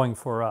going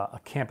for a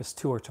campus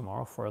tour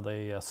tomorrow for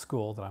the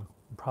school that I'm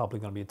probably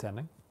going to be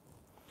attending.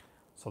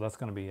 So that's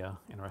going to be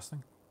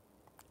interesting.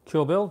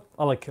 Kill Bill,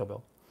 I like Kill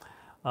Bill.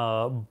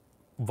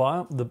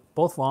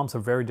 Both volumes are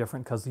very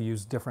different because they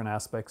use different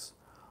aspects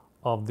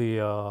of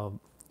the,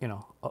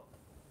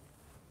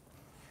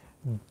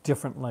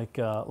 different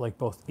like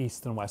both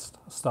East and West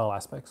style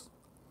aspects.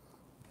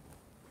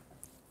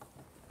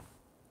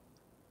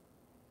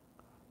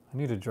 I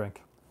need a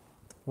drink.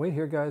 Wait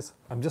here, guys.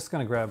 I'm just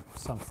gonna grab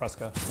some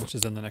Fresca, which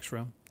is in the next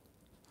room.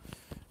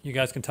 You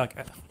guys can talk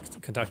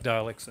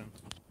dialects and.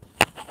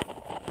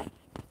 I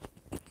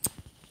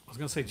was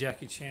gonna say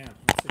Jackie Chan.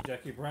 Let's say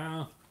Jackie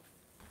Brown.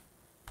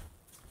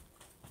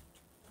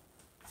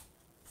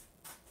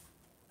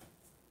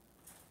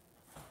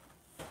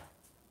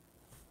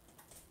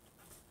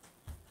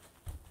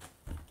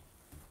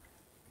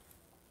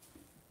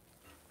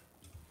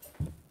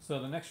 So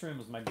the next room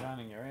is my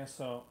dining area.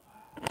 So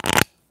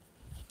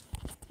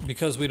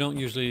because we don't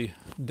usually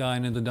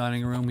dine in the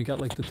dining room, we got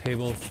like the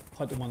table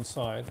put to one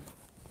side.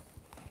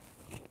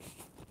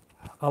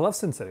 I love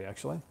Sin City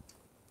actually.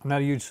 I'm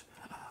not a huge.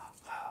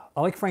 I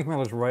like Frank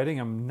Miller's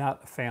writing. I'm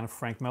not a fan of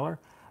Frank Miller.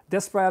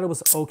 Desperado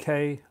was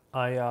okay.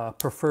 I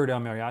preferred El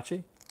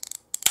Mariachi.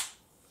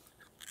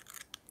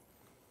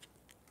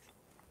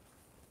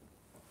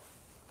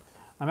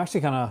 I'm actually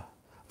kind of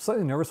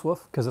slightly nervous,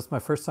 Wolf, because it's my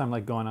first time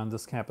like going on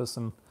this campus,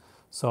 and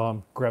so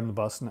I'm grabbing the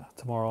bus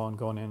tomorrow and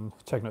going in,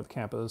 checking out the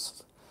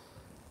campus,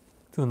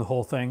 doing the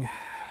whole thing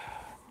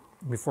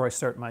before I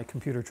start my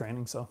computer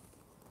training. So,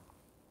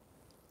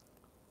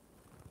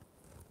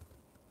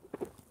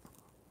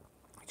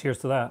 cheers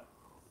to that.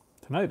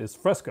 Tonight is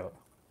Fresco.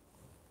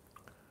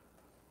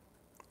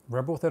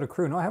 Rebel Without a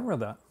Crew. No, I haven't read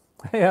that.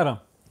 Hey, Adam.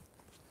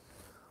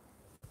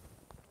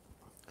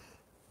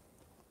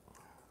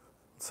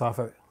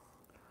 So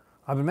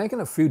I've been making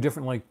a few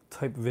different like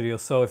type of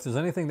videos. So if there's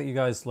anything that you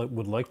guys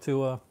would like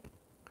to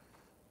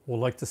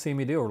see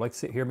me do or like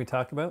to hear me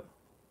talk about,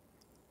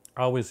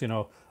 always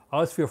feel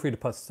free to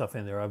put stuff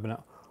in there. I've been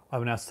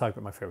asked to talk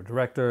about my favorite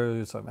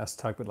directors. I'm asked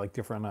to talk about like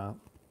different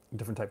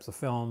types of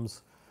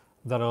films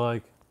that I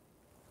like.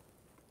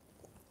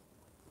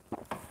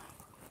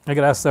 I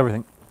get asked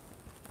everything,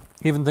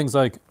 even things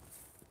like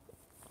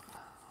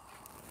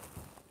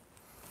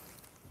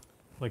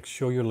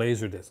show your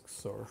laser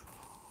discs or.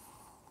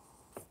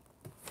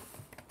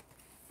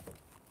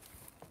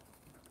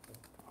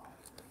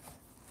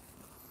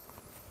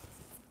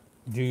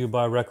 Do you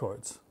buy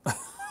records?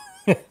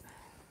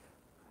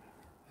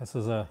 This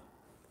is the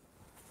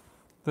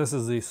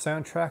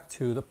soundtrack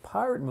to the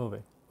Pirate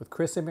movie with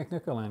Chris A.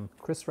 McNichol and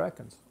Chris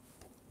Rackins.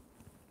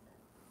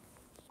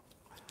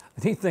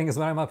 The neat thing is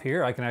when I'm up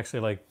here, I can actually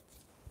like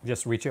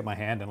just reach out my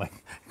hand and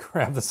like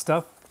grab the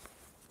stuff.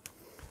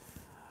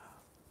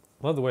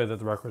 Love the way that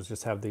the records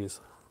just have these,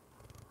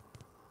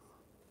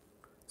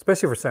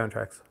 especially for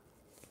soundtracks.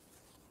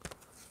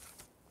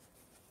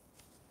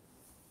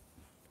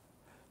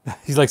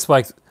 He's like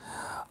Spike.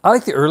 I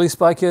like the early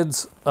Spy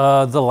Kids.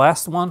 The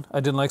last one I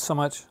didn't like so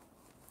much.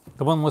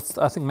 The one with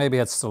I think maybe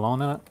had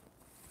Stallone in it.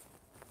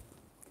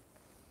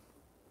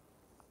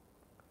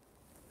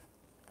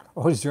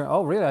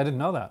 Oh, really? I didn't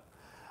know that.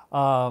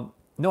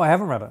 No, I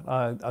haven't read it.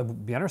 I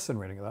would be interested in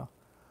reading it though.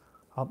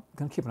 I'm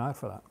gonna keep an eye out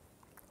for that.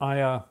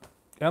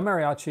 El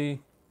Mariachi.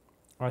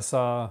 I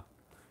saw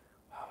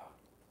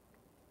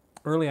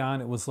early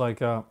on. It was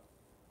like it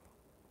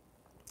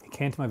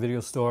came to my video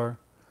store.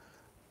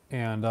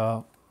 And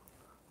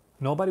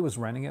nobody was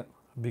renting it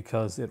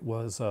because it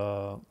was,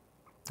 I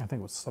think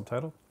it was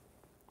subtitled.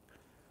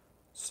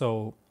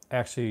 So I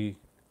actually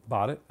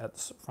bought it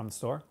from the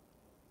store.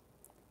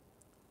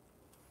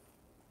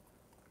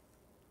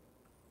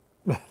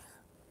 Well,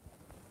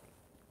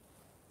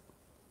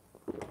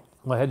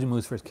 I had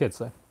movies for his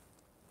kids,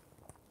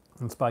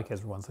 and Spy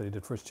Kids were ones that he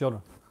did for his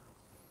children.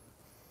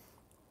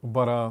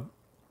 But,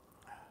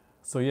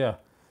 so yeah,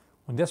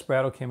 when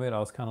Desperado came out, I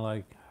was kind of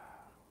like,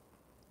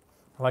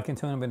 I like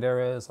Antonio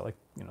Banderas. I like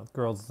the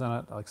girls in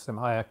it. I like Sim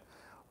Hayek,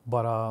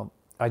 but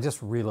I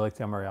just really like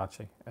the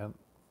Mariachi. And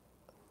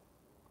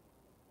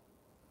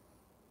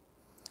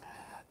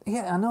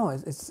yeah, I know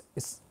it's.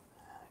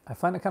 I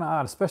find it kind of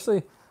odd,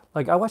 especially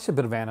like I watch a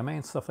bit of anime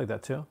and stuff like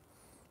that too.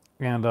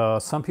 And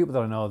some people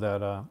that I know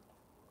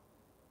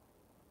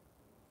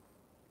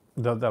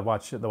that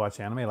watch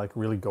anime like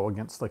really go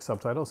against like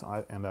subtitles,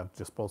 and that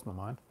just blows my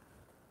mind.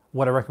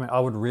 What I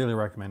would really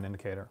recommend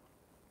Indicator.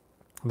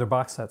 Their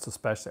box sets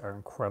especially are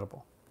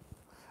incredible.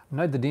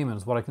 Night of the Demon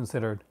is what I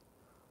considered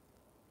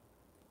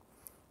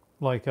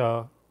like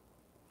the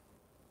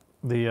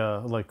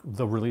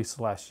release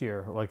last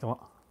year, like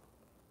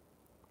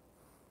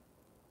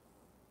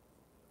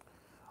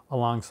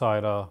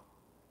alongside the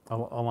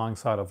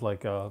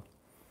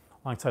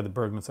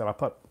Bergman set. I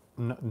put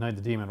Night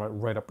the Demon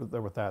right up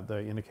there with that,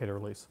 the Indicator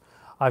release.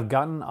 I've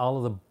gotten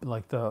all of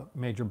the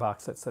major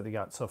box sets that they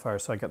got so far.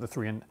 So I got the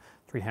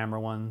three Hammer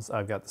ones.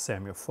 I've got the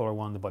Samuel Fuller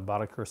one, the Bud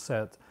Boddicker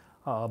set,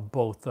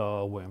 both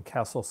William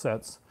Castle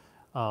sets,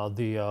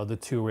 the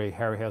two Ray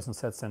Harryhausen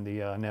sets, and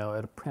the now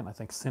at a print I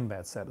think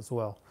Sinbad set as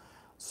well.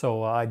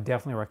 So I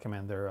definitely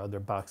recommend their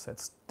box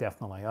sets.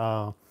 Definitely.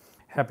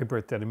 Happy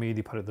Birthday to Me.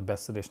 They put out the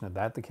best edition of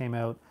that came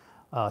out.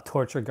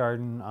 Torture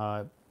Garden.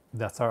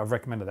 That's how I've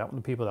recommended that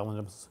one to people. That one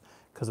was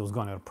because it was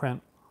going out of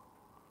print.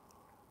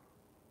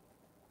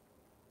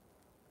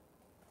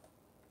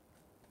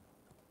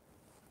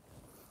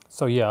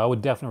 So yeah, I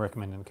would definitely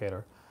recommend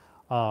Indicator.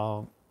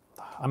 I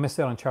missed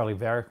out on Charlie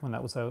Varick when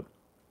that was out.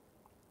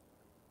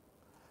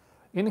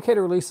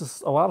 Indicator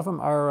releases, a lot of them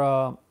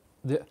are,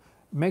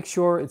 make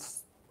sure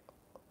it's,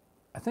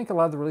 I think a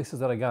lot of the releases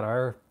that I got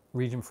are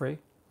region free.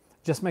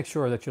 Just make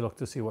sure that you look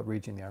to see what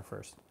region they are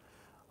first.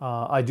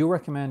 I do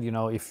recommend,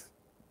 if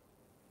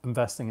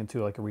investing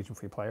into like a region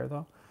free player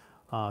though,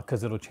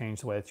 because it'll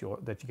change the way that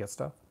you get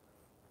stuff.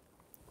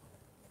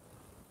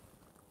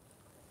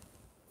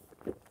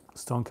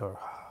 Stonekiller.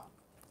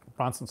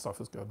 Bronson stuff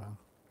is good, man.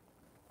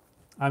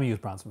 I'm a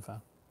huge Bronson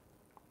fan.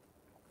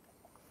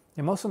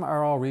 Yeah, most of them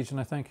are all region,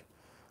 I think.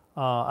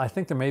 I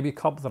think there may be a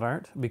couple that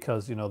aren't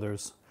because, there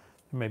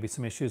may be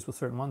some issues with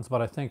certain ones,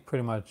 but I think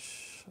pretty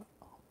much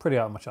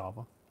all of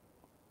them.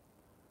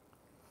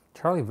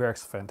 Charlie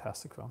Varick's a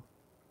fantastic film.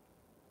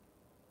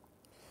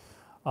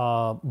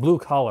 Blue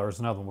Collar is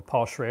another one with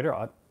Paul Schrader.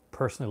 I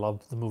personally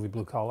loved the movie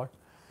Blue Collar.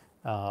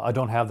 I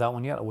don't have that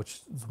one yet, which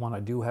is one I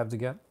do have to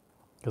get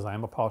because I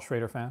am a Paul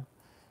Schrader fan.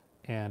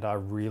 And I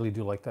really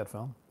do like that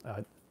film.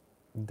 I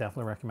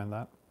definitely recommend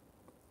that.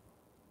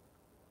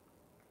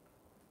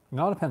 It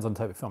all depends on the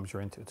type of films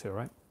you're into too,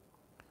 right?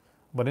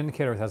 But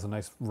Indicator has a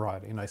nice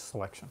variety, a nice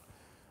selection.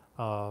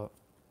 I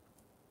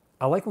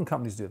like when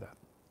companies do that.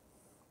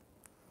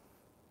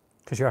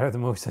 Because you already have the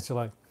movies that you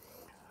like.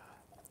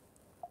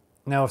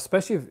 Now,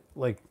 especially if,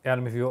 like,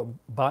 Adam, if you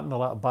bought a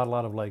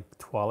lot of like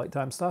Twilight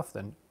time stuff,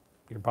 then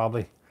you're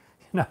probably,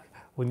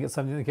 wouldn't get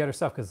some Indicator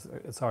stuff because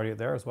it's already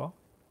there as well.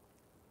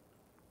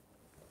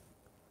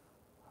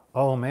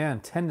 Oh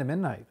man, 10 to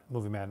Midnight,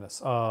 Movie Madness.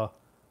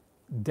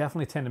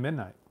 Definitely 10 to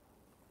Midnight.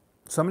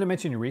 Somebody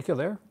mentioned Eureka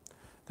there.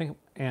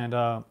 And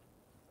I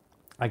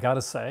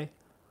gotta say,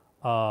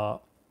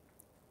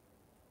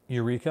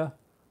 Eureka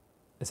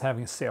is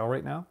having a sale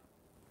right now.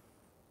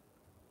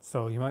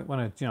 So you might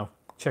want to,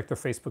 check their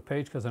Facebook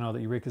page because I know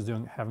that Eureka is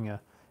having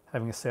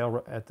a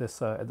sale at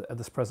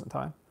this present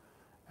time,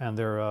 and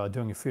they're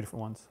doing a few different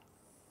ones.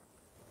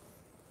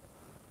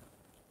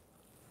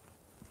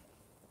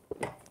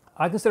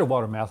 I consider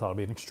Walter Matthau to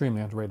be an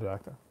extremely underrated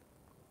actor.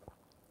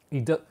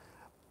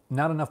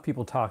 Not enough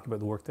people talk about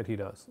the work that he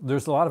does.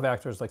 There's a lot of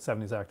actors, like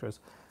 70s actors,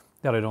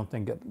 that I don't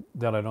think get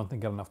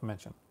enough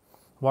mention.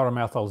 Walter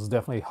Matthau is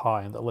definitely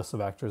high in the list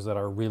of actors that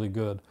are really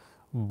good,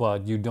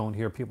 but you don't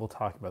hear people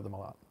talk about them a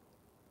lot.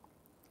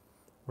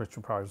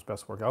 Richard Pryor's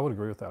best work. I would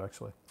agree with that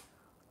actually,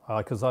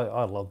 because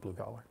I love Blue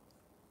Collar.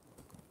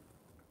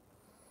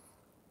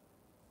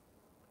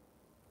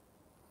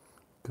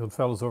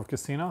 Goodfellas over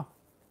Casino.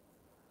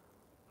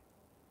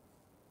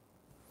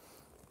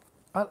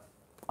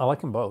 I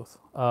like them both.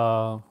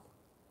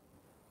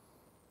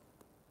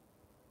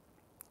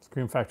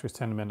 Scream Factory's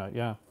 10 to Midnight,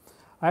 yeah.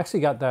 I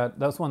actually got that.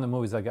 That was one of the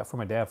movies I got for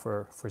my dad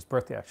for his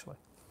birthday, actually.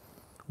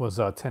 Was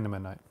 10 to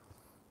Midnight.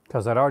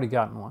 Because I'd already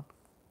gotten one.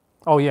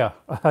 Oh, yeah.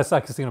 I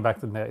saw Casino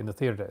back in the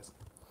theater days.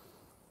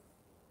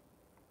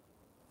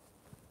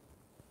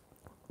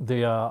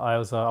 I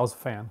was a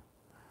fan.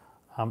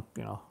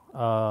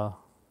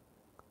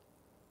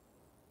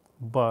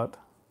 But,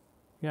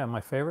 yeah,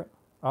 my favorite?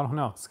 I don't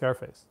know.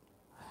 Scarface.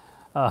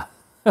 But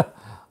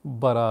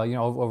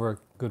over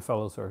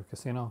Goodfellas or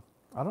Casino,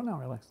 I don't know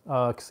really.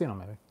 Casino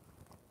maybe,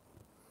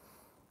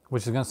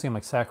 which is going to seem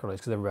like sacrilege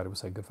because everybody would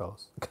say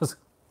Goodfellas because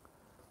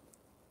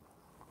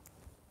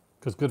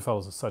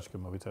Goodfellas is such a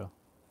good movie too.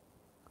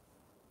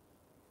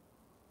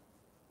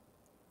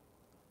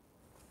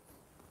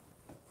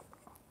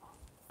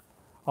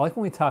 I like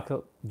when we talk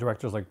to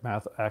directors like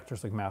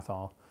actors like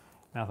Matthau,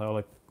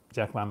 like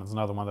Jack Lemmon's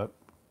another one that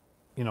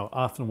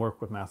often work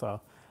with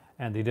Matthau,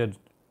 and they did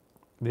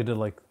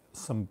like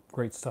some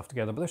great stuff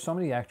together. But there's so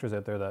many actors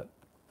out there that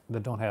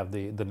don't have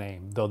the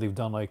name, though they've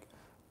done like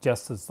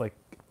just as like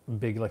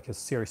big, like a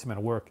serious amount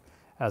of work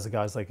as the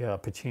guys like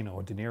Pacino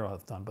or De Niro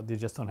have done. But they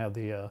just don't have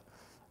the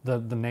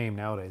name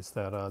nowadays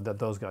that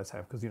those guys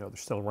have because they're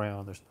still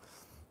around.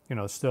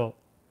 There's still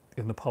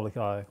in the public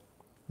eye.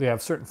 They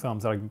have certain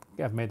films that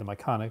have made them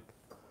iconic.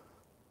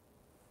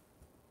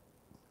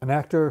 An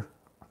actor.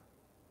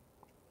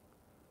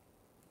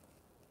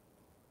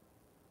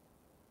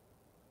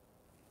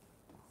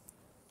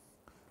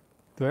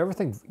 Do I ever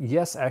think?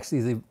 Yes,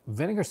 actually, the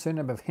Vinegar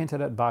Syndrome have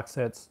hinted at box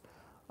sets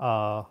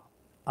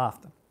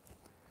often,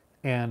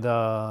 and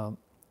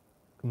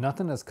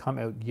nothing has come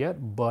out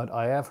yet. But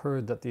I have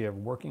heard that they are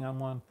working on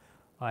one.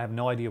 I have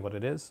no idea what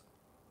it is.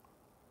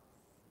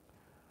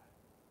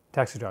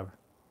 Taxi Driver.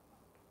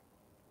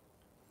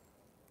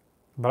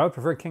 But I would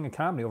prefer King of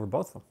Comedy over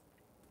both of them.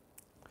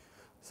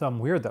 So I'm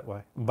weird that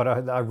way. But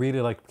I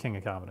really like King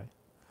of Comedy.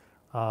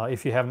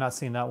 If you have not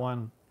seen that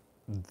one,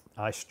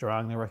 I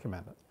strongly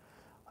recommend it.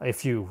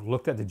 If you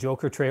looked at the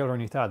Joker trailer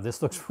and you thought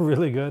this looks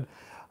really good,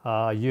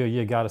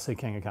 you got to see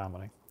King of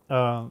Comedy.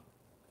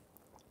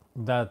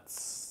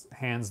 That's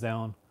hands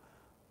down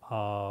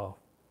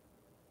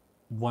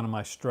one of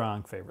my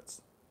strong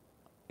favorites.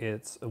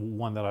 It's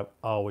one that I've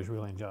always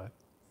really enjoyed.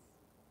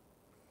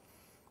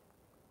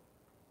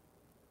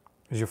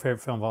 Is your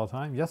favorite film of all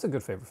time? Yeah, that's a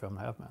good favorite film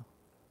to have, man.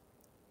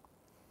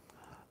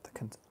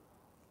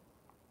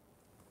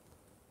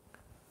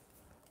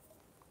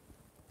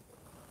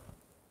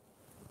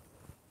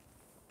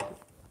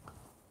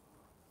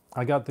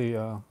 I got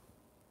the,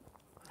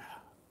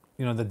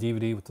 the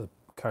DVD with the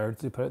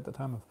cards they put at the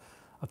time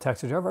of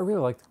Taxi Driver. I really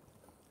liked it.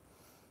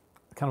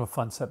 Kind of a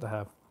fun set to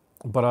have.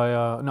 But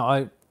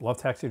I love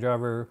Taxi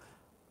Driver,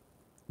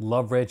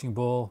 love Raging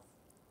Bull,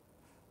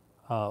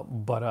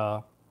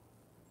 but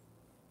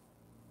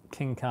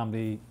King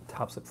Comedy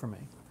tops it for me.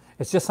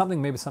 It's just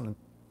something kind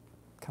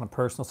of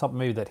personal, something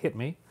maybe that hit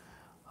me.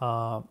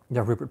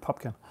 Rupert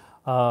Pupkin.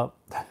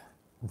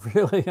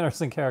 Really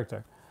interesting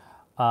character.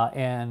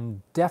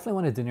 And definitely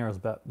one of De Niro's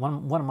best,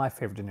 one of my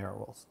favorite De Niro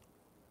roles.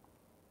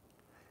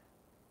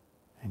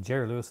 And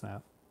Jerry Lewis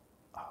now.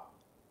 Oh.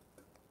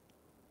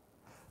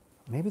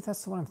 Maybe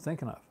that's the one I'm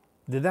thinking of.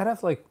 Did that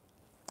have like,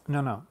 no,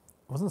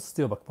 it wasn't a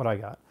Steelbook what I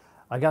got.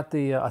 I got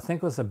the, I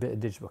think it was a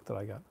Digibook that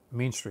I got.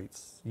 Mean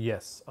Streets.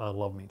 Yes, I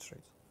love Mean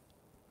Streets.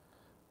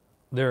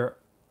 There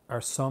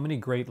are so many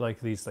great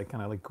like these like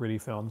kind of like gritty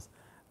films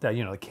that,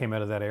 that came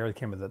out of that era, that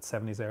came out of that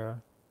 70s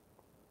era.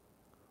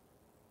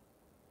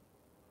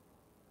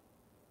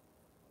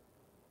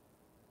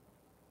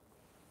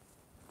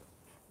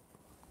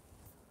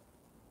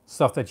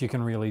 Stuff that you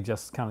can really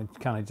just kind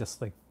of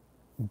just like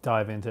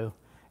dive into.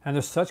 And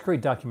there's such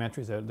great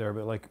documentaries out there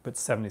about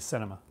 70s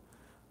cinema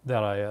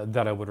that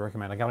I would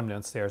recommend. I got them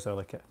downstairs. I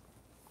like it.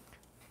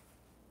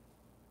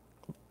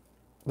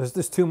 There's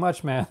just too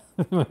much, man.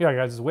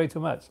 There's way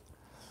too much.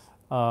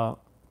 I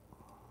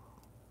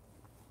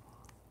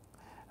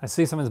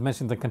see someone's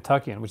mentioned The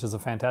Kentuckian, which is a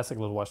fantastic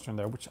little Western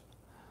there, which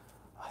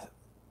I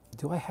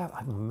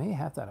may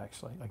have that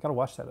actually. I got to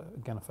watch that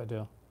again if I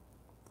do.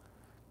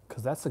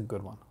 Because that's a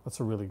good one.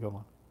 That's a really good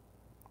one.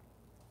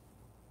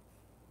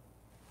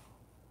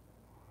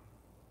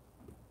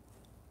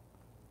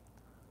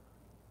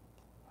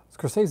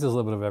 Scorsese is a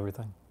little bit of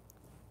everything.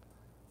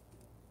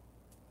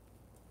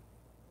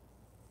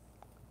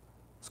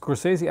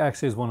 Scorsese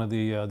actually is one of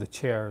the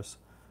chairs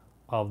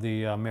of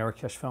the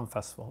Marrakesh Film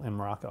Festival in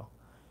Morocco.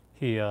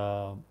 He's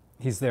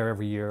there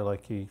every year.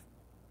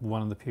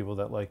 One of the people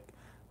that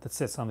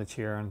sits on the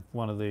chair, and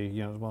one of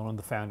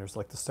the founders,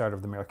 like the start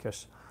of the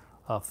Marrakesh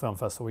Film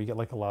Festival, where you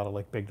get a lot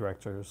of big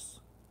directors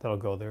that'll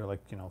go there,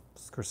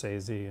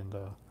 Scorsese, and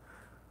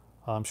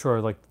I'm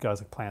sure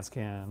guys like Plansky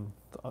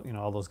and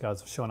all those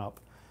guys have shown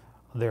up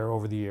there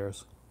over the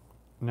years.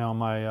 Now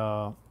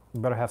my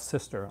better half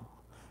sister,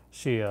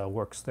 she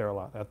works there a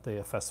lot at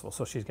the festival,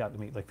 so she's got to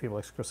meet people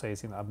like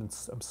Scorsese, and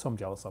I'm so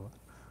jealous of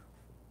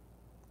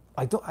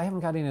it. I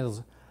haven't got any of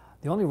those.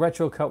 The only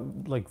retro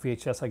cut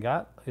VHS I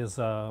got is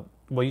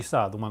you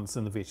saw the one that's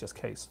in the VHS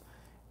case,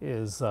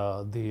 is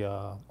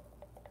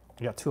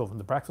you got two of them,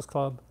 The Breakfast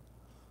Club,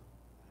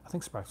 I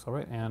think it's Breakfast Club,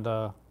 right? And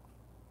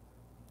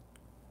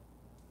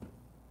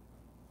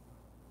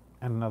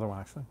another one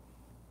actually,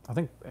 I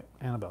think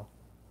Annabelle.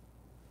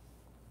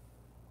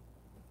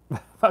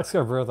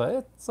 Foxcar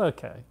Bertha, it's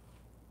okay.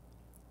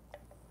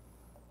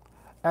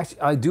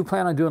 Actually, I do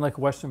plan on doing a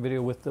Western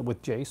video with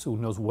Jace, who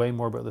knows way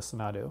more about this than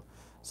I do.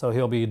 So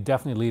he'll be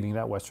definitely leading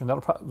that Western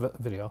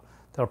video.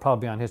 That'll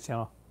probably be on his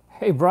channel.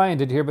 Hey Brian,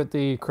 did you hear about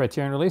the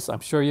Criterion release?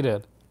 I'm sure you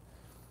did.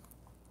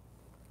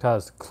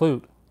 Because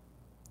Clute,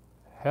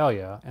 hell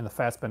yeah, and the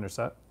Fassbender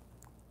set.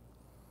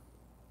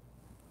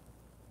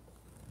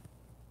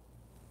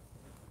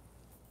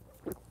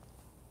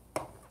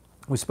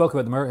 We spoke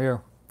about the murder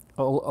here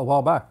a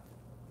while back.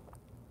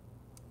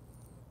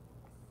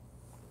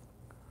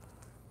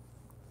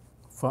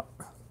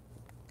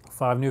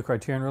 Five new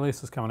Criterion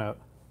releases coming out.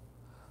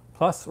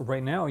 Plus,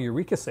 right now,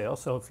 Eureka sale.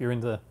 So if you're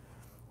want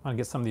to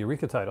get some of the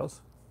Eureka titles.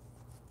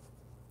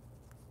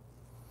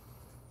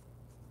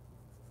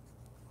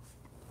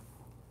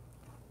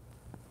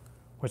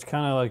 Which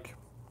kind of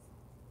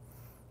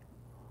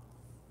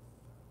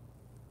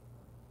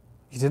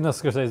you didn't know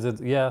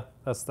Scorsese? Yeah,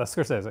 that's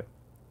Scorsese.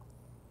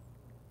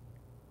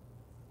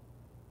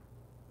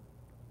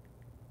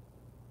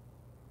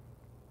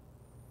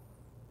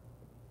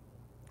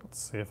 Let's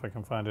see if I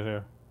can find it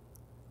here.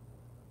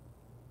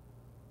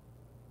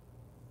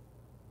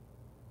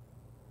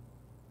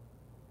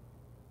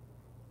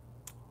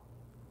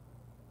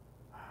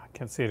 I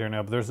can't see it here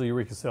now, but there's a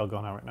Eureka sale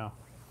going on right now.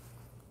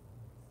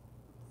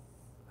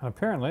 And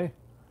apparently,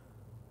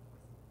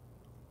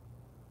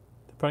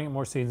 they're putting up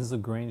more seasons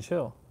of Grange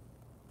Hill.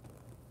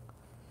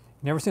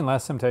 You never seen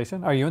Last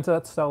Temptation? Are you into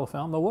that style of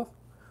film, though, Wolf?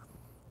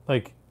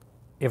 If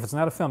it's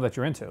not a film that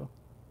you're into,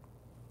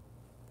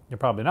 You're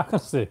probably not going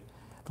to see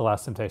The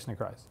Last Temptation of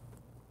Christ.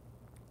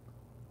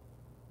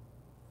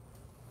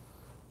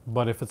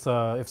 But if it's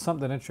if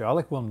something interesting, I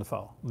like Willem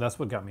Dafoe. That's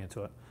what got me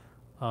into it.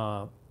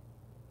 Oh,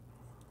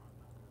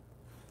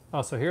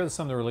 so here are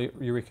some of the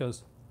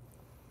Eurekas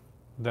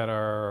that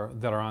are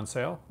on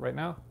sale right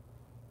now.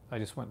 I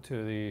just went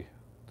to the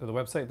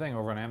website thing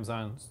over on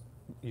Amazon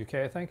UK,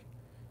 I think.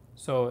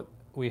 So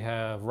we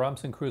have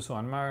Robinson Crusoe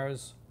on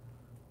Mars,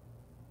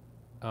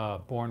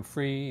 Born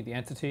Free, The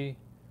Entity.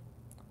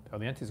 Oh,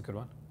 The Entity's a good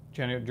one.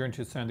 Journey to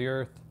the Center of the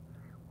Earth,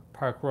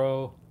 Park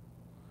Row,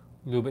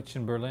 Lubitsch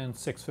in Berlin,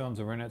 6 films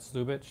of Ernest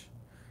Lubitsch,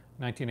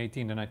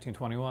 1918 to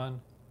 1921.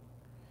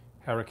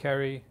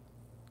 Harakiri,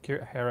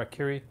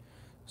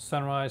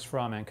 Sunrise for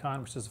All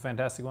Mankind, which is a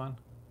fantastic one.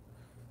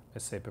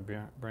 Escape of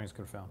Brain's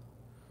good film.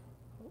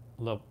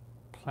 La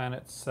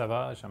Planète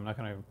Sauvage, I'm not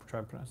going to try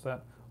to pronounce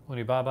that.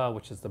 Unibaba,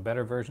 which is the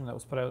better version that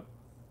was put out.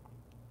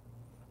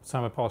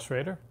 Signed by Paul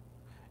Schrader.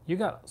 You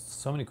got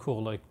so many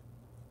cool, like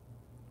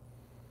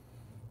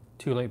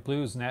Too Late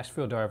Blues,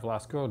 Nashville, Diary of a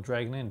Lost Girl,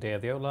 Dragon Inn, Day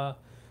of the Outlaw,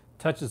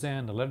 Touches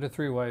In, The Letter to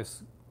Three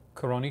Wives,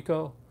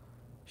 Coroniko,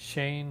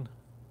 Shane,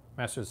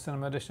 Masters of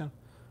Cinema Edition,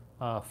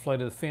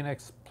 Flight of the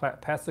Phoenix,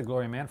 Past the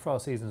Glory, Man for All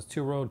Seasons,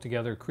 Two Road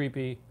Together,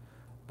 Creepy,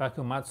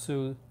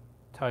 Bakumatsu,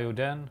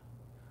 Taioden,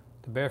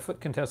 The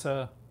Barefoot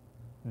Contessa,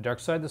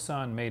 Dark Side of the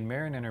Sun, Maid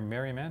Marian and Her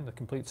Merry Men, the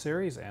complete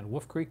series, and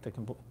Wolf Creek, the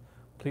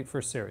complete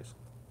first series.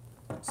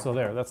 So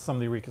there, that's some of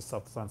the Eureka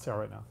stuff that's on sale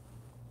right now.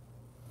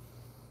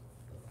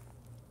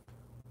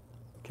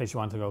 In case you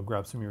want to go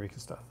grab some Eureka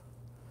stuff.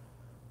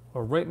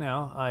 Well, right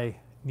now, I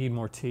need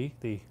more tea.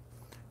 The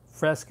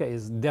Fresca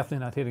is definitely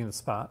not hitting the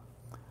spot.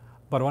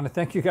 But I want to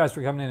thank you guys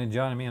for coming in and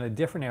joining me in a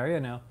different area.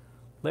 Now,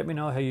 let me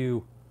know how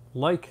you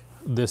like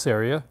this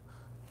area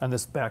and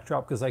this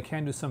backdrop, because I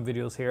can do some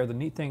videos here. The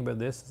neat thing about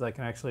this is I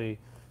can actually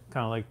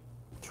kind of like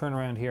turn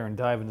around here and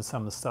dive into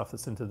some of the stuff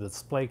that's into the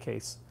display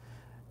case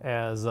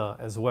as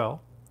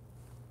well.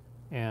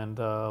 And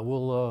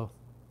we'll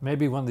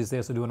maybe one of these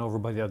days we'll do an over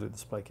by the other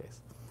display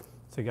case,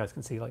 so you guys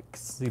can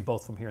see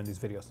both from here in these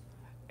videos.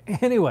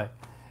 Anyway,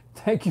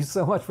 thank you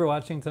so much for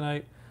watching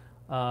tonight.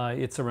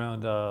 It's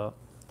around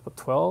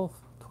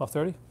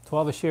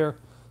 12-ish here,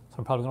 so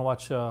I'm probably going to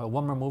watch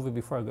one more movie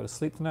before I go to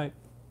sleep tonight.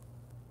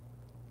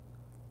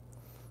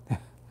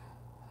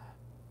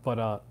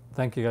 But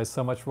thank you guys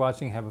so much for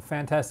watching. Have a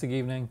fantastic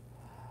evening.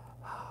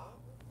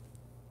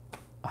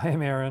 I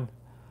am Aaron.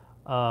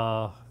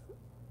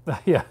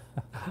 Yeah,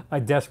 I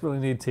desperately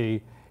need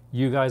tea.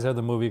 You guys are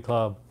the movie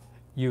club.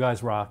 You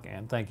guys rock,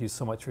 and thank you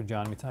so much for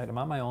joining me tonight. I'm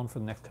on my own for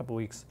the next couple of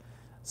weeks,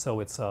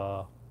 so it's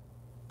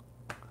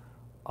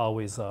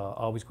always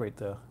great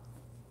to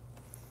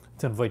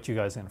invite you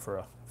guys in for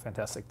a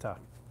fantastic talk.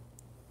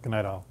 Good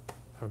night, all.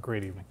 Have a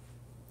great evening.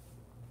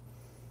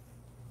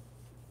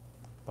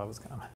 Bye, was gone.